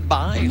presented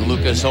by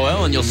Lucas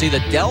Oil, and you'll see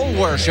that Del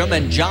Worsham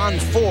and John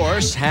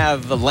Force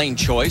have the lane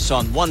choice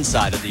on one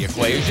side of the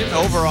equation.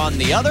 Over on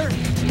the other,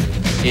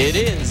 it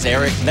is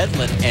Eric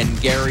Medlin and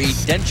Gary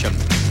Densham.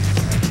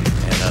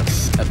 And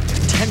a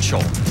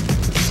potential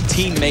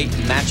teammate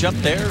matchup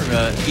there.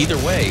 Either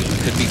way,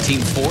 it could be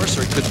Team Force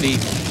or it could be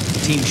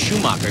Team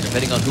Schumacher,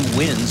 depending on who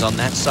wins on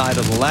that side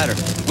of the ladder.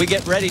 We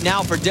get ready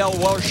now for Del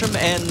Worsham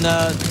and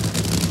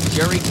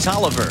Jerry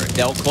Tolliver.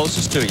 Del,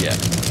 closest to you.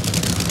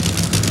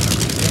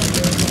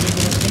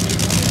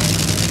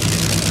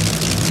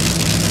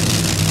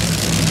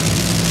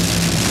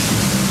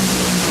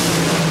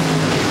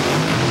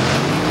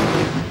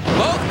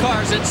 Both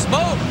cars in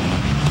smoke.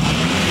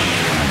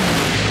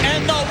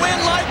 And the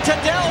win light to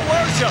Del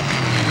Worsham.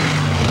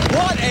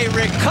 What a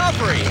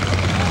recovery.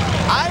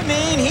 I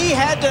mean, he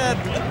had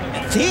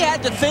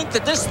to think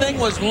that this thing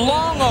was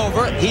long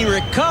over. He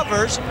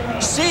recovers,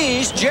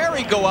 sees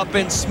Jerry go up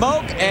in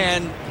smoke,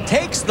 and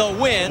takes the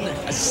win.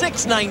 A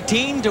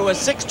 6:19 to a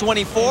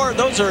 6:24.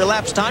 Those are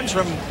elapsed times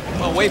from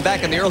way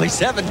back in the early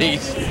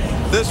 70s.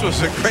 This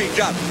was a great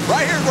job.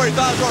 Right here where he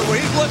thought it was, where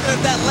he's looking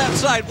at that left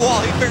side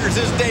wall, he figures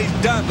his day's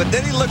done. But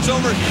then he looks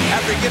over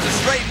after he gets it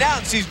straightened out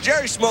and sees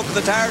Jerry smoking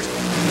the tires.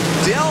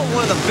 Del,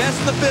 one of the best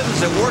in the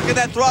business at working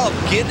that throttle,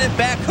 getting it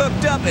back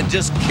hooked up, and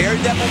just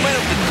carried that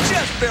momentum to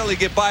just barely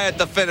get by at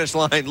the finish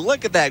line.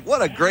 Look at that.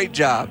 What a great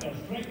job.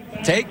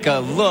 Take a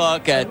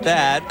look at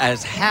that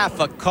as half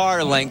a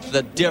car length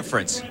the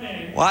difference.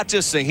 Watch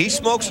this thing. He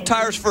smokes the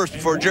tires first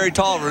before Jerry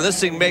Tolliver. This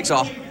thing makes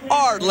a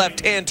hard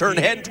left-hand turn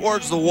heading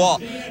towards the wall.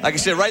 Like I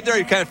said, right there,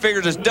 he kind of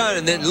figures it's done.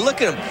 And then look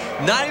at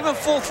him. Not even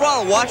full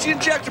throttle. Watch the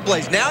injector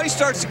blades. Now he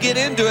starts to get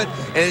into it,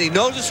 and he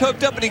knows it's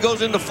hooked up, and he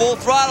goes into full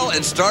throttle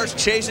and starts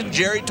chasing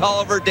Jerry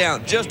Tolliver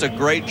down. Just a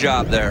great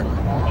job there.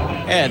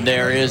 And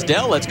there is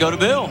Del. Let's go to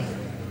Bill.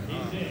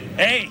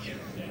 Hey,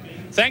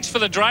 thanks for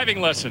the driving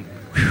lesson.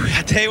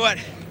 I tell you what,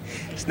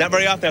 it's not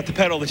very often I have to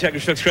pedal the checker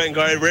shook straight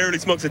car. It rarely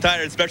smokes the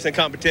tire, especially in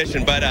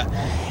competition, but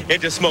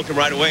it just smoked him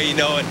right away, you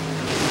know, and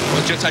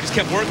I just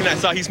kept working. I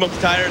saw he smoked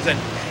the tires, and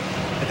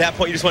at that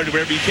point, you just want to do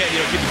whatever you can, you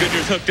know, keep the good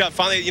gears hooked up.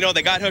 Finally, you know,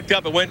 they got hooked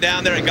up, it went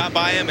down there and got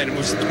by him, and it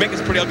was making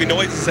some pretty ugly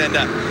noises, and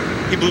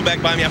he blew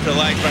back by me after the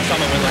lights, but I saw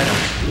my wind light up.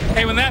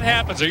 Hey, when that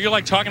happens, are you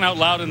like talking out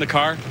loud in the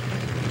car?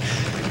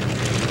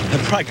 I'm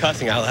probably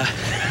cussing out loud.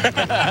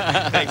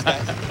 Thanks,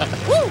 guys.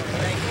 Woo!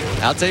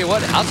 I'll tell you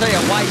what, I'll tell you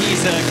why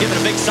he's giving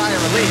a big sigh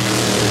of relief.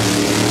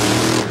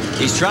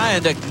 He's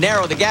trying to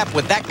narrow the gap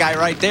with that guy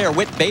right there,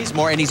 Whit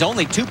Bazemore, and he's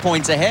only 2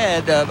 points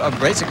ahead,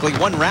 basically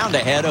 1 round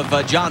ahead of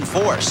John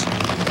Force.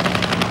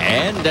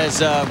 And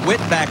as Whit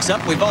backs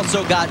up, we've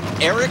also got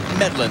Eric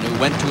Medlin, who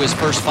went to his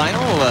first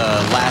final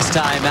last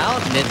time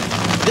out. And in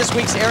this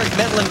week's Eric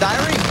Medlin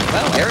diary,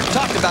 well, Eric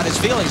talked about his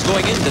feelings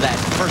going into that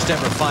first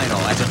ever final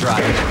as a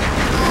driver.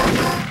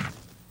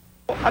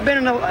 I've been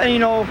in,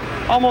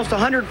 almost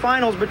 100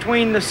 finals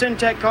between the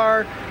Syntec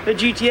car, the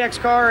GTX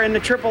car, and the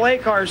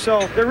AAA car.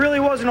 So there really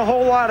wasn't a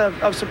whole lot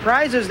of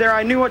surprises there.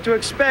 I knew what to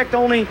expect,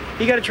 only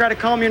you got to try to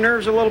calm your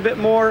nerves a little bit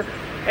more.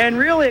 And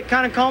really, it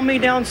kind of calmed me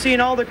down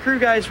seeing all the crew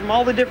guys from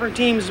all the different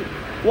teams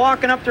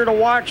walking up there to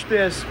watch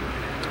this.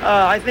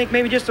 I think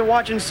maybe just to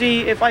watch and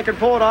see if I could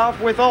pull it off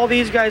with all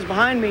these guys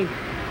behind me.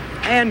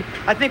 And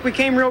I think we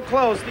came real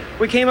close.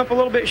 We came up a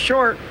little bit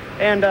short.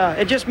 and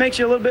it just makes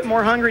you a little bit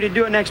more hungry to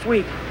do it next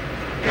week.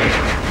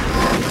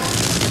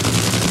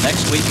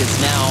 Next week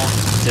is now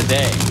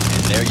today.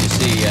 And there you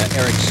see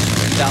Eric's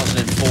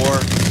 2004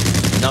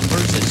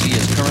 numbers as he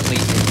is currently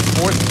in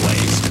 4th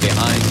place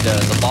behind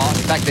the boss.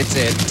 In fact, it's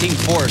Team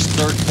Force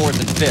 3rd, 4th,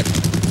 and 5th.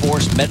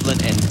 Force,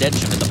 Medlin, and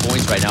Densham in the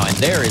points right now. And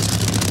there is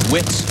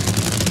Whit's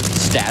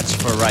stats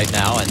for right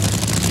now. And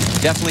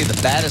definitely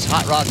the baddest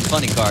hot rod and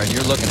funny car. And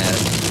you're looking at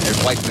it.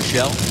 There's White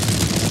Michelle.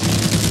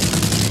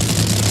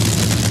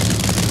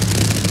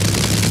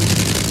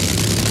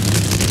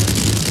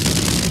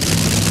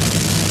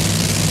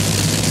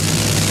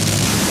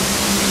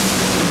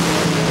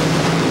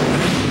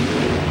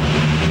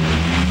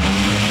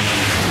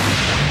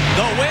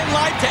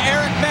 To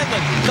Eric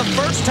Medlin, the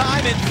first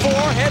time in 4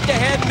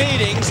 head-to-head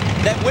meetings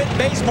that Whit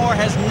Bazemore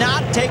has not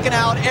taken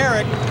out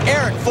Eric.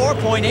 Eric,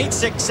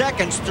 4.86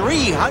 seconds,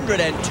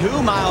 302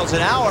 miles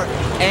an hour,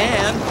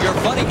 and your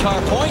funny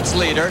car points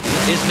leader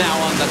is now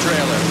on the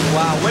trailer.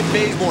 Wow, Whit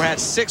Bazemore had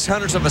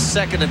 0.06 of a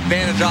second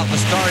advantage off the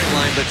starting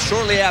line, but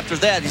shortly after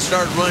that, he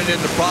started running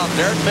into problems.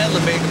 Eric Medlin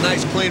made a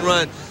nice, clean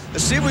run.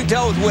 Let's see if we can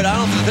tell with Whit. I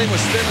don't think the thing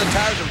was spinning the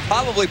tires and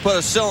probably put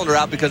a cylinder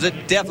out because it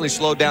definitely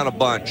slowed down a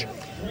bunch.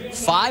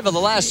 5 of the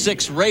last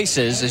 6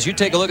 races, as you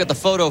take a look at the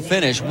photo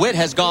finish, Whit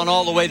has gone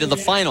all the way to the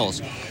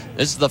finals.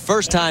 This is the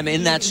first time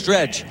in that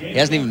stretch. He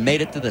hasn't even made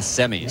it to the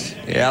semis.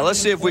 Yeah, let's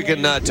see if we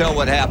can tell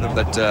what happened,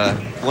 but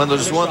one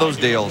of those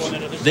deals.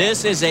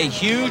 This is a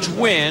huge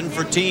win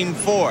for Team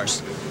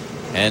Force.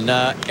 And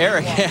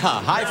Eric,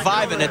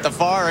 high-fiving at the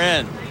far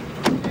end.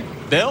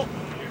 Bill?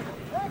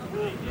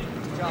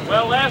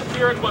 Well, last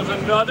year it was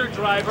another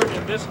driver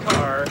in this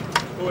car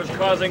who was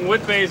causing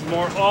Whit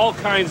Bazemore all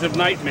kinds of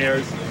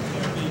nightmares.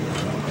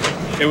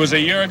 It was a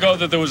year ago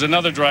that there was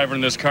another driver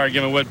in this car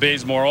giving Whit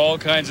Bazemore all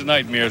kinds of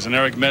nightmares, and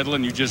Eric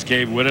Medlin, you just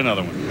gave Whit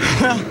another one.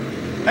 Well,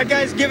 that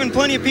guy's given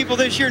plenty of people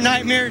this year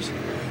nightmares,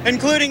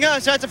 including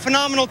us. That's a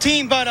phenomenal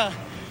team, but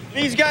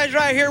these guys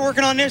right here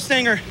working on this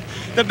thing are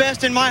the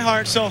best in my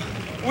heart, so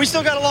we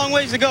still got a long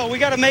ways to go. We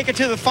got to make it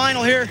to the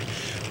final here,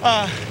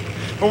 but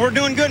we're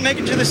doing good. Make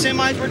it to the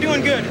semis, we're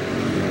doing good.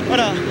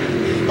 But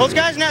those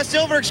guys in that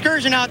silver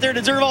excursion out there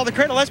deserve all the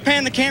credit. Let's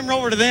pan the camera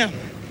over to them.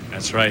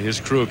 That's right, his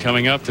crew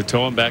coming up to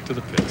tow him back to the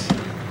pits.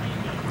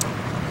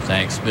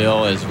 Thanks,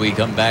 Bill. As we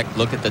come back,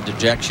 look at the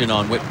dejection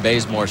on Whit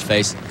Bazemore's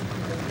face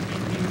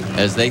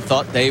as they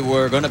thought they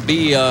were going to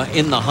be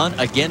in the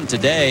hunt again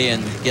today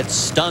and get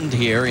stunned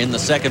here in the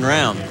 2nd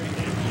round.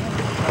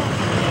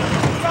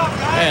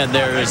 And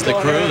there is the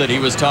crew that he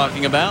was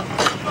talking about.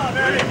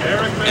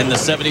 And the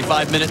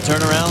 75-minute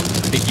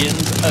turnaround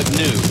begins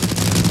anew.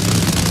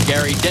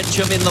 Gary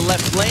Densham in the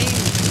left lane,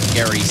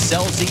 Gary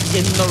Scelzi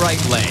in the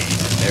right lane.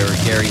 There are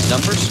Gary's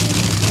numbers.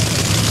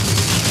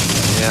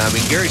 Yeah, I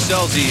mean, Gary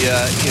Scelzi,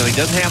 he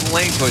doesn't have a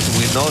lane choice, and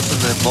we've noticed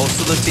that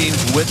most of the teams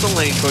with the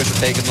lane choice are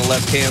taking the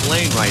left-hand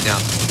lane right now.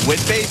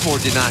 Whit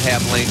Bazemore did not have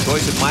lane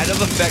choice. It might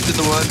have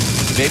affected the run.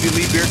 Maybe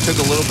Lee Beard took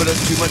a little bit of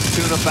too much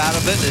tune-up out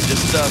of it and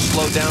just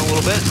slowed down a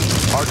little bit.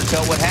 Hard to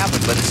tell what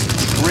happened, but it's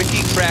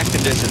tricky track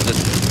conditions. And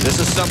this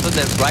is something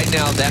that right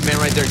now, that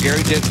man right there,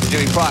 Gary Densham,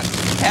 Jimmy Prock,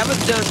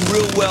 haven't done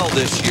real well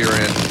this year,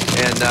 and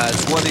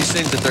it's one of these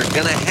things that they're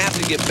going to have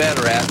to get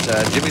better at.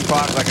 Jimmy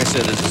Prock, like I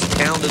said, is as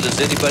talented as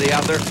anybody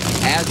out there,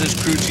 as is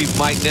crew chief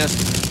Mike Ness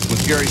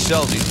with Gary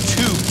Scelzi.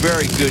 2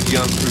 very good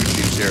young crew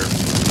chiefs here.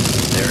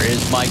 There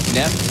is Mike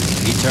Neff.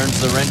 He turns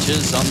the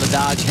wrenches on the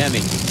Dodge Hemi.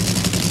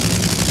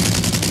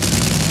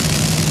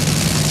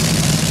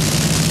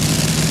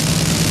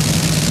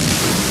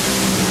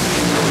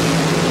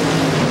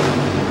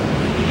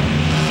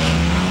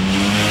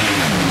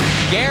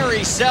 Gary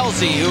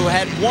Scelzi, who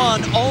had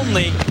won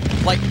only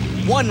like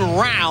 1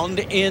 round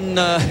in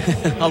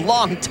a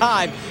long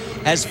time,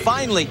 has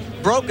finally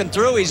broken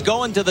through. He's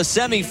going to the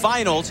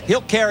semifinals.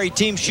 He'll carry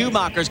Team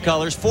Schumacher's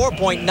colors,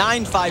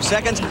 4.95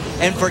 seconds.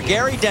 And for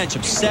Gary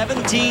Densham,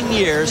 17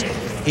 years,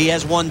 he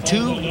has won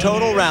 2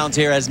 total rounds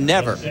here, has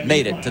never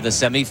made it to the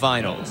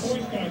semifinals.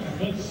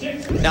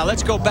 Now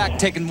let's go back,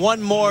 taking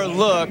one more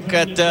look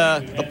at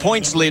the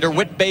points leader,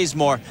 Whit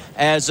Bazemore.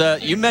 As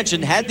you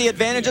mentioned, had the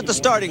advantage at the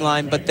starting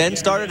line, but then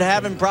started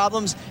having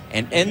problems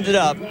and ended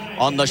up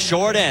on the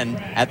short end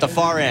at the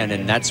far end,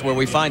 and that's where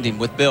we find him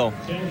with Bill.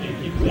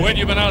 Whit,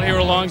 you've been out here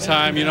a long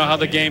time. You know how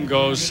the game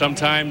goes.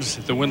 Sometimes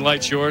the win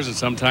light's yours, and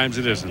sometimes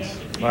it isn't.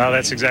 Well,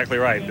 that's exactly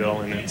right,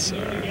 Bill. And it's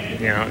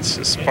it's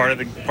just part of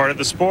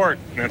the sport.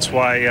 And that's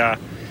why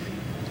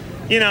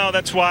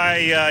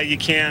you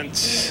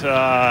can't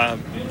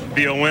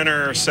be a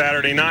winner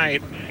Saturday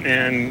night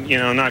and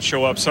not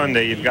show up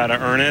Sunday. You've got to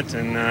earn it,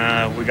 and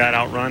we got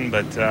outrun.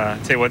 But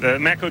tell you what, the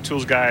Matco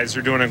Tools guys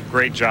are doing a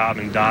great job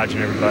in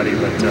dodging everybody.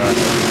 But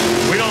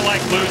we don't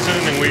like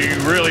losing, and we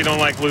really don't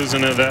like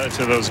losing to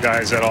those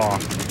guys at all.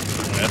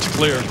 That's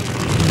clear.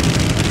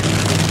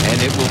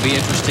 And it will be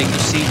interesting to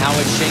see how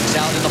it shakes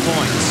out in the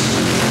points.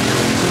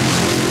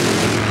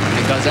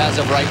 Because as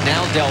of right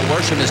now, Del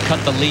Worsham has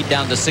cut the lead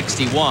down to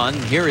 61.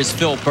 Here is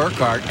Phil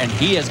Burkhardt, and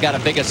he has got a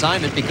big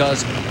assignment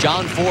because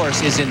John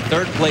Force is in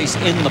third place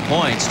in the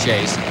points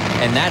chase,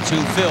 and that's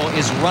who Phil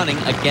is running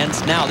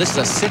against now. This is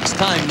the sixth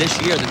time this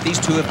year that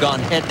these two have gone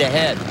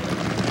head-to-head.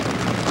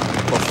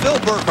 Well, Phil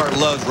Burkhardt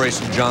loves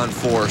racing John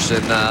Force,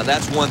 and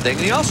that's one thing.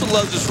 And he also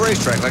loves this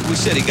racetrack. Like we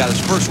said, he got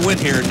his first win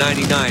here in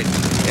 '99.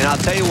 And I'll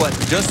tell you what,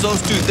 just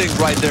those two things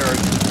right there,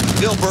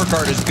 Phil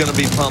Burkhardt is going to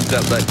be pumped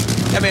up. But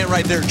that man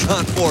right there,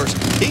 John Force,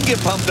 he can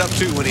get pumped up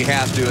too when he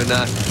has to. And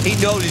he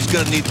knows he's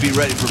going to need to be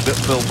ready for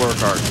Phil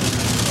Burkhardt.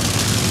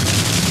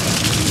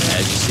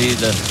 As you see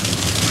the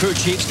crew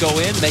chiefs go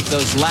in, make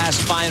those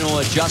last final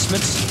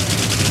adjustments.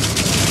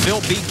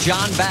 Phil beat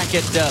John back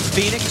at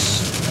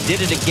Phoenix.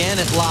 Did it again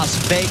at Las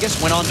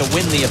Vegas, went on to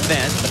win the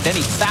event, but then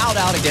he fouled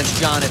out against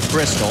John at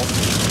Bristol.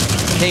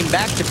 Came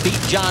back to beat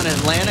John in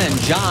Atlanta, and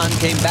John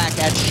came back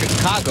at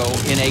Chicago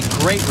in a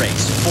great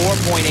race.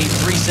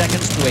 4.83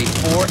 seconds to a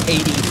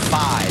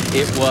 4.85.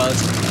 It was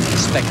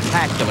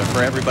spectacular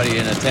for everybody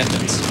in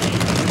attendance.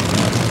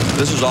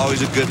 This is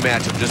always a good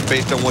matchup, just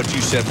based on what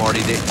you said,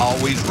 Marty. They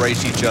always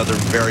race each other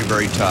very,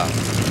 very tough.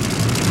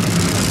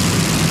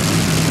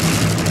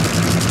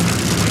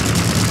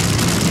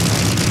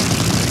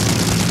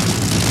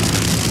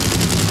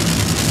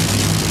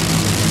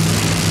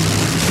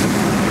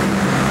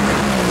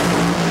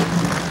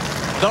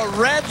 The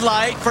red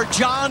light for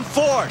John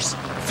Force.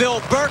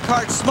 Phil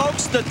Burkhardt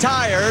smokes the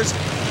tires.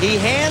 He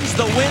hands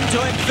the win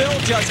to him. Phil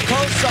just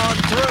coasts on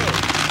through.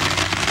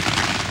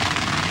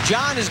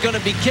 John is going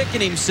to be kicking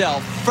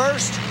himself.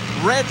 First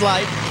red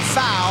light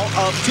foul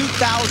of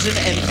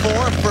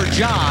 2004 for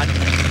John.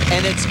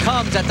 And it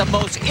comes at the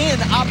most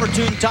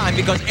inopportune time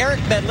because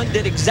Eric Medlin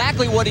did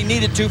exactly what he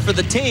needed to for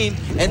the team.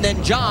 And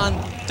then John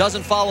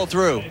doesn't follow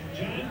through.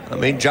 I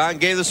mean, John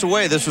gave this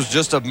away. This was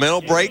just a mental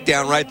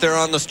breakdown right there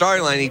on the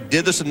starting line. He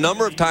did this a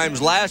number of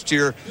times last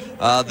year.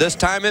 This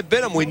time it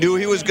bit him. We knew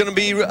he was going to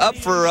be up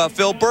for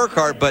Phil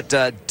Burkhardt, but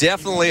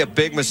definitely a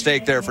big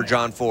mistake there for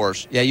John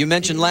Force. Yeah, you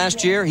mentioned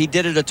last year he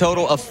did it a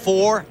total of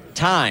 4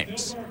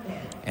 times.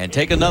 And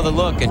take another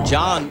look, and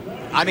John,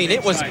 I mean,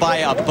 it was by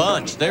a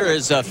bunch. There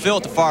is Phil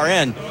at the far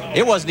end.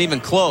 It wasn't even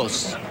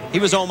close. He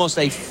was almost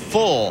a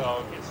full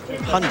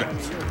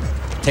 100th.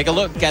 Take a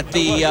look at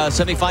the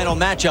semifinal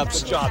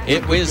matchups.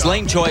 It was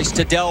lane choice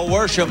to Del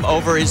Worsham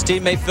over his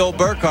teammate Phil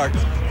Burkhardt.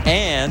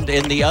 And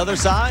in the other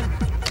side,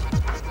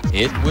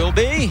 it will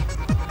be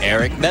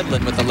Eric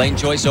Medlin with the lane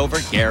choice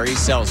over Gary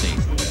Scelzi.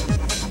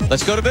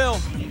 Let's go to Bill.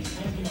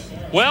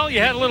 Well, you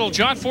had a little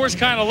John Force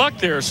kind of luck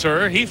there,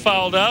 sir. He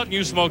fouled out, and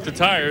you smoked the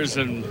tires,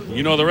 and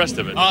you know the rest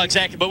of it. Oh,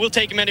 exactly. But we'll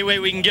take him any way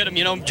we can get him.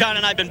 You know, John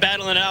and I have been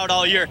battling it out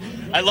all year.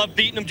 I love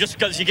beating him just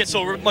because he gets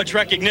so much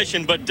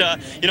recognition. But,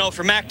 you know,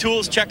 for Mac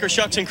Tools, Checker,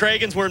 Shucks, and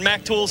Cragans, we're in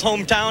Mac Tools'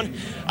 hometown.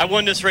 I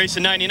won this race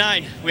in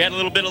 '99. We had a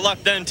little bit of luck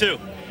then, too.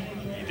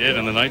 He did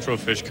in the Nitro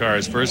Fish car,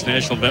 his first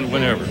national event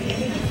win ever.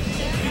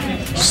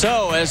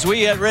 So, as we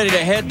get ready to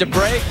head to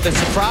break, the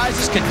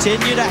surprises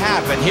continue to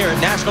happen here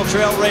at National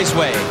Trail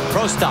Raceway.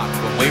 Pro Stock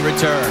when we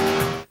return.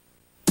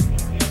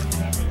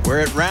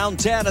 We're at round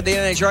 10 of the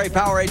NHRA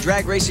Powerade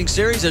Drag Racing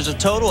Series. There's a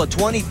total of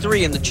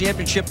 23 in the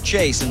championship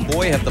chase, and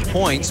boy, have the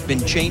points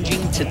been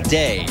changing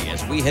today.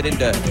 As we head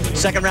into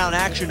second round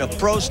action of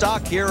Pro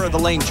Stock, here are the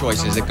lane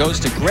choices. It goes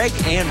to Greg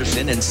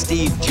Anderson and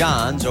Steve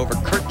Johns over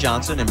Kurt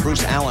Johnson and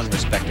Bruce Allen,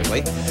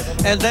 respectively.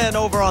 And then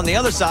over on the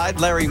other side,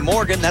 Larry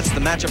Morgan. That's the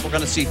matchup we're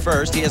going to see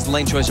first. He has the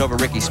lane choice over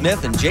Ricky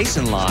Smith, and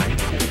Jason Line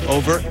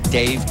over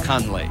Dave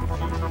Conley.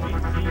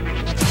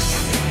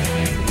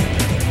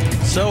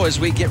 So as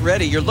we get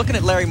ready, you're looking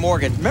at Larry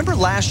Morgan. Remember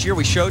last year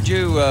we showed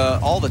you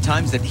all the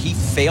times that he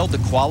failed to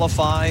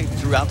qualify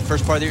throughout the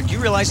first part of the year? Do you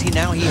realize he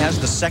has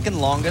the second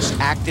longest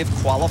active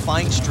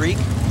qualifying streak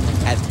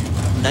at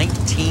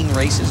 19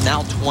 races,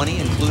 now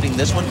 20, including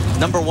this one?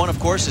 Number 1, of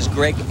course, is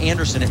Greg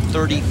Anderson at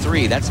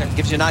 33. That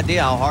gives you an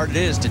idea how hard it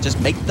is to just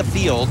make the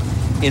field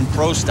in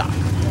Pro Stock.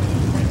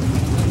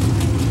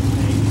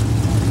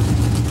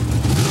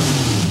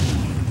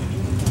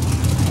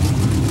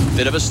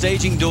 Bit of a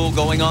staging duel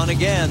going on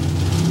again.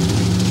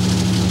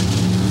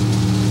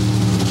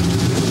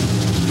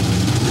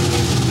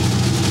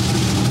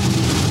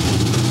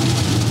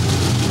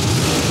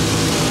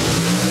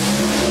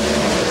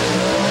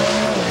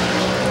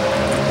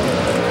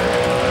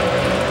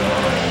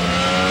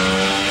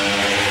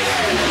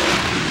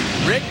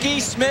 Ricky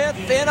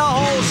Smith in a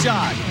hole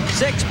shot.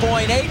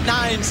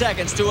 6.89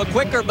 seconds to a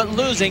quicker but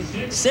losing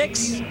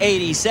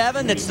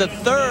 6.87. It's the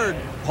third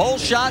hole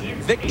shot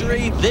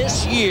victory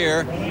this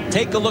year.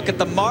 Take a look at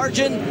the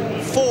margin,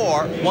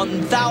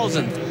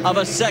 4/1000th of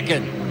a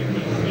second.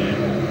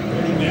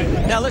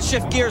 Now let's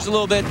shift gears a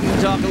little bit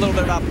and talk a little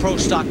bit about Pro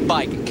Stock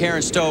Bike.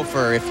 Karen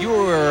Stouffer, if you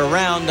were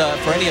around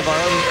for any of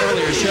our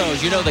earlier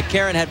shows, you know that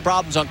Karen had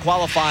problems on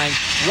qualifying.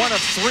 One of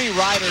 3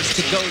 riders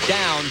to go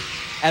down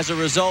as a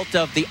result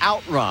of the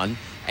outrun.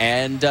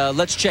 And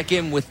let's check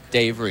in with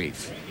Dave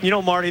Reeve. You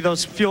know, Marty,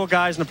 those fuel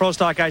guys and the Pro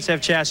Stock guys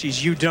have chassis.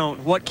 You don't.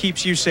 What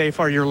keeps you safe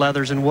are your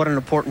leathers, and what an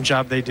important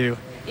job they do.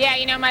 Yeah,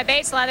 you know, my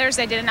base leathers,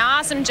 they did an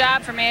awesome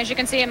job for me. As you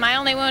can see, my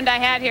only wound I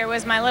had here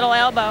was my little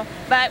elbow.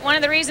 But one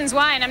of the reasons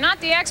why, and I'm not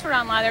the expert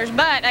on leathers,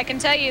 but I can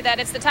tell you that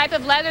it's the type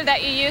of leather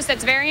that you use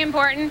that's very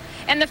important.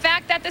 And the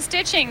fact that the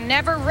stitching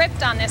never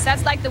ripped on this,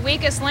 that's like the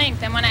weakest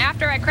link. And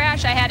after I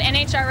crashed, I had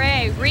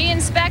NHRA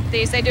re-inspect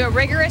these. They do a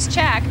rigorous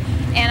check.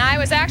 And I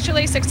was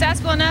actually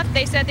successful enough.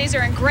 They said these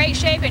are in great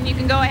shape and you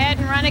can go ahead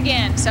and run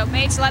again. So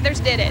Bates Leathers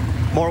did it.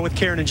 More with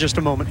Karen in just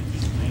a moment.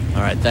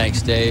 All right,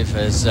 thanks, Dave.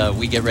 As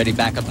we get ready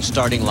back up the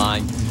starting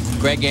line,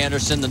 Greg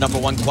Anderson, the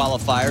 #1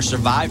 qualifier,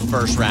 survived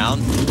first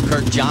round.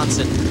 Kurt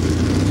Johnson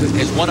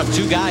is one of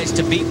 2 guys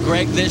to beat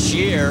Greg this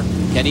year.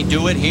 Can he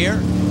do it here?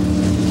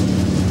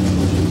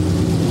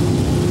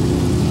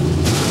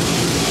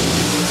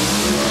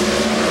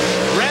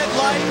 Red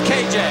light,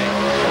 KJ.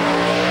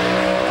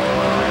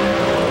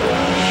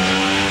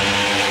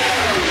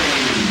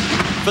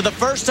 For the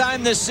first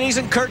time this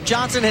season, Kurt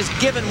Johnson has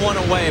given one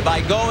away by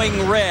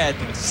going red.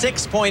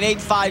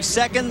 6.85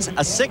 seconds.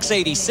 A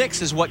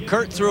 6.86 is what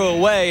Kurt threw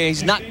away.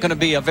 He's not going to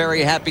be a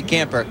very happy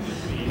camper.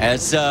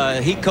 As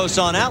he coasts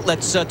on out,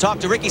 let's talk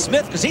to Ricky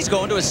Smith because he's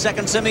going to his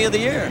 2nd semi of the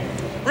year.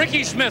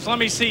 Ricky Smith, let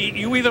me see.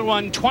 You either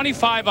won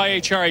 25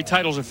 NHRA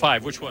titles or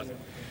 5. Which one?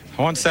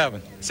 I won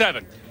 7.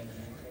 7.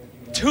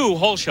 2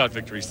 hole shot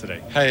victories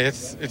today. Hey,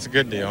 it's a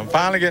good deal. I'm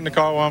finally getting the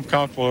car where I'm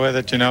comfortable with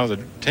it. You know, the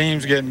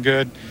team's getting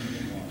good.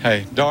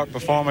 Hey, dart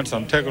performance,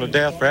 I'm tickled to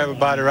death for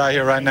everybody right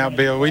here, right now,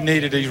 Bill. We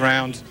needed these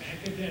rounds.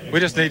 We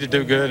just need to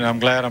do good, and I'm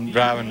glad I'm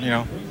driving, you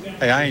know.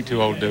 Hey, I ain't too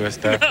old to do this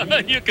stuff.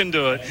 You can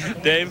do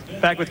it.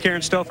 Dave? Back with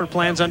Karen Stouffer,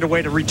 plans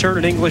underway to return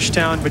at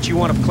Englishtown, but you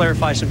want to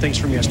clarify some things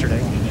from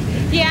yesterday.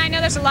 Yeah, I know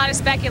there's a lot of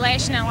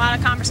speculation and a lot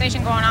of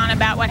conversation going on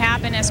about what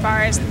happened as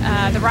far as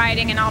the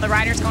riding and all the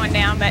riders going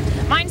down, but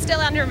mine's still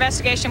under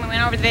investigation. We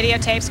went over the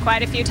videotapes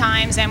quite a few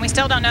times, and we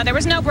still don't know. There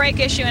was no brake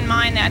issue in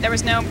mine. There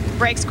was no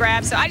brakes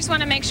grabbed, so I just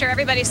want to make sure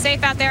everybody's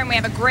safe out there and we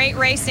have a great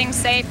racing,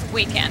 safe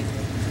weekend.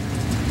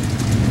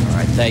 All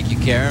right, thank you,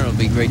 Karen. It'll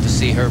be great to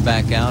see her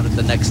back out at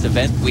the next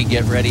event. We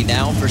get ready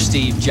now for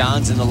Steve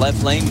Johns in the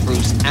left lane,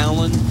 Bruce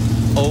Allen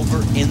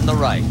over in the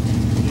right.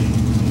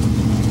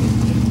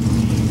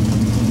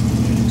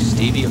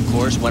 Stevie, of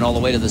course, went all the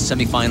way to the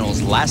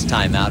semifinals last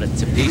time out at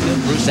Topeka.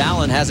 Bruce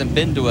Allen hasn't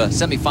been to a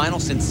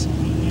semifinal since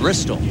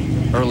Bristol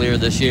earlier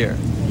this year.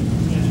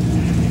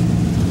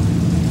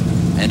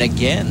 And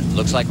again,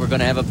 looks like we're going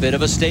to have a bit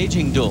of a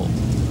staging duel.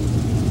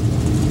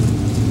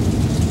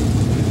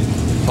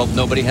 Hope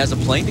nobody has a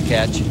plane to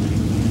catch.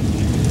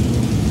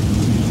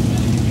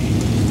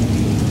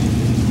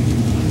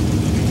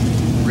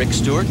 Rick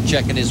Stewart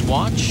checking his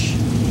watch.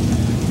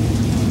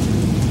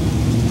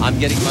 I'm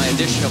getting my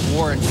edition of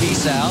War and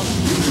Peace out.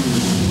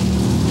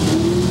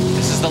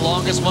 This is the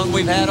longest one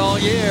we've had all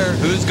year.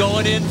 Who's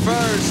going in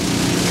first?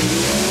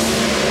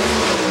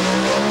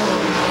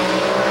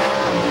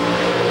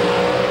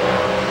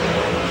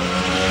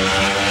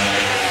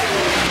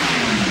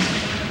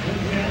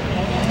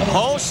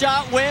 Whole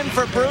shot win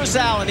for Bruce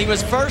Allen. He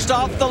was first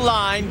off the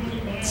line.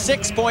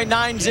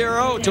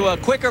 6.90 to a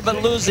quicker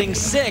but losing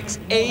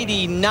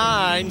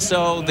 6.89.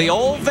 So the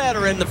old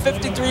veteran, the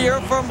 53-year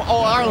from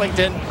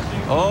Arlington,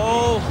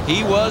 oh,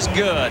 he was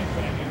good.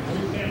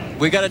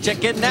 We got to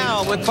check in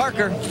now with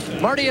Parker.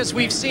 Marty, as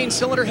we've seen,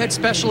 cylinder head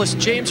specialist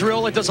James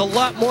Riola does a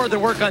lot more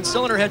than work on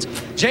cylinder heads.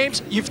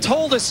 James, you've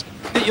told us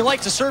that you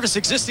like to service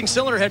existing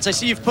cylinder heads. I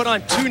see you've put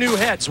on 2 new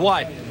heads.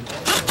 Why?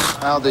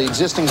 Well, the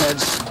existing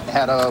heads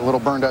had a little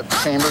burned up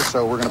chamber,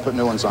 so we're going to put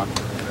new ones on.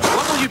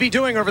 What will you be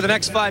doing over the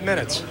next 5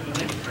 minutes?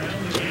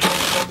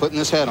 Putting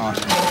this head on.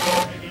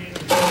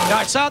 Now,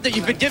 I saw that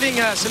you've been giving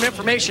some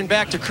information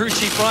back to crew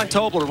chief Ron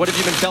Tobler. What have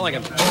you been telling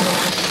him?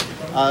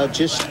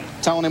 Just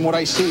telling him what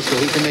I see so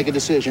he can make a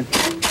decision.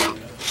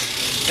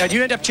 Now, do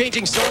you end up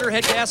changing cylinder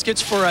head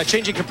gaskets for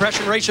changing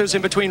compression ratios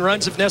in between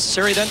runs if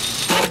necessary then?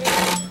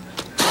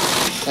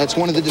 That's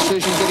one of the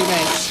decisions that he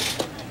makes.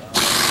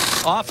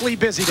 Awfully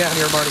busy down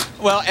here, Marty.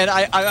 Well, and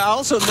I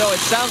also know it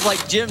sounds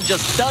like Jim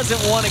just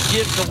doesn't want to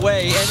give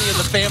away any of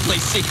the family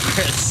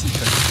secrets.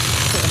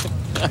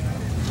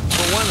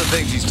 Well, one of the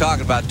things he's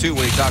talking about, too,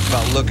 when he talks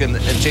about looking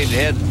and changing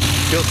head,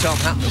 he'll tell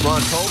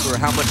Ron Tobler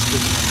how much the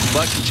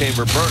combustion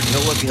chamber burnt.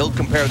 He'll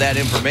compare that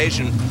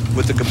information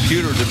with the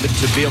computer to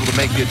be able to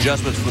make the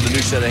adjustments for the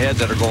new set of heads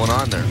that are going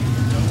on there.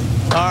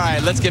 All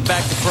right, let's get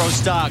back to pro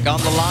stock. On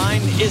the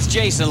line is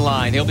Jason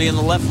Line. He'll be in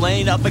the left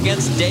lane up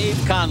against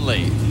Dave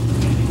Conley.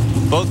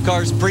 Both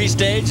cars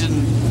pre-staged,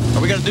 and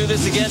are we going to do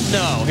this again?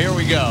 No. Here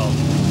we go.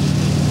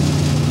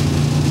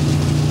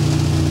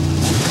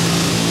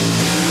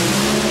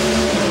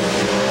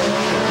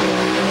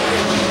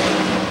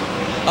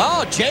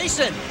 Oh,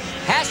 Jason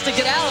has to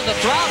get out of the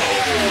throttle.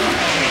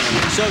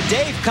 So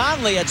Dave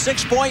Conley at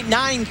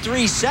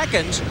 6.93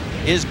 seconds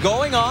is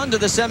going on to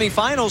the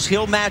semifinals.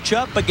 He'll match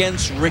up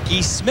against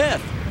Ricky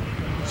Smith.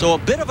 So a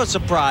bit of a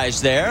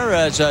surprise there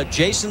as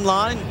Jason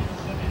Line,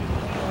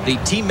 the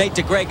teammate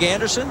to Greg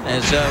Anderson.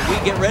 As we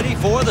get ready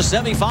for the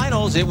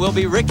semifinals, it will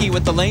be Ricky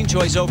with the lane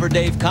choice over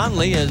Dave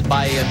Conley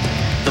by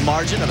the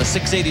margin of a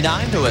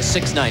 6.89 to a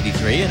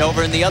 6.93. And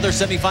over in the other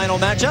semifinal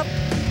matchup,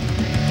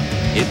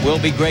 it will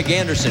be Greg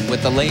Anderson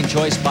with the lane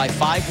choice by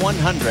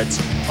 5/100ths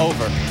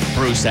over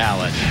Bruce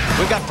Allen.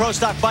 We've got Pro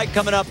Stock Bike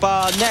coming up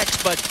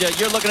next, but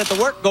you're looking at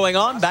the work going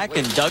on back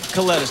in Doug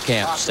Coletta's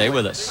camp. Stay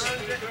with us.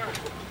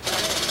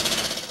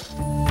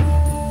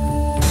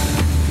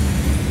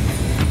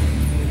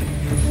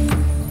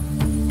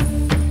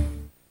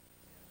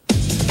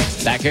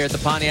 Back here at the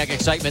Pontiac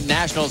Excitement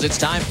Nationals, it's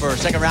time for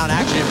second round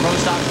action in Pro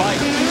Stock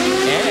Bike.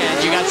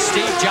 And you got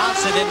Steve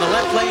Johnson in the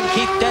left lane,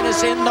 Keith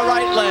Dennis in the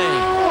right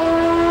lane.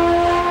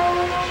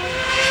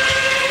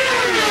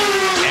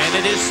 And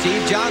it is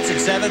Steve Johnson,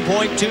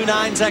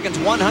 7.29 seconds,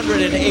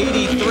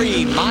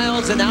 183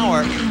 miles an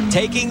hour,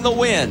 taking the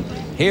win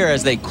here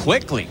as they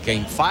quickly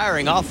came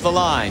firing off the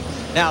line.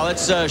 Now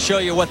let's show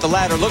you what the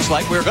ladder looks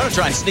like. We were going to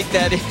try and sneak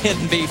that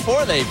in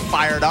before they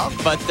fired off,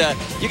 but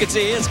you can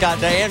see it's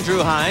got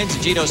Andrew Hines,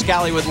 Gino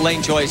Scali with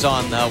lane choice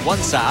on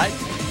one side,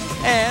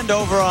 and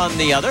over on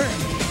the other,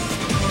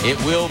 it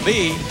will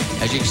be,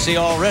 as you can see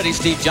already,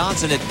 Steve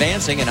Johnson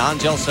advancing and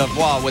Angel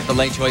Savoy with the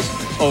lane choice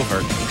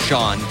over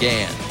Sean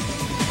Gann.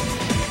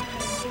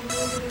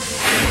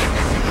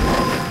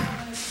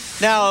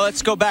 Now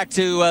let's go back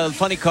to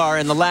funny car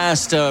in the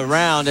last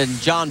round,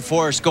 and John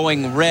Forrest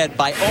going red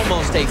by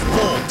almost a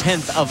full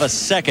 1/10 of a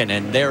second,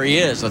 and there he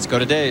is. Let's go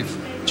to Dave.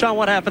 John,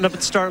 what happened up at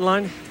the starting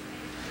line?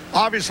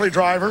 Obviously,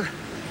 driver.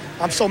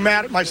 I'm so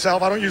mad at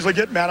myself. I don't usually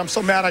get mad. I'm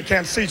so mad I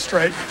can't see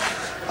straight.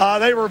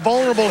 They were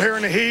vulnerable here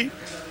in the heat.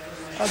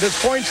 This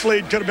points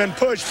lead could have been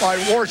pushed by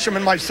Worsham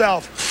and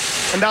myself,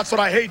 and that's what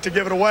I hate, to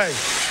give it away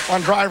on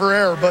driver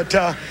error. But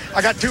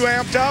I got too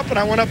amped up, and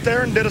I went up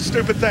there and did a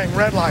stupid thing,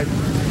 red light.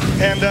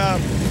 And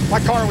my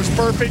car was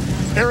perfect.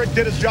 Eric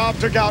did his job,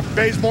 took out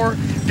Bazemore,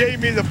 gave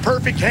me the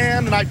perfect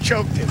hand, and I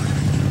choked him.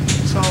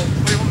 So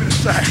what do you want me to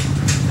say?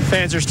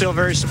 Fans are still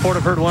very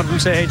supportive. Heard one of them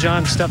say, hey,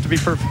 John, it's tough to be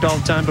perfect all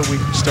the time, but we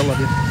still love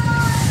you.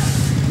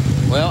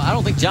 Well, I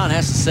don't think John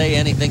has to say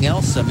anything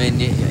else. I mean,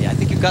 I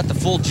think you've got the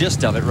full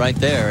gist of it right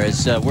there,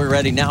 as we're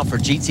ready now for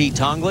GT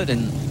Tonglet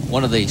and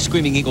one of the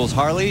Screaming Eagles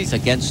Harleys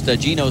against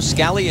Gino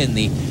Scali in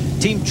the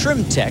Team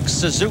Trimtech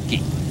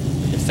Suzuki.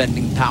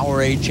 Defending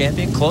Powerade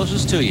champion,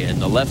 closest to you in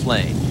the left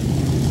lane.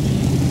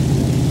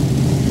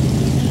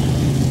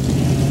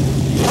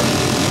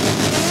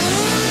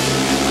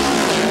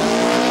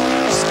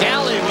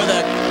 Scali with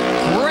a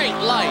great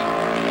light.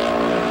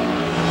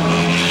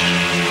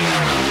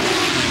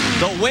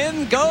 The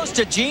win goes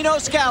to Gino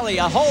Scali,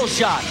 a whole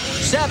shot,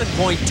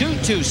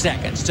 7.22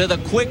 seconds to the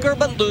quicker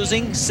but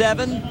losing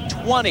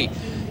 7:20.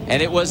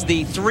 And it was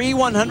the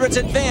 3/100ths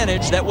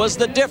advantage that was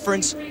the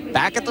difference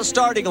back at the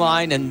starting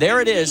line. And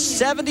there it is,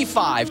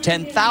 75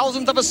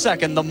 10,000th of a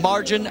second, the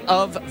margin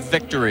of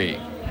victory.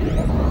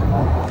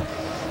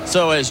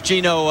 So as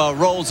Gino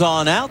rolls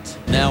on out,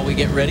 now we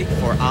get ready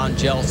for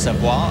Angel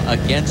Savoy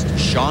against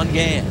Sean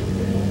Gann.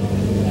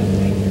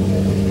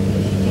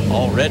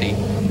 Already,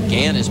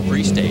 Gann is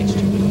pre-staged.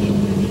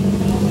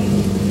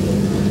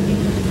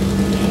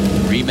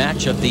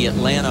 Rematch of the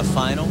Atlanta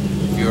final.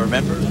 If you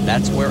remember,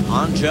 that's where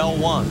Angel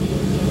won.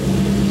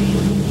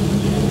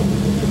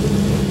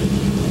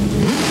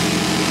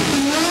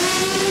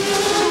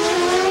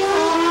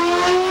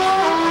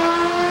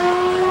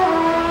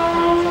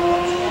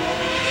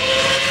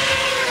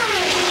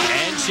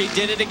 And she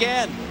did it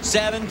again.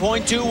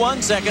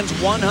 7.21 seconds,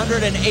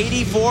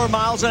 184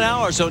 miles an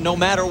hour. So no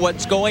matter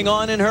what's going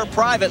on in her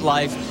private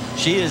life,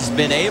 she has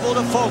been able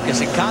to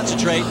focus and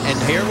concentrate. And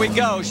here we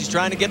go. She's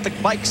trying to get the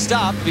bike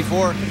stopped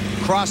before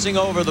crossing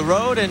over the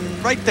road, and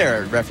right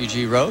there at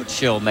Refugee Road,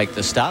 she'll make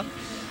the stop.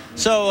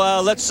 So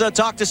let's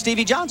talk to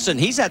Stevie Johnson.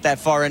 He's at that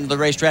far end of the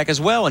racetrack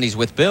as well, and he's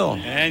with Bill.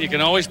 And you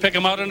can always pick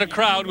him out in the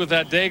crowd with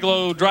that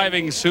Dayglow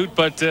driving suit,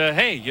 but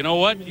hey, you know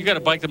what? You got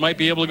a bike that might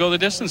be able to go the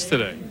distance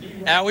today.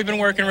 We've been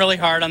working really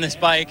hard on this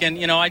bike, and,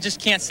 you know, I just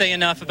can't say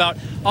enough about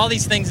all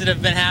these things that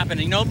have been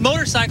happening. You know,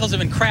 motorcycles have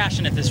been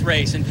crashing at this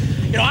race, and,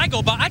 you know, I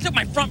took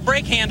my front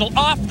brake handle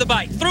off the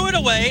bike, threw it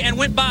away, and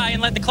went by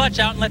and let the clutch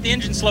out and let the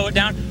engine slow it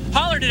down,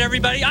 hollered at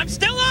everybody, I'm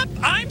still up,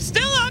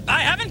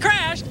 I haven't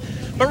crashed.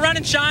 But run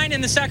and shine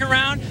in the second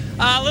round.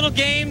 Little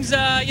games,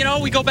 you know,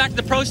 we go back to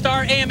the Pro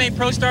Star. AMA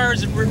Pro Star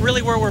is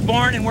really where we're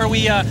born and where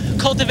we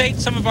cultivate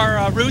some of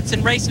our roots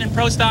in racing and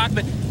Pro Stock.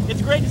 But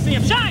it's great to see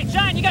him.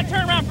 Shine, you got to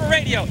turn around for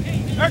radio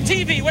or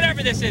TV,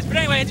 whatever this is. But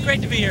anyway, it's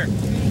great to be here.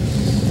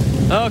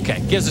 Okay,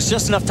 gives us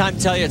just enough time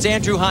to tell you it's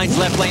Andrew Hines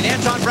left lane,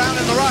 Anton Brown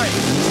in the right.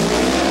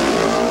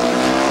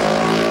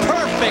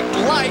 Perfect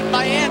light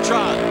by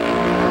Antron.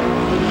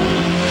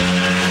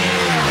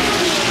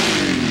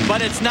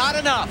 But it's not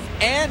enough.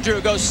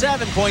 Andrew goes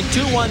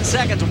 7.21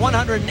 seconds,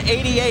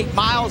 188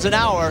 miles an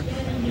hour.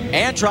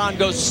 Antron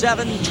goes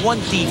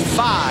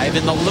 7:25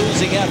 in the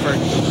losing effort.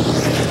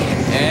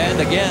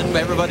 And again,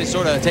 everybody's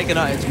sort of taking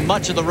as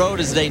much of the road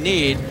as they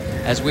need,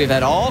 as we've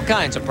had all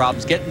kinds of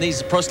problems getting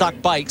these Pro Stock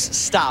bikes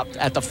stopped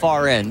at the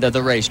far end of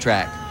the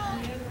racetrack.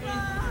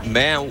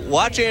 Man,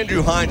 watch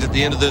Andrew Hines at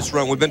the end of this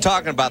run. We've been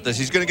talking about this.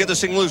 He's going to get this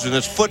thing loose, and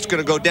his foot's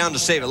going to go down to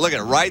save it. Look at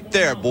it right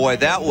there, boy.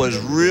 That was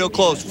real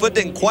close. Foot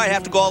didn't quite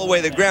have to go all the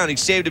way to the ground. He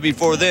saved it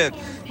before then.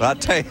 But I'll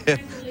tell you,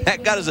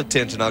 That got his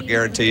attention, I'll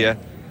guarantee you.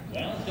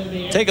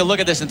 Take a look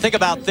at this and think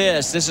about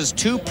this. This is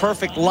 2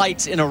 perfect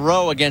lights in a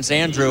row against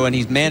Andrew, and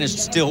he's managed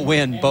to still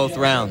win both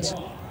rounds.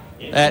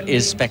 That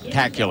is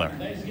spectacular.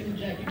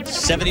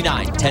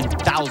 79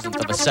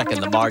 10,000th of a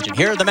second the margin.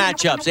 Here are the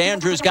matchups.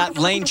 Andrew's got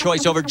lane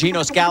choice over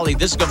Gino Scali.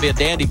 This is going to be a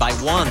dandy by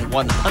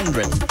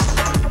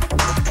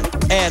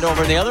 1/100th. And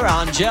over in the other,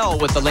 Angel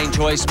with the lane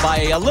choice by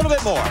a little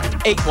bit more.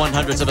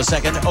 8/100ths of a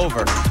second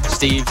over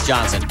Steve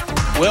Johnson.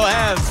 We'll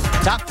have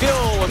Top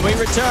Fuel when we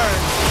return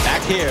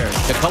back here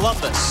to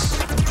Columbus.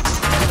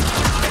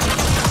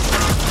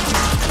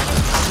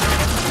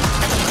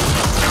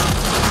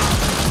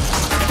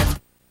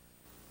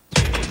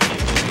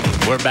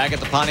 We're back at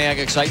the Pontiac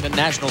Excitement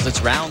Nationals.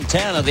 It's round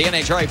 10 of the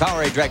NHRA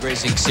Powerade Drag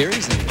Racing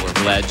Series, and we're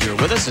glad you're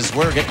with us as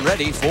we're getting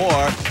ready for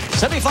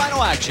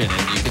semifinal action.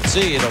 And you can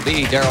see it'll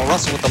be Darrell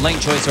Russell with the lane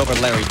choice over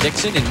Larry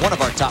Dixon in one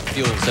of our Top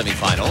Fuel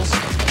semifinals.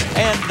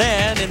 And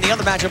then in the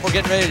other matchup we're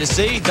getting ready to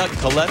see, Doug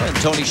Coletta and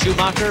Tony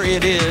Schumacher.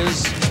 It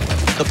is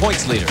the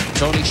points leader,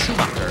 Tony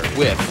Schumacher,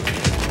 with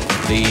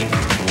the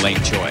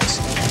lane choice.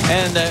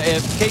 And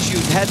in case you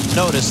hadn't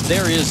noticed,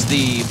 there is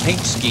the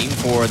paint scheme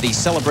for the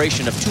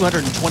celebration of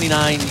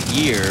 229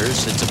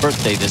 years. It's a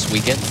birthday this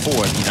weekend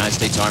for the United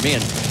States Army,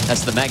 and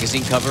that's the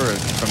magazine cover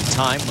from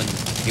Time when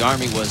the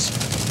Army was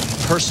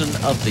Person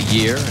of the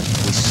Year. And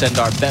we send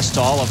our best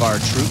to all of our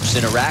troops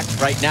in Iraq.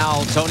 Right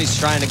now, Tony's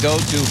trying to go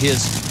to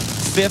his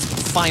 5th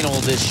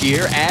final this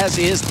year, as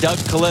is Doug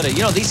Coletta.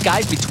 You know, these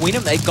guys between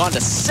them, they've gone to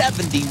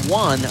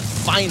 71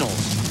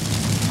 finals.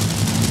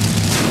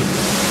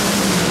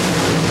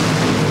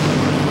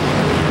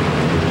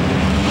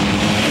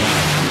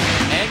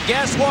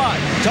 Guess what?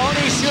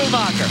 Tony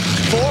Schumacher,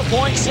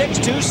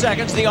 4.62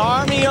 seconds. The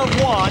Army of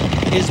One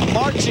is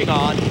marching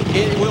on.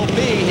 It will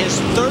be his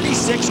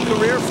 36th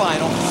career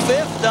final,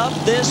 5th up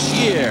this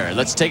year.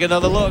 Let's take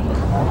another look.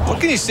 What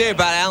can you say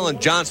about Alan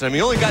Johnson? I mean,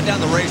 he only got down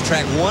the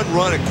racetrack 1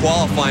 run at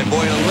qualifying.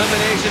 Boy, in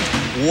eliminations,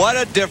 what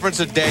a difference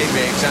a day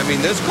makes. I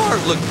mean, this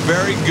car's looked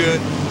very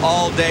good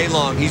all day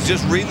long. He's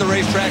just reading the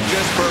racetrack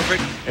just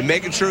perfect and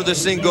making sure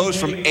this thing goes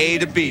from A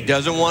to B.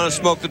 Doesn't want to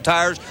smoke the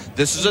tires.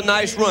 This is a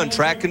nice run.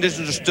 Track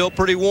conditions are still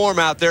pretty warm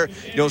out there.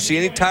 You don't see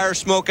any tire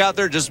smoke out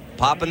there. Just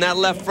popping that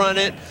left front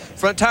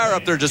tire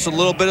up there just a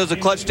little bit as the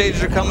clutch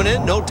stages are coming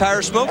in. No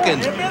tire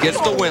smoking.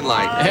 Gets the win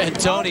light. And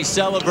Tony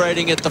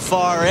celebrating at the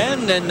far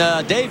end. And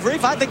Dave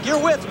Reef, I think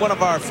you're with one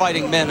of our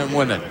fighting men and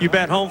women. You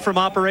bet. Home from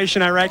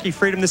Operation Iraqi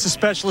Freedom. This is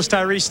Specialist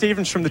Tyree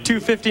Stevens from the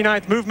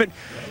 259th Movement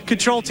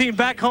Control Team,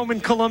 back home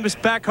in Columbus,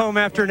 back home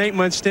after an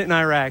 8-month stint in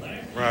Iraq.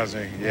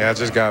 Rising. Yeah, I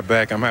just got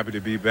back. I'm happy to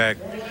be back.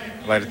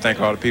 I'd like to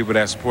thank all the people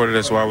that supported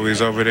us while we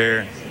was over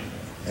there,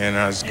 and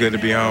it's good to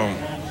be home.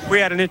 We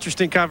had an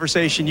interesting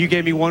conversation. You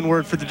gave me one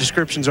word for the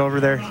descriptions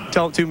over there.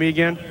 Tell it to me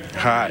again.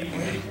 Hot.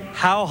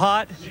 How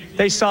hot?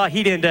 They saw a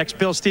heat index,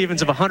 Bill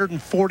Stevens, of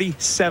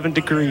 147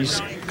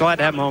 degrees. Glad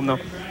to have him home, though.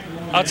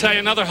 I'll tell you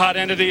another hot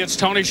entity. It's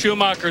Tony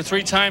Schumacher,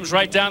 3 times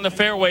right down the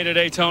fairway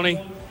today,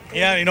 Tony.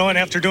 Yeah, you know, and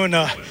after doing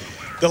the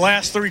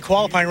last 3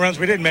 qualifying runs,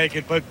 we didn't make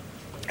it, but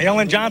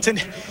Alan Johnson,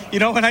 you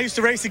know, when I used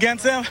to race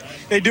against them,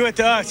 they do it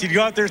to us. You'd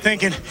go out there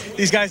thinking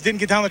these guys didn't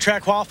get down the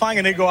track qualifying,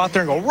 and they go out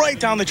there and go right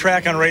down the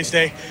track on race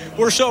day.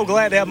 We're so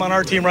glad to have them on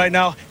our team right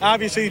now.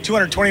 Obviously,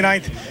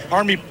 229th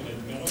Army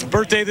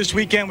birthday this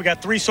weekend. We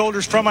got 3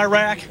 soldiers from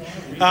Iraq.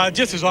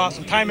 Just as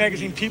awesome. Time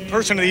Magazine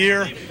Person of the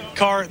Year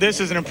car. This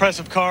is an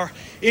impressive car.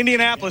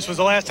 Indianapolis was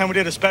the last time we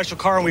did a special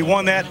car, and we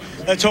won that.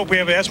 Let's hope we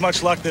have as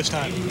much luck this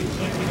time.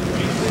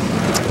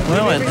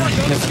 Well, and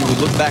if you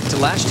look back to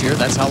last year,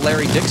 that's how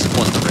Larry Dixon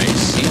won the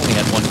race. He only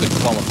had 1 good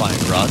qualifying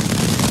run.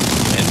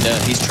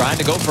 And he's trying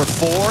to go for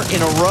 4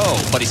 in a row,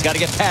 but he's got to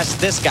get past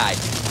this guy,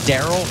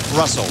 Darrell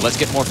Russell. Let's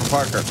get more from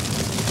Parker.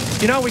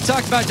 You know, we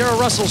talked about Darrell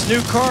Russell's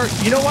new car.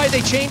 You know why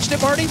they changed it,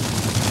 Marty?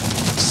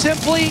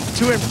 Simply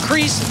to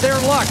increase their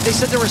luck. They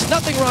said there was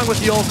nothing wrong with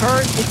the old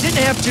car. It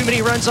didn't have too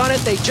many runs on it.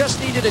 They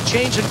just needed a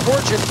change in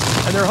fortune,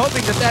 and they're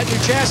hoping that that new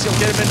chassis will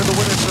get them into the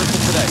winner's circle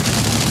today.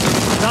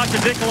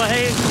 Dr. Dick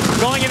LaHaye,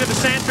 going into the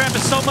sand trap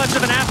is so much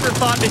of an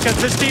afterthought because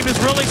this team is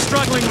really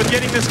struggling with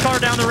getting this car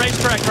down the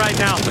racetrack right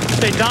now.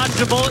 They dodged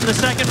a bullet in the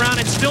 2nd round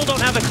and still don't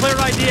have a clear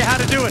idea how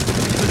to do it.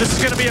 So this is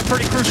going to be a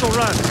pretty crucial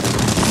run.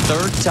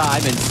 3rd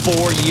time in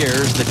 4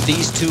 years that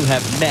these two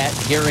have met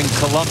here in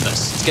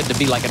Columbus. It's getting to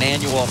be like an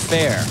annual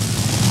affair.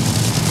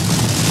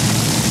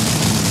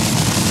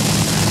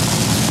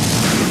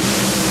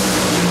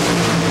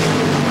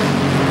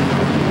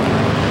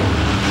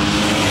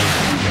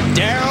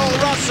 Darrell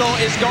Russell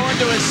is going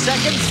to his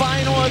 2nd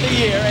final of the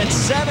year and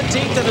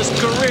 17th of his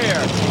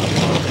career.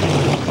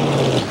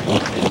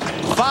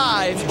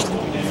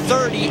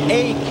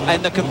 5:38,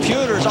 and the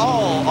computers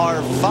all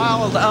are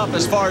filed up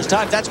as far as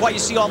time. That's why you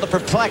see all the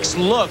perplexed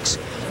looks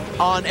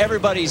on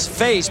everybody's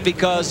face,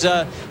 because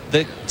the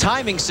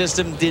timing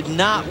system did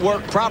not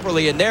work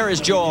properly. And there is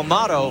Joe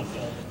Amato,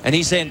 and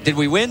he's saying, did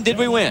we win? Did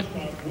we win?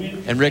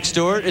 And Rick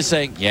Stewart is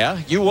saying, yeah,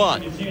 you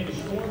won.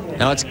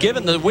 Now it's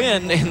given the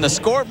win in the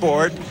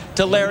scoreboard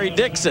to Larry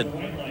Dixon.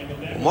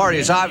 Marty,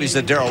 it's obvious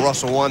that Darrell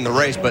Russell won the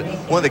race, but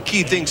one of the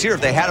key things here,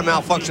 if they had a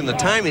malfunction in the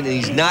timing and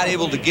he's not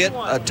able to get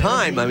a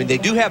time, I mean, they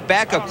do have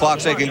backup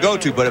clocks they can go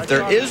to, but if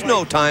there is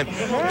no time,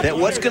 then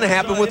what's going to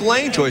happen with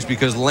lane choice?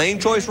 Because lane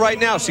choice right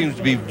now seems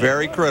to be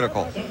very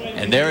critical.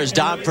 And there is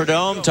Don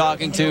Prudhomme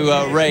talking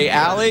to Ray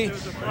Alley.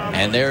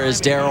 And there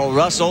is Darrell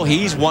Russell.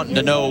 He's wanting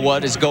to know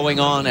what is going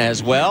on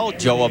as well.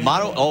 Joe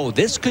Amato. Oh,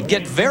 this could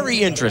get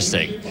very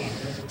interesting.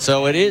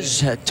 So it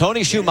is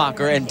Tony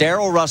Schumacher and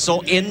Darrell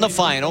Russell in the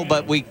final,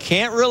 but we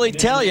can't really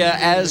tell you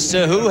as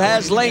to who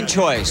has lane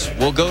choice.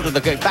 We'll go to the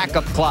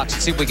backup clocks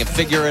and see if we can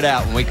figure it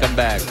out when we come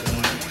back.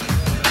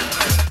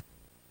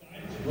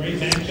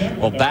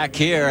 Well, back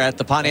here at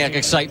the Pontiac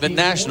Excitement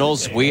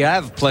Nationals, we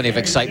have plenty of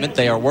excitement.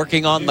 They are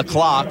working on the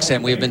clocks,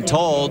 and we've been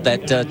told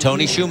that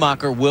Tony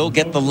Schumacher will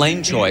get the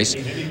lane choice.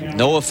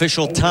 No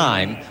official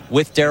time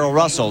with Darrell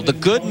Russell. The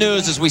good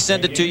news as we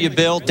send it to you,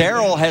 Bill,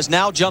 Darrell has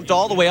now jumped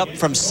all the way up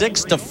from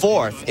 6th to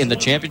 4th in the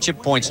championship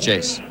points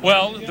chase.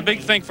 Well, the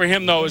big thing for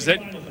him, though, is that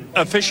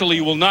officially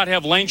you will not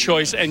have lane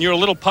choice, and you're a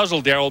little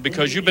puzzled, Darrell,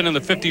 because you've been in the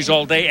 50s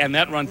all day, and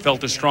that run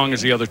felt as strong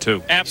as the other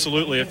two.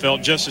 Absolutely. It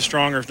felt just as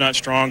strong, or if not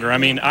stronger. I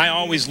mean, I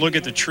always look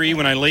at the tree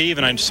when I leave,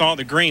 and I saw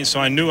the green, so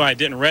I knew I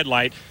didn't red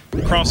light.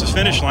 Across the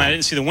finish line, I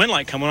didn't see the wind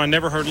light come on. I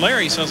never heard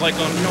Larry, so I was like,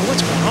 oh, you know,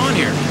 what's going on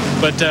here?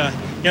 But,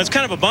 you know, it's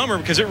kind of a bummer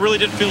because it really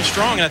did feel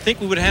strong, and I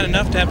think we would have had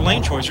enough to have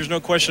lane choice. There's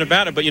no question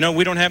about it. But, you know,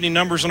 we don't have any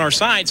numbers on our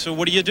side, so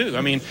what do you do?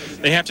 I mean,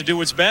 they have to do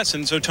what's best,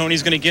 and so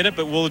Tony's going to get it,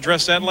 but we'll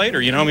address that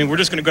later. You know, I mean, we're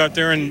just going to go out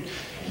there and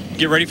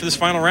get ready for this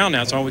final round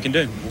now. That's all we can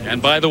do.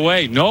 And by the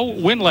way, no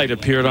wind light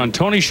appeared on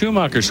Tony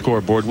Schumacher's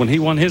scoreboard when he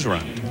won his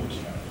round.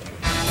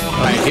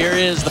 All right, here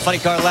is the Funny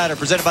Car Ladder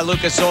presented by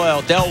Lucas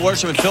Oil. Dell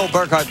Worsham and Phil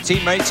Burkhardt,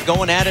 teammates,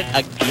 going at it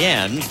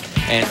again.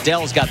 And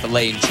Dell's got the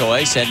lane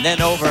choice. And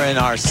then over in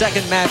our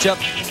second matchup,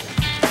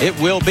 it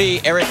will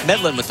be Eric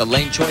Medlin with the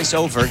lane choice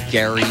over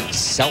Gary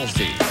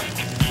Selfie.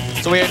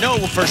 So we know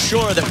for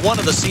sure that one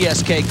of the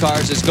CSK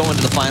cars is going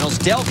to the finals.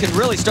 Dell can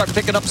really start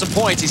picking up some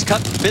points. He's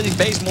cut Billy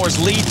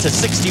Bazemore's lead to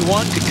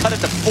 61, could cut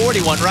it to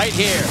 41 right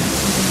here.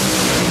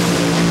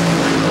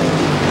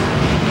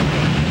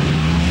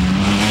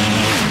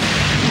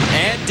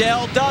 And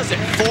Dell does it,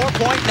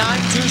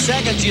 4.92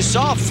 seconds. You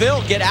saw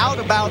Phil get out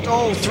about,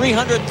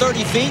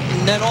 330 feet,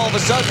 and then all of a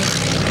sudden,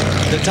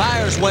 the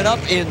tires went up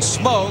in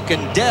smoke,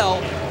 and Dell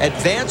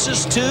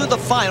advances to the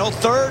final,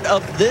 third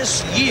of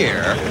this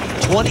year,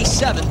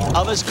 27th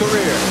of his career.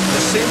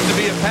 There seems to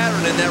be a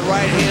pattern in that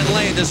right-hand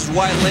lane. This is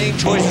why lane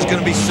choice is going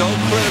to be so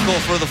critical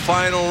for the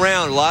final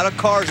round. A lot of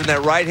cars in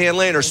that right-hand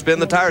lane are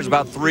spinning the tires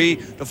about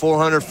 300 to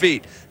 400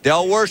 feet.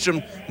 Dell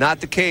Worsham, not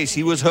the case.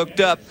 He was hooked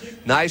up.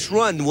 Nice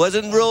run.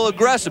 Wasn't real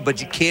aggressive,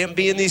 but you can't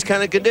be in these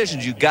kind of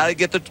conditions. You got to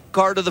get the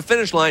car to the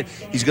finish line.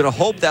 He's going to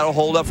hope that'll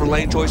hold up for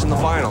lane choice in the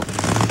final.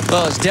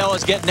 Well, as Dell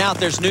is getting out,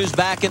 there's news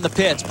back in the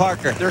pits.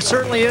 Parker. There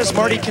certainly is,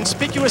 Marty.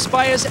 Conspicuous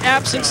by his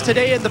absence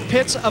today in the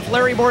pits of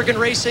Larry Morgan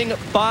Racing,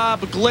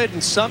 Bob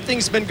Glidden.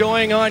 Something's been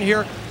going on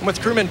here with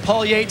crewman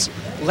Paul Yates.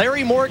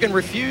 Larry Morgan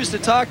refused to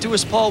talk to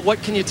us. Paul,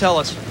 what can you tell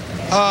us?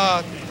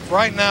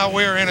 Right now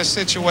we're in a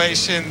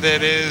situation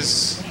that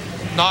is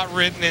not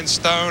written in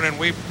stone, and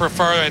we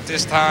prefer at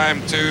this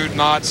time to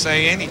not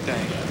say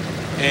anything.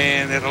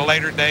 And at a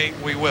later date,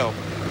 we will.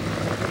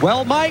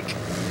 Well, Mike,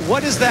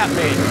 what does that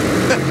mean?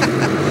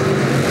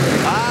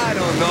 I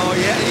don't know.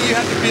 Yeah, you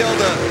have to be able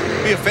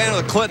to be a fan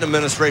of the Clinton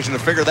administration to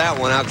figure that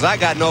one out, because I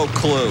got no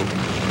clue.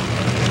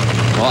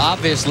 Well,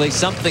 obviously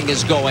something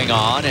is going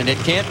on, and it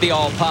can't be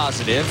all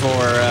positive,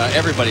 or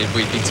everybody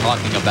would be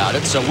talking about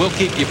it. So we'll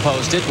keep you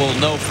posted. We'll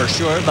know for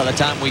sure by the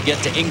time we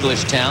get to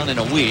Englishtown in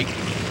a week.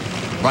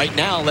 Right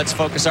now, let's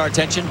focus our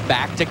attention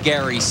back to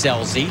Gary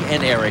Scelzi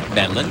and Eric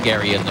Medlin.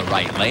 Gary in the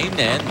right lane,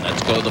 and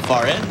let's go to the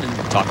far end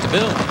and talk to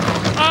Bill.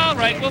 All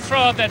right, we'll throw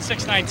out that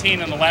 619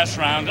 in the last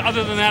round.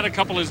 Other than that, a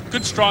couple of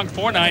good, strong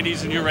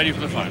 490s, and you're ready for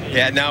the final.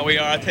 Yeah, now we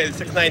are. I'll tell you, the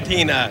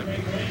 619,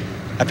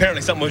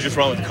 apparently something was just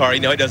wrong with the car.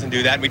 You know, it doesn't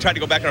do that. And we tried to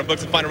go back in our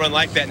books and find a run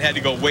like that and had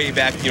to go way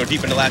back, you know,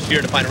 deep into last year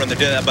to find a run that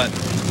did that. But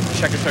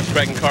Checker Truck's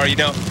dragging car, you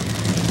know.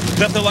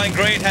 Left the line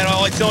great, had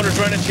all 8 cylinders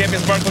running.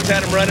 Champion Sparklets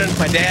had him running.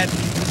 My dad,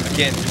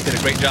 again, just did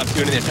a great job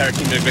tuning. The entire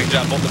team did a great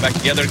job bolting it back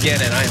together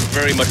again, and I am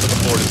very much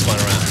looking forward to this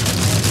final round.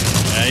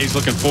 Yeah, he's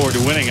looking forward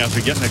to winning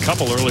after getting a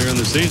couple earlier in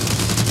the season.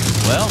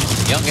 Well,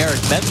 young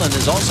Eric Medlin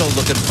is also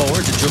looking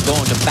forward to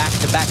going to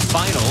back-to-back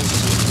finals.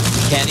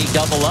 Can he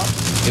double up?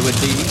 It would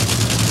be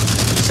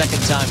the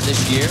second time this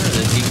year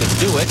that he could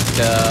do it.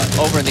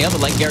 Over in the other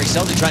lane, Gary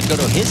Scelzi trying to go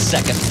to his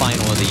second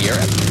final of the year,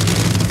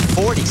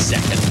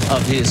 42nd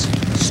of his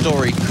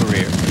storied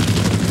career.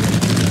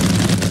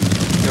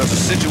 You know, it's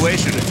a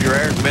situation, if you're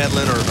Eric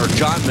Medlin or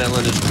John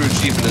Medlin, his crew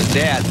chief and his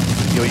dad,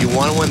 you know, you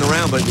want to win the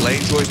round, but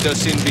lane choice does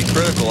seem to be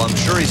critical. I'm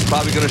sure he's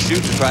probably going to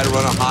shoot to try to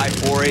run a high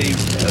 480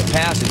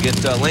 pass and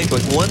get lane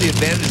choice. One of the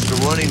advantages to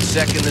running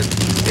second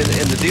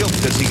in the deal,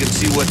 because he can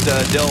see what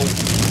Dell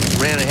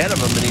ran ahead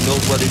of him, and he knows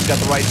whether he's got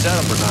the right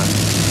setup or not.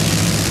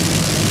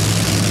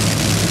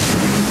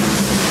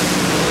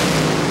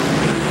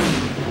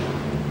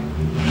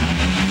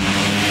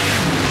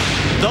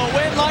 The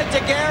win light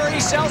to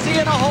Gary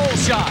Scelzi in a hole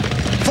shot.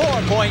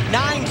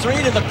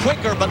 4.93 to the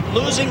quicker, but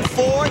losing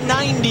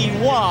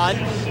 491.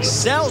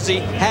 Scelzi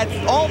had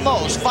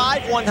almost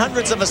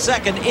 5/100ths of a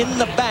second in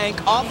the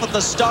bank off of the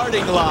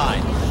starting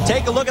line.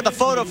 Take a look at the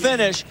photo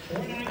finish,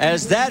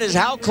 as that is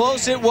how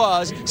close it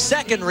was.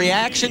 Second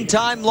reaction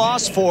time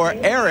loss for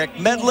Eric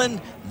Medlin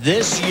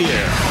this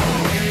year.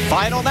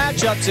 Final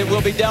matchups, it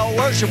will be Del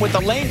Worsham with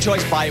the lane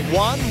choice by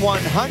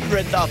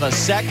 1/100th of a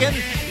second.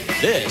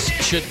 This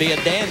should be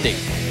a dandy.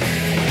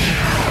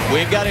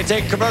 We've got to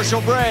take a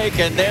commercial break,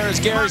 and there's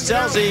Gary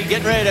Scelzi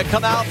getting ready to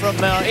come out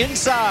from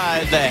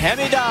inside the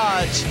Hemi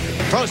Dodge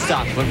Pro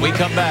Stock when we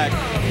come back.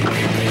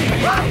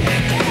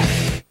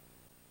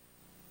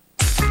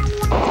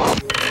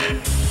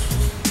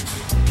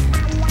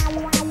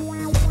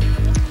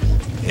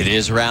 It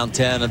is round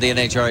 10 of the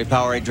NHRA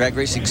Powerade Drag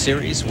Racing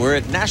Series. We're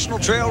at National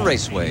Trail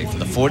Raceway for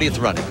the 40th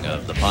running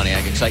of the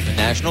Pontiac Excitement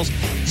Nationals.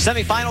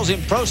 Semifinals in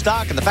Pro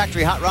Stock, and the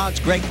Factory Hot Rods,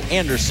 Greg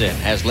Anderson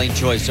has lane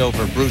choice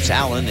over Bruce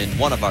Allen in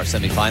one of our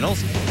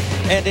semifinals.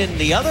 And in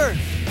the other,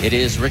 it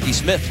is Ricky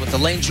Smith with the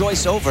lane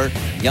choice over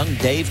young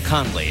Dave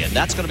Conley. And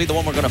that's going to be the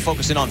one we're going to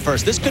focus in on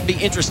first. This could be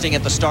interesting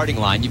at the starting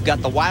line. You've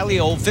got the wily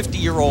old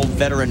 50-year-old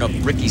veteran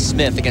of Ricky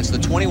Smith against the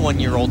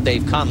 21-year-old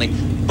Dave Conley.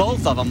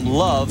 Both of them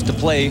love to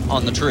play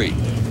on the tree.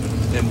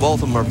 And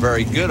both of them are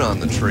very good on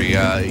the tree.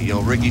 You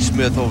know, Ricky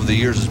Smith over the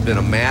years has been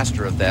a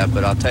master of that.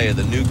 But I'll tell you,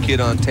 the new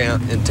kid in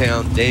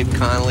town, Dave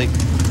Conley,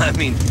 I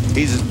mean,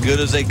 he's as good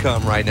as they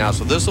come right now.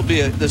 So this will be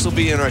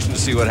interesting to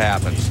see what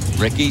happens.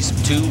 Ricky's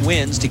 2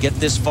 wins to get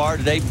this far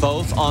today,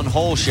 both on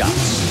hole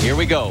shots. Here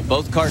we go.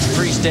 Both cars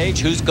pre-stage.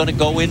 Who's going to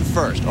go in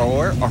first?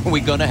 Or are we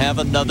going to have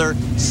another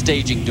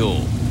staging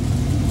duel?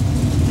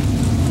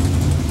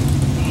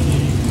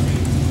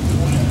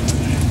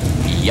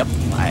 Yep,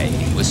 I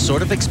was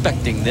sort of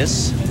expecting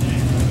this.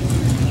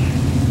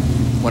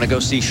 Want to go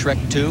see Shrek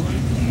 2?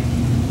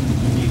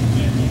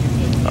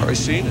 Already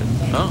seen it.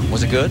 Oh,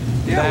 was it good?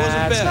 Yeah, it wasn't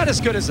bad. It's not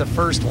as good as the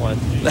first one.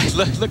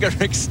 Look at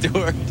Rick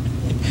Stewart.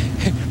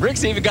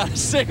 Rick's even got a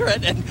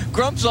cigarette and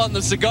Grump's on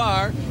the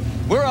cigar.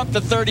 We're up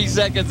to 30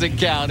 seconds and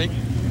counting.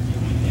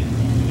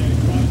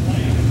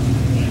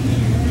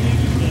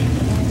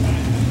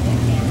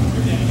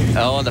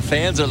 Oh, and the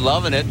fans are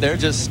loving it. They're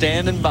just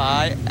standing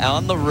by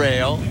on the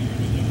rail.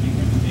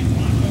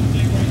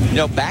 You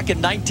know, back in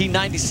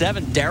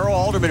 1997, Darrell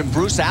Alderman and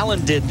Bruce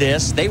Allen did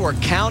this. They were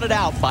counted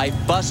out by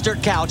Buster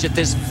Couch at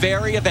this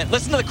very event.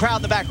 Listen to the crowd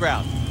in the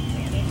background.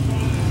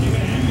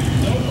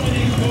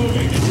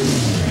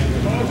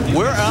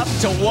 We're up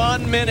to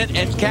 1 minute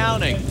and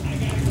counting.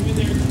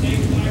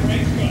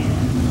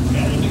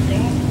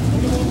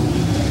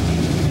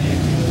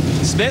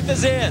 Smith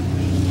is in.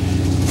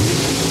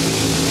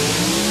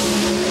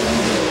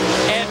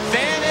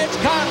 Advantage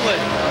Conley.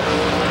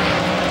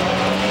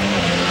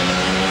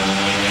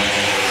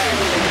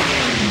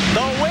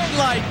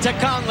 To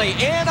Conley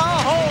in a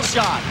hole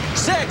shot.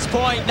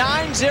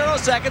 6.90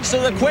 seconds to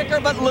the quicker,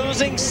 but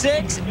losing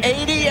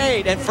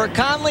 6.88. And for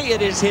Conley,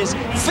 it is his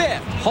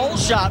 5th hole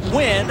shot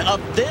win of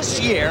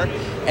this year,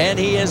 and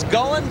he is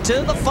going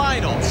to the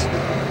finals.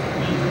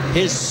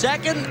 His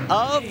 2nd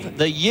of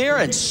the year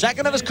and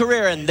 2nd of his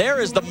career, and there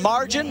is the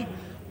margin.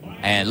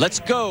 And let's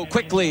go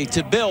quickly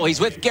to Bill. He's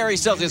with Gary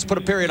Scelzi. Let's put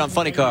a period on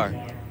Funny Car.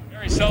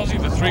 Gary Scelzi,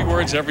 the 3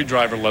 words every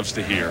driver loves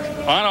to hear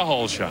on a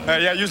hole shot.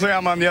 Yeah, usually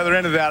I'm on the other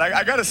end of that.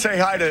 I got to say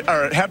hi to,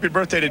 or happy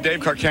birthday to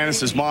Dave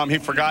Carcanis' mom. He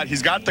forgot.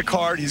 He's got the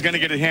card. He's going to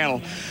get it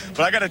handled.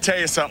 But I got to tell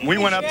you something. We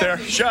went up there.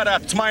 Shut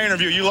up. It's my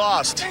interview. You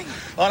lost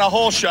on a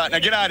hole shot. Now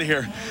get out of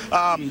here.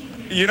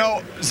 You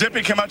know,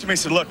 Zippy came up to me and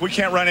said, look, we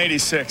can't run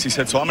 86. He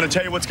said, so I'm going to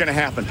tell you what's going to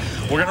happen.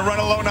 We're going to run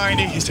a low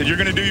 90. He said, you're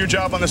going to do your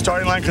job on the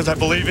starting line because I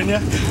believe in you.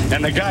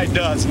 And the guy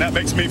does, and that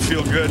makes me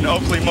feel good. And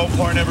Oakley,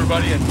 Mopar, and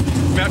everybody, and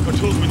Matco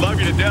Tools, we love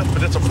you to death,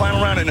 but it's a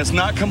final round, and it's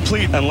not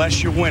complete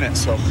unless you win it.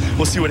 So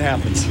we'll see what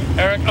happens.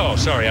 Eric, oh,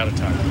 sorry, out of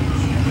time.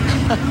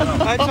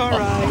 That's all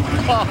right.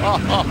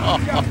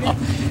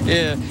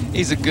 Yeah,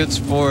 he's a good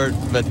sport,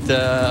 but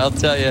I'll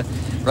tell you,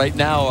 right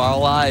now,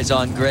 all eyes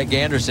on Greg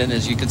Anderson.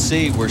 As you can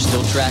see, we're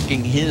still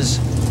tracking his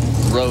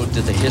road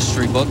to the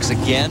history books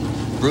again.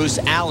 Bruce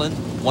Allen,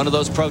 one of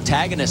those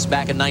protagonists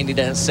back in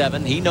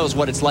 '97. He knows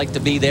what it's like to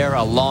be there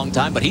a long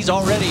time, but he's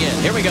already in.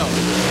 Here we go.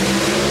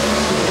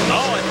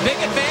 Oh, and big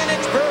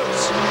advantage,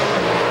 Bruce.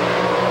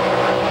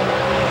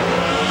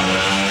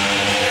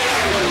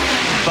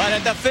 But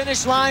at the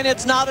finish line,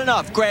 it's not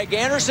enough. Greg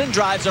Anderson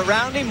drives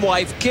around him.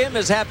 Wife Kim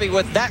is happy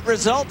with that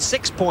result.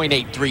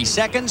 6.83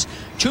 seconds,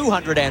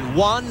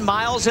 201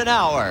 miles an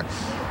hour.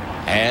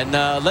 And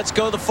let's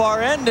go to the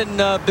far end. And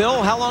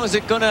Bill, how long is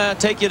it going to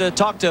take you to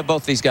talk to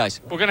both these guys?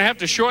 We're going to have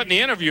to shorten the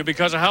interview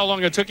because of how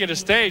long it took you to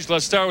stage.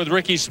 Let's start with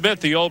Ricky Smith,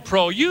 the old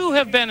pro. You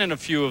have been in a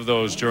few of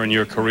those during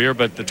your career,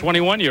 but the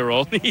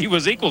 21-year-old, he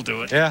was equal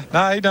to it. Yeah,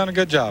 no, he done a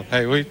good job.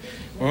 Hey, we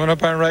went up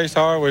there and raced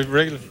hard. We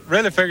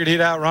really figured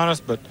he'd outrun us,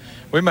 but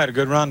we made a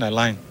good run that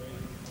lane.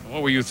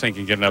 What were you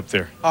thinking getting up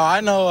there? Oh,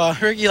 I know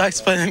Ricky likes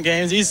to play them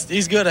games.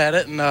 He's good at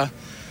it, and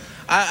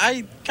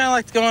I kind of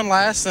like to go in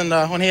last, and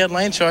when he had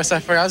lane choice, I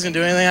figured I was going to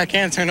do anything I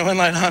can to turn the win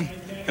light on.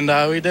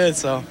 and we did.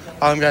 So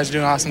all them guys are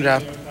doing an awesome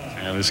job.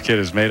 And this kid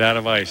is made out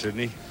of ice, isn't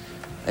he?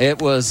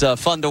 It was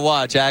fun to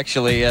watch,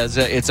 actually, as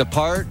it's a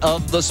part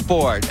of the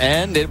sport.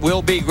 And it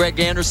will be Greg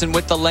Anderson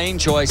with the lane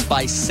choice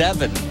by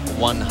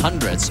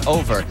 7/100ths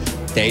over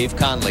Dave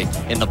Conley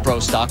in the Pro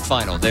Stock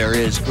Final. There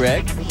is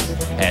Greg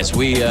as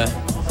we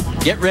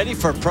get ready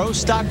for Pro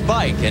Stock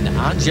Bike. And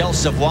Angel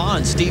Savoy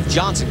and Steve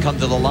Johnson come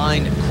to the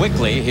line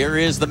quickly. Here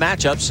is the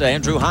matchups.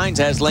 Andrew Hines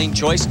has lane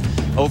choice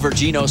over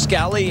Gino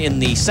Scali in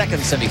the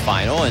second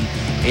semifinal. And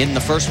in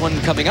the first one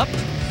coming up,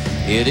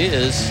 it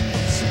is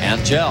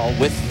Angel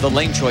with the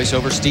lane choice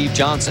over Steve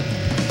Johnson.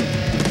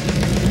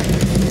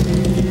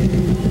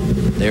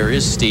 There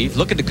is Steve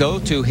looking to go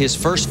to his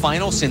first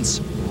final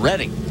since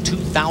Reading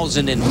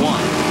 2001.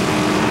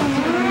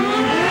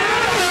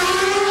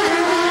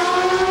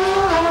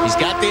 He's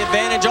got the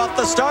advantage off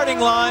the starting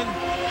line.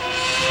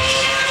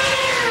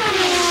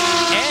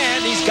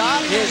 And he's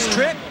got his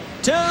trip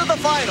to the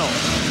final.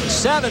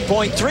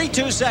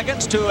 7.32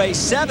 seconds to a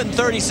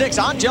 7:36.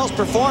 Angel's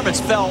performance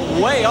fell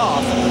way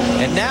off.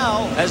 And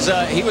now, as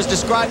he was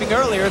describing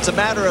earlier, it's a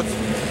matter of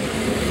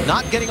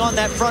not getting on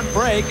that front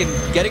brake and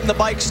getting the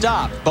bike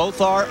stopped.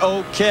 Both are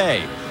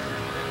okay.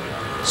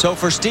 So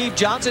for Steve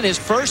Johnson, his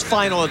first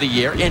final of the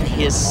year and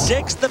his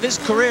 6th of his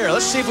career.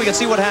 Let's see if we can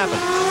see what happened.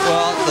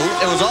 Well,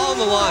 it was all in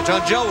the launch.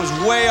 Angel was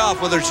way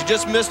off, whether she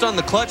just missed on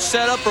the clutch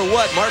setup or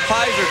what. Mark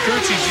Pizer, crew,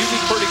 she's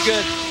usually pretty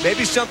good.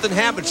 Maybe something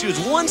happened. She was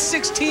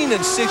 116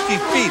 and 60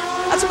 feet.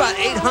 That's about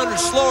 800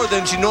 slower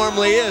than she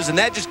normally is, and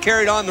that just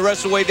carried on the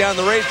rest of the way down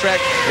the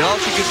racetrack, and all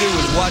she could do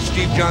was watch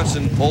Steve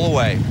Johnson pull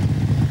away.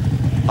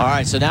 All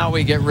right, so now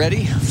we get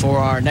ready for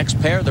our next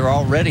pair. They're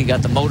already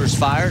got the motors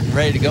fired and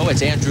ready to go.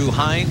 It's Andrew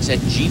Hines and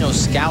Gino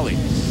Scali.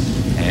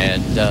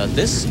 And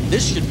this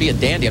should be a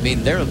dandy. I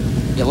mean, their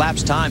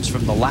elapsed times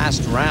from the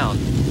last round,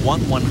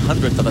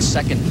 1/100th of a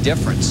second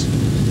difference.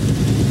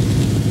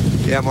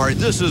 Yeah, Marty,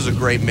 this is a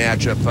great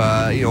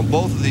matchup. You know,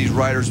 both of these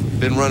riders have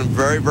been running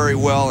very, very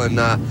well, and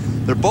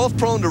they're both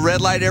prone to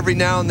red light every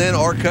now and then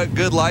or cut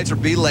good lights or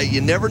be late. You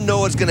never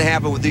know what's going to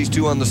happen with these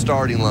two on the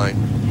starting line.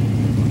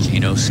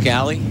 Gino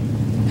Scali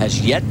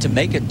has yet to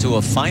make it to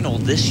a final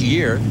this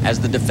year as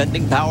the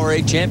defending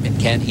Powerade champion.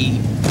 Can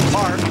he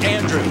park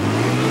Andrew?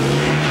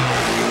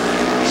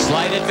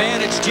 Slight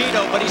advantage,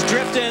 Gino, but he's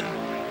drifting.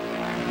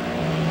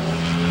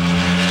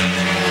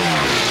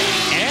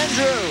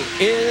 Andrew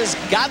is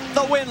got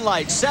the win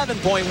light.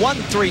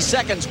 7.13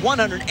 seconds,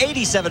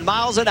 187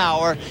 miles an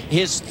hour.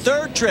 His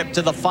 3rd trip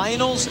to the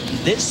finals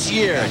this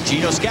year.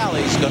 Gino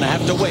Scali's going to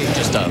have to wait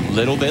just a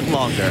little bit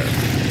longer.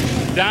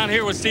 Down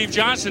here with Steve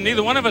Johnson,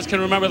 neither one of us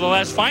can remember the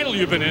last final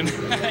you've been in.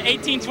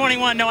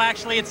 1821. No,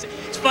 actually, it's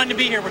fun to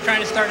be here. We're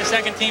trying to start a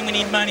second team. We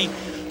need money.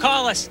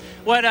 Call us.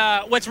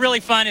 What's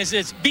really fun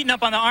is beating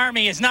up on the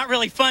Army is not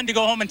really fun to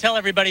go home and tell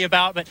everybody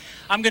about, but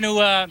I'm going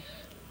to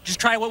just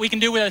try what we can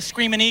do with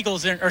Screaming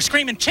Eagles or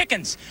Screaming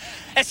Chickens.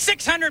 At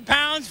 600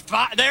 pounds,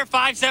 they're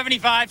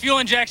 575, fuel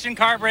injection,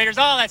 carburetors,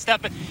 all that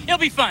stuff, but it'll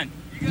be fun.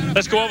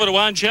 Let's go over to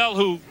Angel,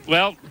 who,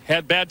 well,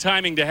 had bad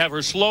timing to have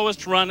her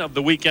slowest run of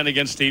the weekend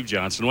against Steve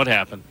Johnson. What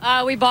happened?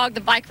 We bogged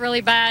the bike really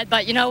bad,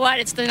 but you know what?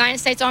 It's the United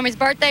States Army's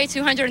birthday,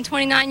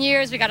 229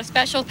 years. We got a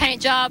special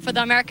paint job for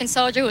the American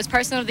soldier who was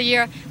Person of the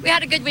Year. We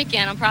had a good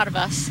weekend. I'm proud of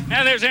us.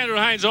 And there's Andrew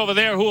Hines over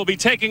there, who will be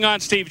taking on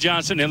Steve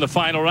Johnson in the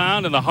final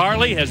round, and the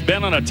Harley has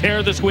been on a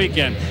tear this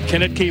weekend.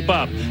 Can it keep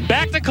up?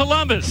 Back to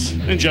Columbus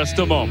in just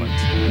a moment.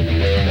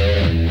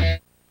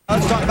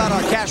 Let's talk about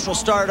our casual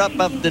startup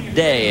of the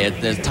day. At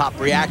the top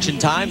reaction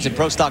times in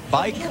Pro Stock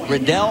Bike,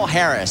 Riddell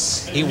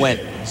Harris. He went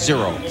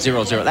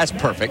 0-0-0. That's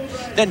perfect.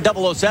 Then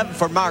 007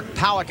 for Mark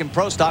Powerade in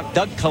Pro Stock.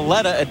 Doug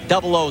Coletta at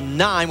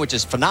 009, which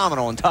is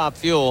phenomenal in Top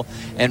Fuel.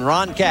 And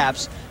Ron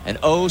Capps an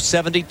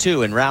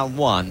 072 in round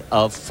 1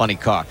 of Funny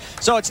Car.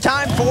 So it's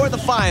time for the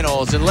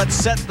finals, and let's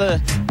set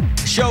the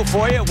show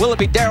for you. Will it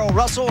be Darrell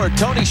Russell or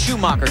Tony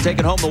Schumacher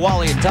taking home the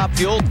Wally in Top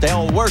Fuel?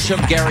 They'll worship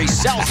Gary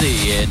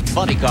Scelzi in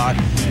Funny Car.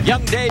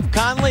 Young Dave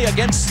Conley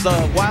against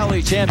the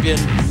Wily champion,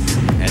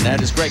 and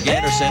that is Greg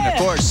Anderson. Of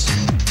course,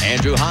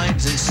 Andrew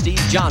Hines and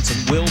Steve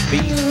Johnson will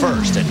be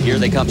first. And here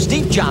they come.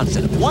 Steve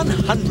Johnson,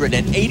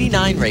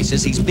 189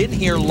 races. He's been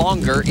here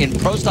longer in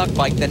Pro Stock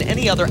Bike than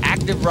any other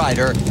active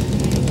rider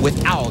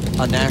without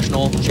a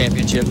national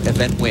championship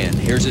event win.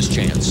 Here's his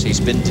chance. He's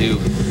been to,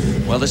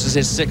 well, this is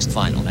his 6th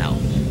final now.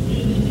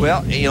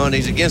 Well, you know, and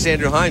he's against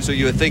Andrew Hines, so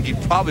you would think he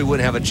probably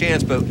wouldn't have a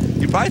chance, but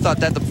you probably thought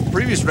that the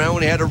previous round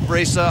when he had to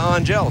race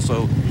Angel,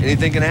 so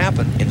anything can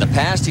happen. In the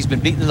past, he's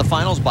been beaten in the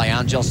finals by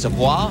Angel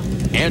Savoy,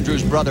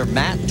 Andrew's brother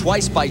Matt,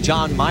 twice by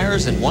John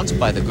Myers, and once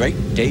by the great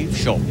Dave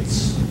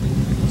Schultz.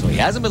 So he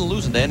hasn't been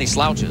losing to any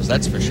slouches,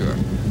 that's for sure.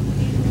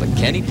 But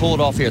can he pull it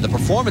off here? The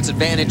performance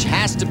advantage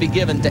has to be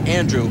given to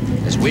Andrew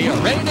as we are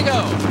ready to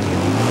go.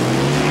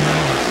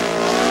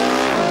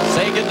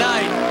 Say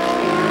goodnight.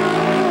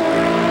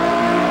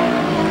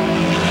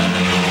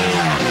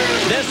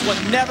 This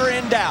one never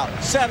in doubt.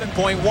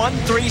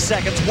 7.13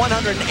 seconds,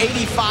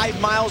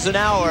 185 miles an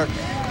hour.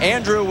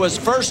 Andrew was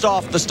first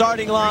off the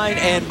starting line,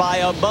 and by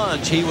a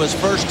bunch, he was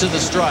first to the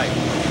stripe.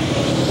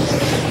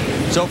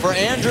 So for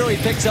Andrew, he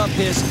picks up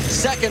his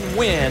second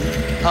win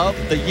of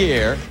the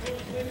year.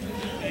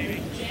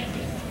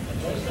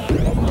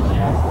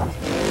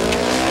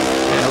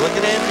 Yeah, look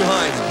at Andrew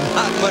Hines.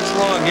 Not much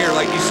wrong here,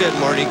 like you said,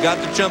 Marty.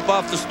 Got to jump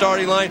off the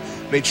starting line,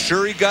 made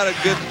sure he got a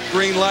good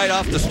green light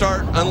off the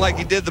start, unlike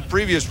he did the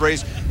previous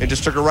race, and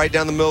just took her right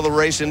down the middle of the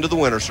race into the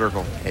winner's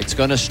circle. It's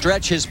going to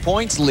stretch his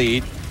points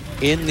lead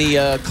in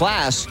the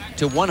class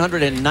to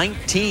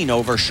 119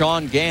 over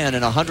Sean Gann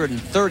and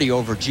 130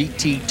 over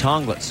GT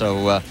Tonglet.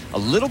 So a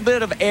little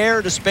bit of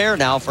air to spare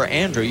now for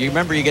Andrew. You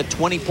remember you get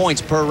 20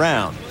 points per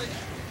round.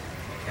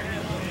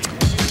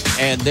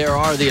 And there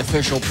are the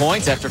official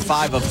points after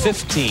 5 of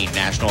 15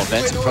 national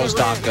events in Pro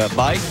Stock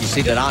Bike. You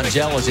see that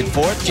Angel is in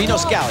 4th. Gino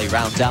Scali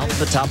rounds out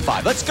the top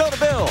 5. Let's go to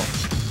Bill.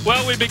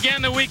 Well, we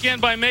began the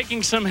weekend by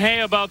making some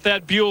hay about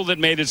that Buell that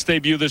made its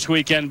debut this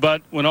weekend.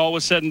 But when all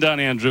was said and done,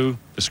 Andrew,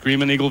 the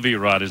Screaming Eagle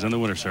V-Rod is in the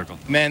winner's circle.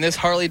 Man, this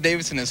Harley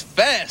Davidson is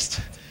fast.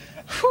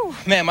 Whew.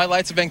 Man, my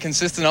lights have been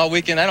consistent all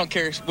weekend. I don't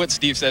care what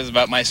Steve says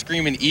about my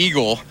Screaming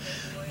Eagle.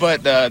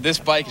 But this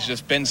bike has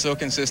just been so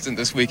consistent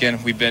this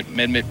weekend. We've been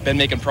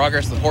making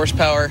progress with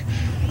horsepower.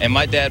 And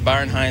my dad,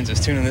 Byron Hines,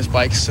 is tuning this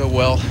bike so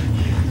well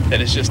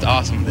that it's just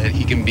awesome that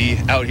he can be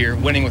out here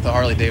winning with the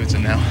Harley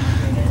Davidson now.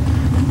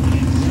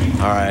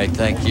 All right,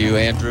 thank you,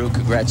 Andrew.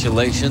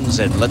 Congratulations.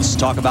 And let's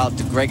talk about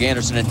Greg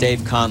Anderson and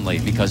Dave Conley,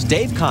 because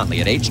Dave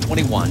Conley at age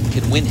 21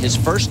 can win his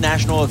first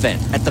national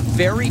event at the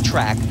very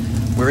track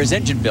where his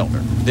engine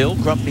builder, Bill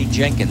Grumpy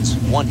Jenkins,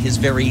 won his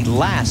very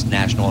last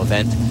national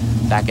event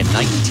back in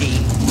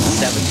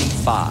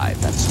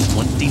 1975. That's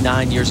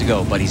 29 years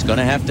ago, but he's going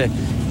to have to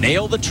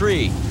nail the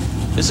tree.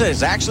 This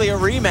is actually a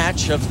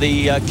rematch of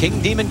the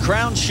King Demon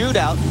Crown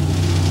shootout.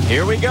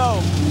 Here we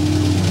go.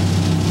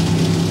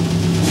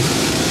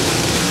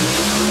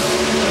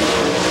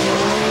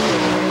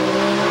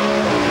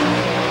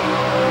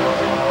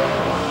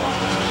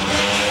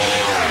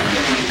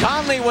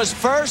 Conley was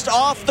first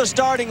off the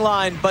starting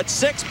line, but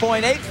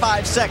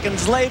 6.85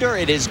 seconds later,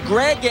 it is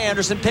Greg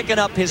Anderson picking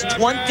up his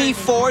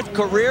 24th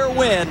career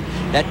win.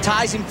 That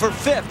ties him for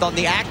 5th on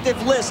the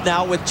active list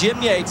now with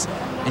Jim Yates.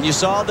 And you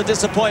saw the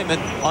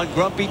disappointment on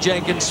Grumpy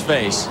Jenkins'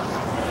 face.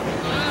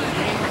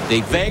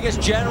 The Vegas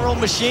General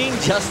machine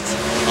just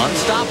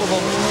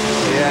unstoppable.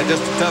 Yeah,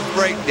 just a tough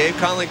break. Dave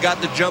Conley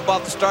got the jump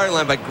off the starting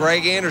line, but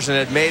Greg Anderson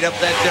had made up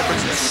that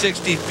difference at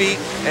 60 feet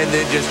and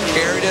then just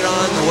carried it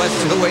on the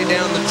rest of the way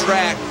down the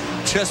track.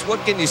 Just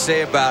what can you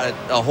say about it?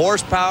 The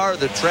horsepower,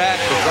 the track,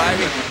 the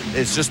driving,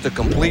 it's just a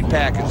complete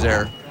package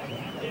there.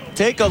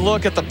 Take a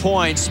look at the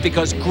points,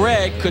 because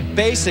Greg could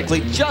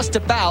basically just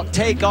about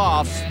take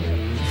off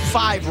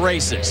 5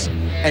 races,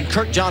 and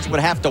Kurt Johnson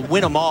would have to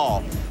win them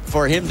all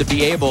for him to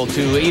be able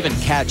to even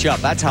catch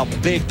up. That's how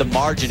big the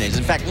margin is.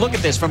 In fact, look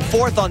at this. From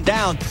 4th on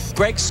down,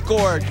 Greg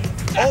scored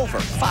over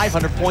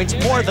 500 points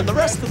more than the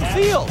rest of the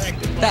field.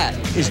 That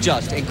is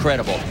just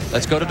incredible.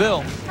 Let's go to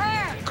Bill.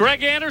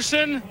 Greg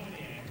Anderson,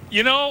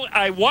 you know,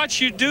 I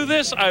watch you do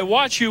this, I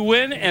watch you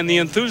win, and the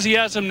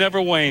enthusiasm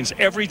never wanes.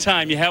 Every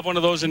time you have one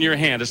of those in your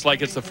hand, it's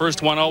like it's the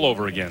first one all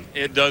over again.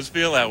 It does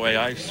feel that way,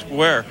 I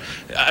swear.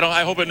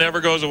 I hope it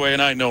never goes away,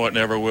 and I know it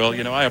never will.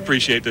 You know, I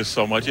appreciate this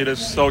so much. It is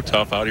so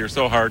tough out here,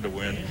 so hard to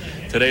win.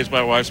 Today's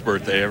my wife's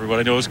birthday.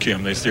 Everybody knows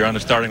Kim. They see her on the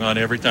starting line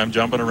every time,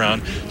 jumping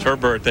around. It's her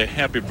birthday.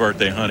 Happy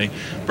birthday, honey.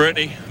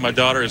 Brittany, my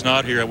daughter, is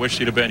not here. I wish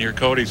she'd have been here.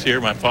 Cody's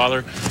here. My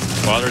Father's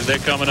Day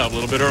coming up. A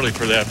little bit early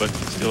for that, but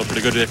still a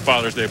pretty good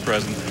Father's Day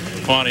present.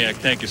 Pontiac,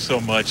 thank you so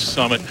much.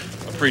 Summit,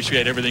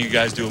 appreciate everything you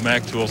guys do.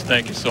 Mac Tools,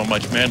 thank you so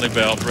much. Manly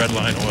Belt,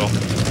 Redline Oil,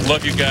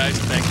 love you guys.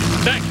 Thank you.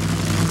 Thank you.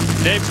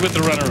 Dave's with the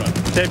runner-up.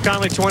 Dave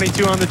Conley,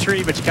 22 on the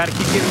tree, but you got to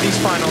keep getting these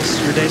finals.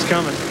 Your day's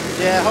coming.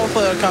 Yeah,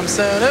 hopefully it'll come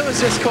soon. It was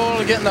just cool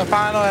to get in the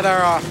final at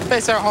our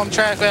basically our home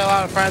track. We had a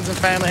lot of friends and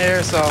family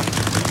here, so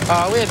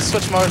we had to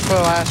switch motors for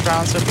the last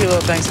round, so a few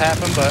little things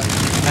happened, but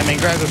I mean,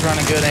 Greg was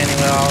running good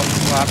anyway, a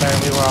lot better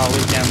than we were all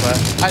weekend, but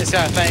I just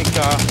got to thank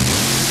the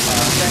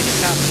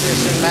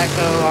competition,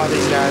 Macco, all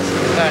these guys.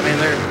 I mean,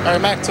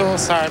 Mac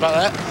Tools, sorry about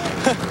that.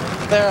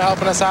 They're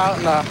helping us out,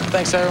 and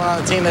thanks to everyone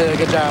on the team. They did a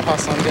good job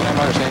hustling and getting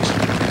their motor changed.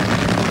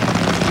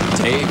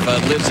 Dave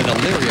lives in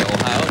Elyria,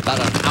 Ohio, about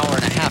an hour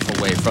and a half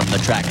away from the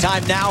track.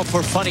 Time now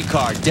for Funny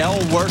Car. Del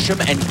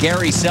Worsham and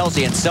Gary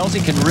Scelzi. And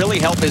Scelzi can really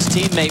help his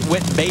teammate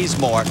Whit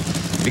Bazemore,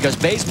 because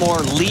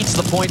Bazemore leads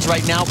the points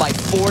right now by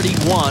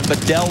 41,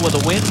 but Del with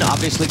a win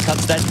obviously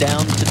cuts that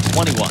down to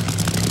 21.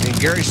 And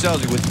Gary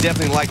Scelzi would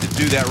definitely like to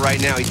do that right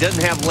now. He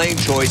doesn't have lane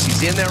choice.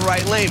 He's in that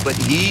right lane, but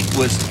he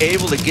was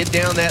able to get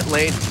down that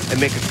lane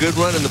and make a good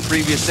run in the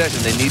previous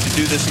session. They need to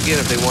do this again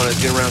if they want to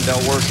get around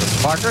Del Worsham.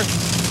 Parker?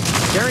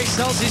 Gary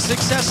Scelzi's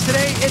success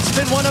today, it's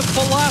been one of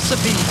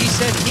philosophy. He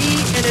said he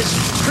and his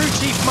crew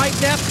chief, Mike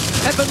Neff,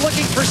 have been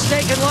looking for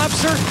steak and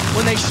lobster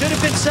when they should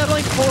have been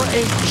settling for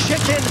a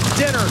chicken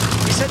dinner.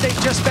 He said they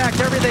just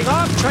backed everything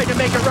off, tried to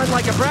make it run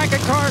like a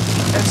bracket car,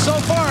 and so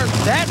far,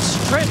 that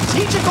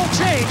strategical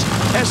change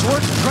has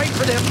worked great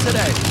for them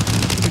today.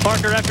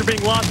 Parker, after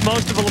being lost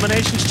most of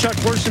eliminations, Chuck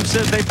Worsham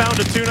says they found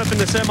a tune-up in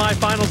the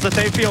semifinals that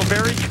they feel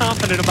very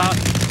confident about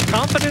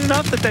confident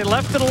enough that they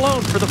left it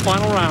alone for the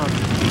final round.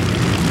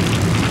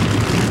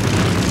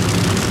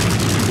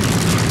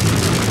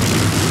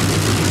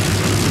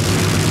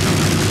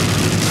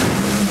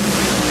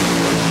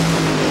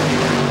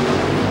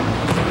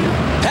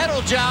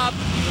 Pedal job.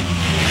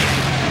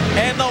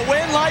 And the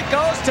win light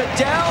goes to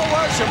Dale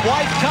Worsham.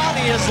 White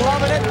Connie is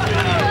loving it.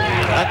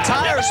 A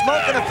tire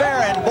smoking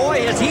affair, and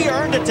boy, has he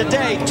earned it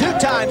today. 2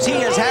 times he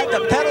has had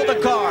to pedal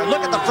the car.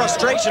 Look at the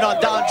frustration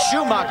on Don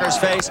Schumacher's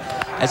face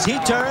as he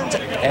turns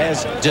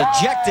as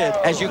dejected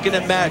as you can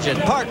imagine.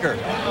 Parker.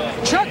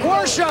 Chuck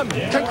Worsham,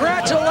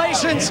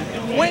 congratulations.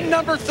 Win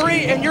number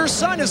 3, and your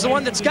son is the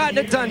one that's gotten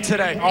it done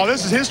today. Oh,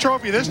 this is his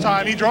trophy this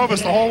time. He drove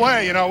us the whole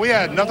way. You know, we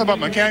had nothing but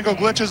mechanical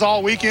glitches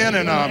all weekend,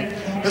 and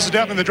this is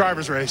definitely the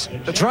driver's race.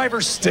 The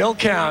driver still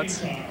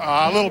counts.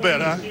 A little bit,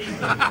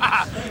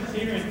 huh?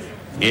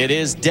 It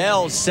is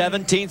Dell's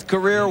 17th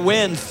career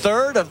win,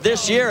 3rd of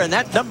this year, and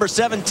that number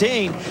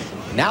 17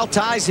 now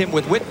ties him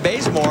with Whit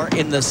Bazemore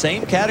in the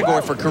same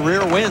category for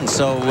career wins.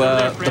 So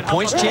the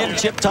points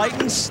championship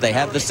Titans, they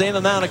have the same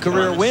amount of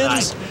career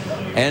wins.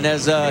 And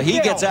as he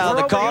gets out of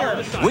the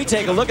car, we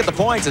take a look at the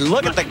points and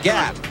look at the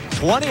gap.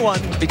 21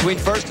 between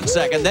first and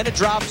second. Then it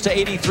drops to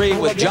 83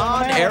 with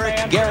John,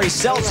 Eric, Gary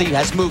Selsey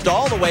has moved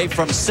all the way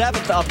from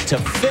 7th up to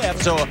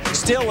 5th. So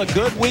still a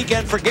good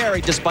weekend for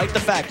Gary, despite the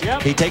fact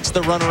he takes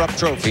the runner-up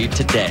trophy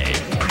today.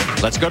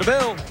 Let's go to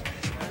Bill.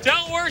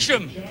 Del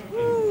Worsham,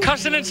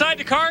 cussing inside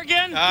the car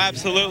again?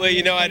 Absolutely.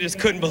 You know, I just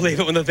couldn't believe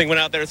it when the thing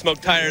went out there and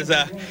smoked tires.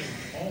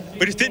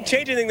 We just didn't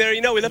change anything there. You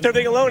know, we left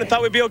everything alone and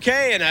thought we'd be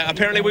okay, and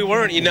apparently we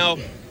weren't, you know.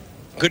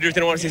 Goodyear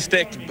didn't want to see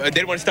stick. They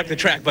didn't want to stuck to the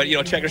track, but, you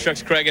know, Checker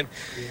Trucks, Craig,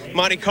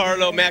 Monte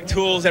Carlo, Mac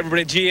Tools,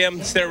 everybody at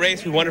GM, it's their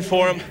race. We won it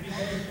for them.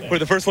 We're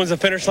the first ones to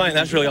the finish line.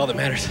 That's really all that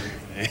matters.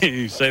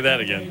 You say that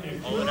again.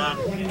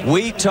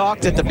 We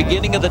talked at the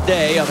beginning of the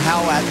day of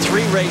how at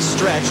 3-race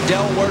stretch,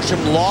 Del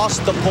Worsham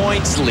lost the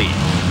points lead.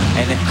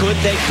 And could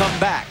they come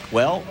back?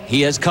 Well, he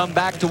has come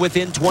back to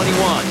within 21.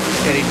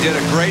 And he did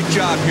a great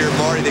job here,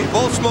 Marty. They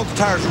both smoked the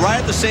tires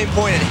right at the same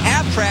point. At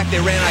half track, they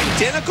ran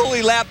identical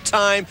lap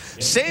time,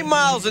 same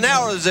miles an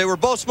hour as they were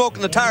both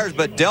smoking the tires.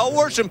 But Del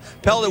Worsham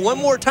pelted one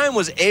more time,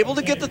 was able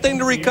to get the thing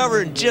to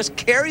recover and just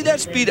carry that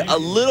speed a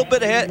little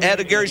bit ahead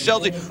of Gary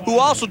Selsey, who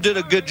also did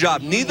a good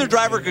job. Neither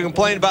driver can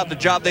complain about the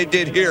job they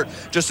did here.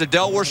 Just that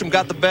Del Worsham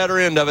got the better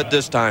end of it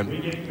this time.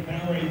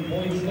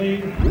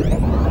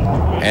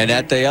 And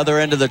at the other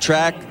end of the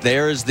track,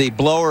 there's the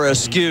blower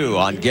askew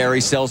on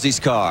Gary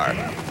Selsey's car.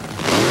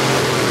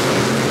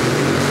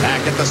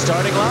 Back at the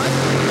starting line,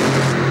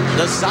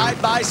 the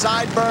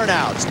side-by-side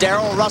burnouts.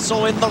 Darrell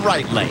Russell in the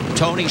right lane,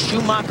 Tony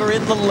Schumacher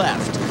in the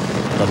left.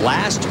 The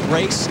last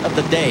race of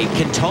the day.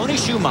 Can Tony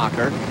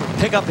Schumacher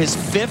pick up his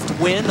 5th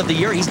win of the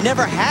year? He's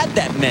never had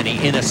that many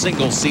in a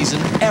single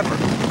season ever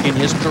in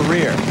his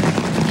career.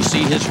 You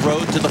see his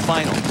road to the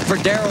final. For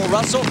Darrell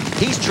Russell,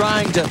 he's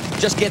trying to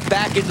just get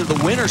back into the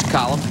winners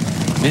column.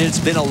 I mean, it's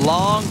been a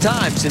long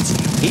time since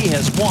he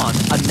has won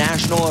a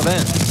national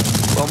event.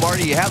 Well,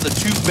 Marty, you have the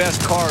 2 best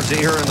cars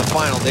here in the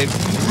final. They've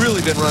really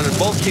been running.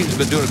 Both teams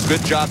have been doing a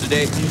good job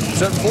today.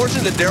 It's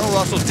unfortunate that Darrell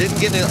Russell didn't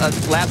get a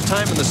lap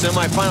time in the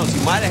semifinals. He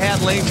might have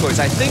had lane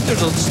choice. I think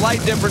there's a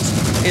slight difference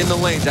in the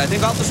lanes. I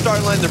think off the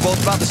starting line, they're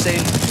both about the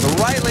same. The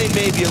right lane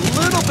may be a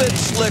little bit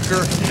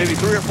slicker, maybe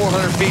 300 or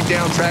 400 feet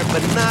down track, but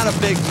not a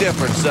big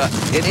difference.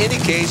 In any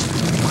case,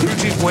 crew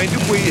chief Wayne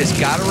Dupuis has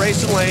got to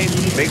race the lane,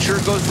 make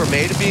sure it goes from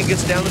A to B and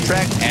gets down the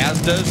track,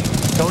 as does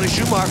Tony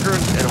Schumacher,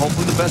 and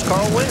hopefully the best car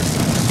will win.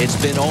 It's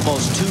been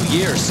almost 2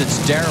 years since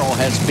Darrell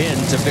has been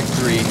to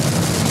victory.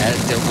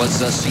 It was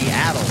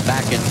Seattle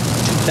back in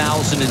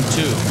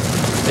 2002.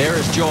 There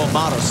is Joe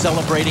Amato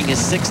celebrating his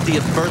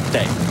 60th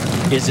birthday.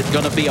 Is it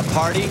going to be a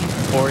party,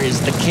 or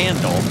is the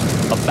candle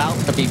about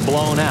to be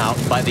blown out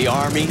by the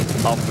army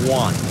of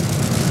one?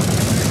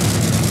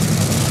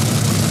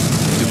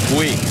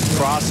 Dupuis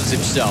crosses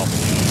himself.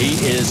 He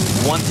is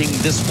wanting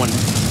this one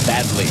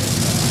badly.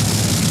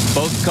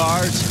 Both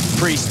cars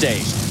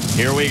pre-staged.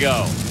 Here we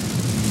go.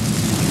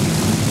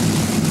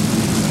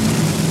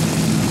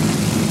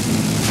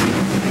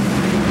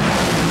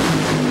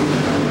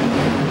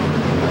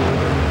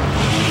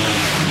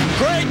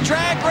 Great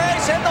drag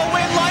race and the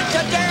win light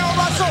to Darrell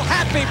Russell.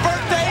 Happy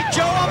birthday,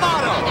 Joe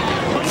Amato.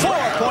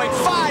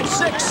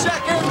 4.56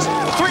 seconds,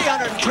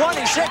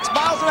 326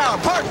 miles an hour.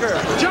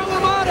 Parker. Joe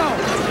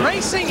Amato,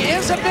 racing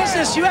is a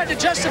business. You had to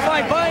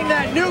justify buying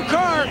that new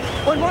car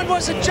when one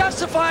wasn't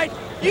justified.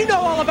 You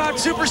know all about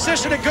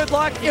superstition and good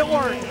luck. It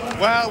worked.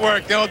 Well, it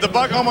worked. You know, the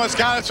bug almost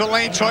got us with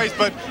lane choice,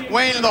 but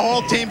Wayne and the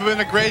whole team have been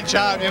a great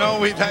job. You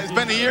know, it's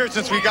been a year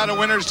since we got a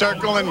winner's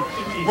circle, and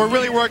we're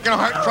really working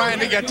hard trying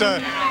to get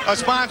to a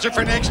sponsor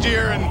for next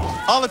year. And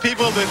all the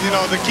people that, you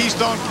know, the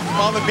Keystone,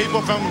 all the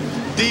people from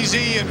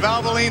DZ and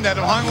Valvoline that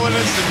have hung with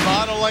us, and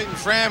Autolite and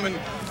Fram, and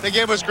they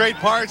gave us great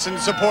parts and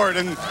support.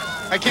 And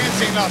I can't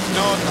say enough. You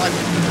know,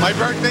 my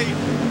birthday,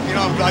 you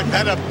know, I've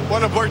had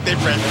what a birthday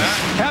present,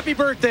 huh? Happy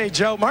birthday,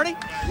 Joe. Marty?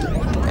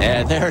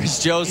 And there's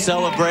Joe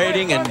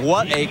celebrating, and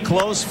what a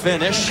close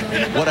finish.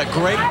 What a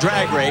great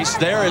drag race.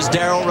 There is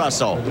Darrell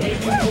Russell.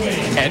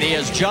 And he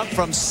has jumped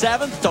from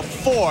 7th to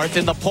 4th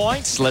in the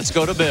points. Let's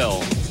go to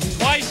Bill.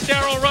 Twice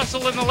Darrell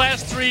Russell in the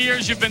last 3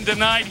 years you've been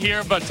denied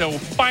here, but to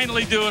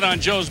finally do it on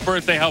Joe's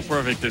birthday, how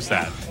perfect is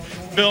that?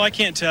 Bill, I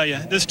can't tell you.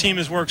 This team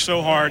has worked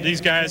so hard.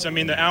 These guys, I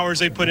mean, the hours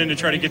they put in to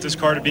try to get this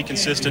car to be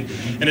consistent,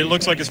 and it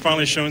looks like it's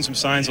finally showing some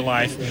signs of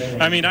life.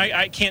 I mean,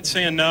 I can't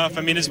say enough.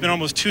 I mean, it's been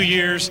almost 2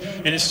 years,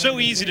 and it's so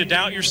easy to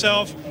doubt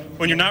yourself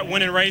when you're not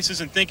winning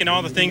races and thinking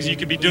all the things you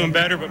could be doing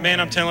better. But,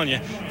 man, I'm telling you,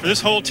 for this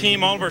whole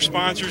team, all of our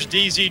sponsors,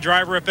 DZ,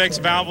 Driver FX,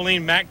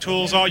 Valvoline, Mac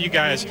Tools, all you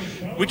guys,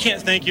 we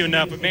can't thank you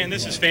enough. But, man,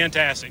 this is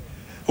fantastic.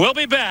 We'll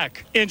be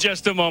back in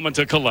just a moment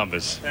to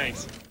Columbus.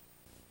 Thanks.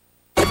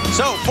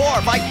 So, for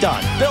Mike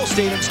Dunn, Bill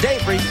Stevens,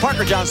 Dave Reed,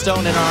 Parker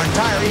Johnstone, and our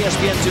entire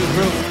ESPN2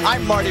 crew,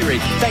 I'm Marty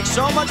Reed. Thanks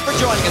so much for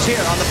joining us here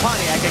on the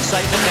Pontiac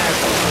Excitement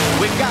National.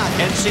 We've got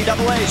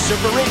NCAA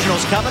Super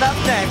Regionals coming up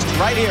next,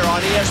 right here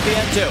on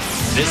ESPN2.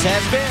 This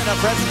has been a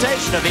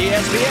presentation of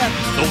ESPN,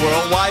 the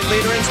worldwide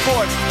leader in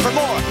sports. For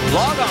more,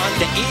 log on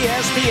to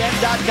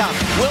ESPN.com.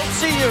 We'll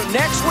see you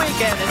next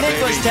weekend in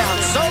Englishtown.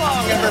 So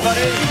long,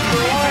 everybody.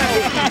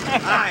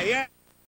 Yeah.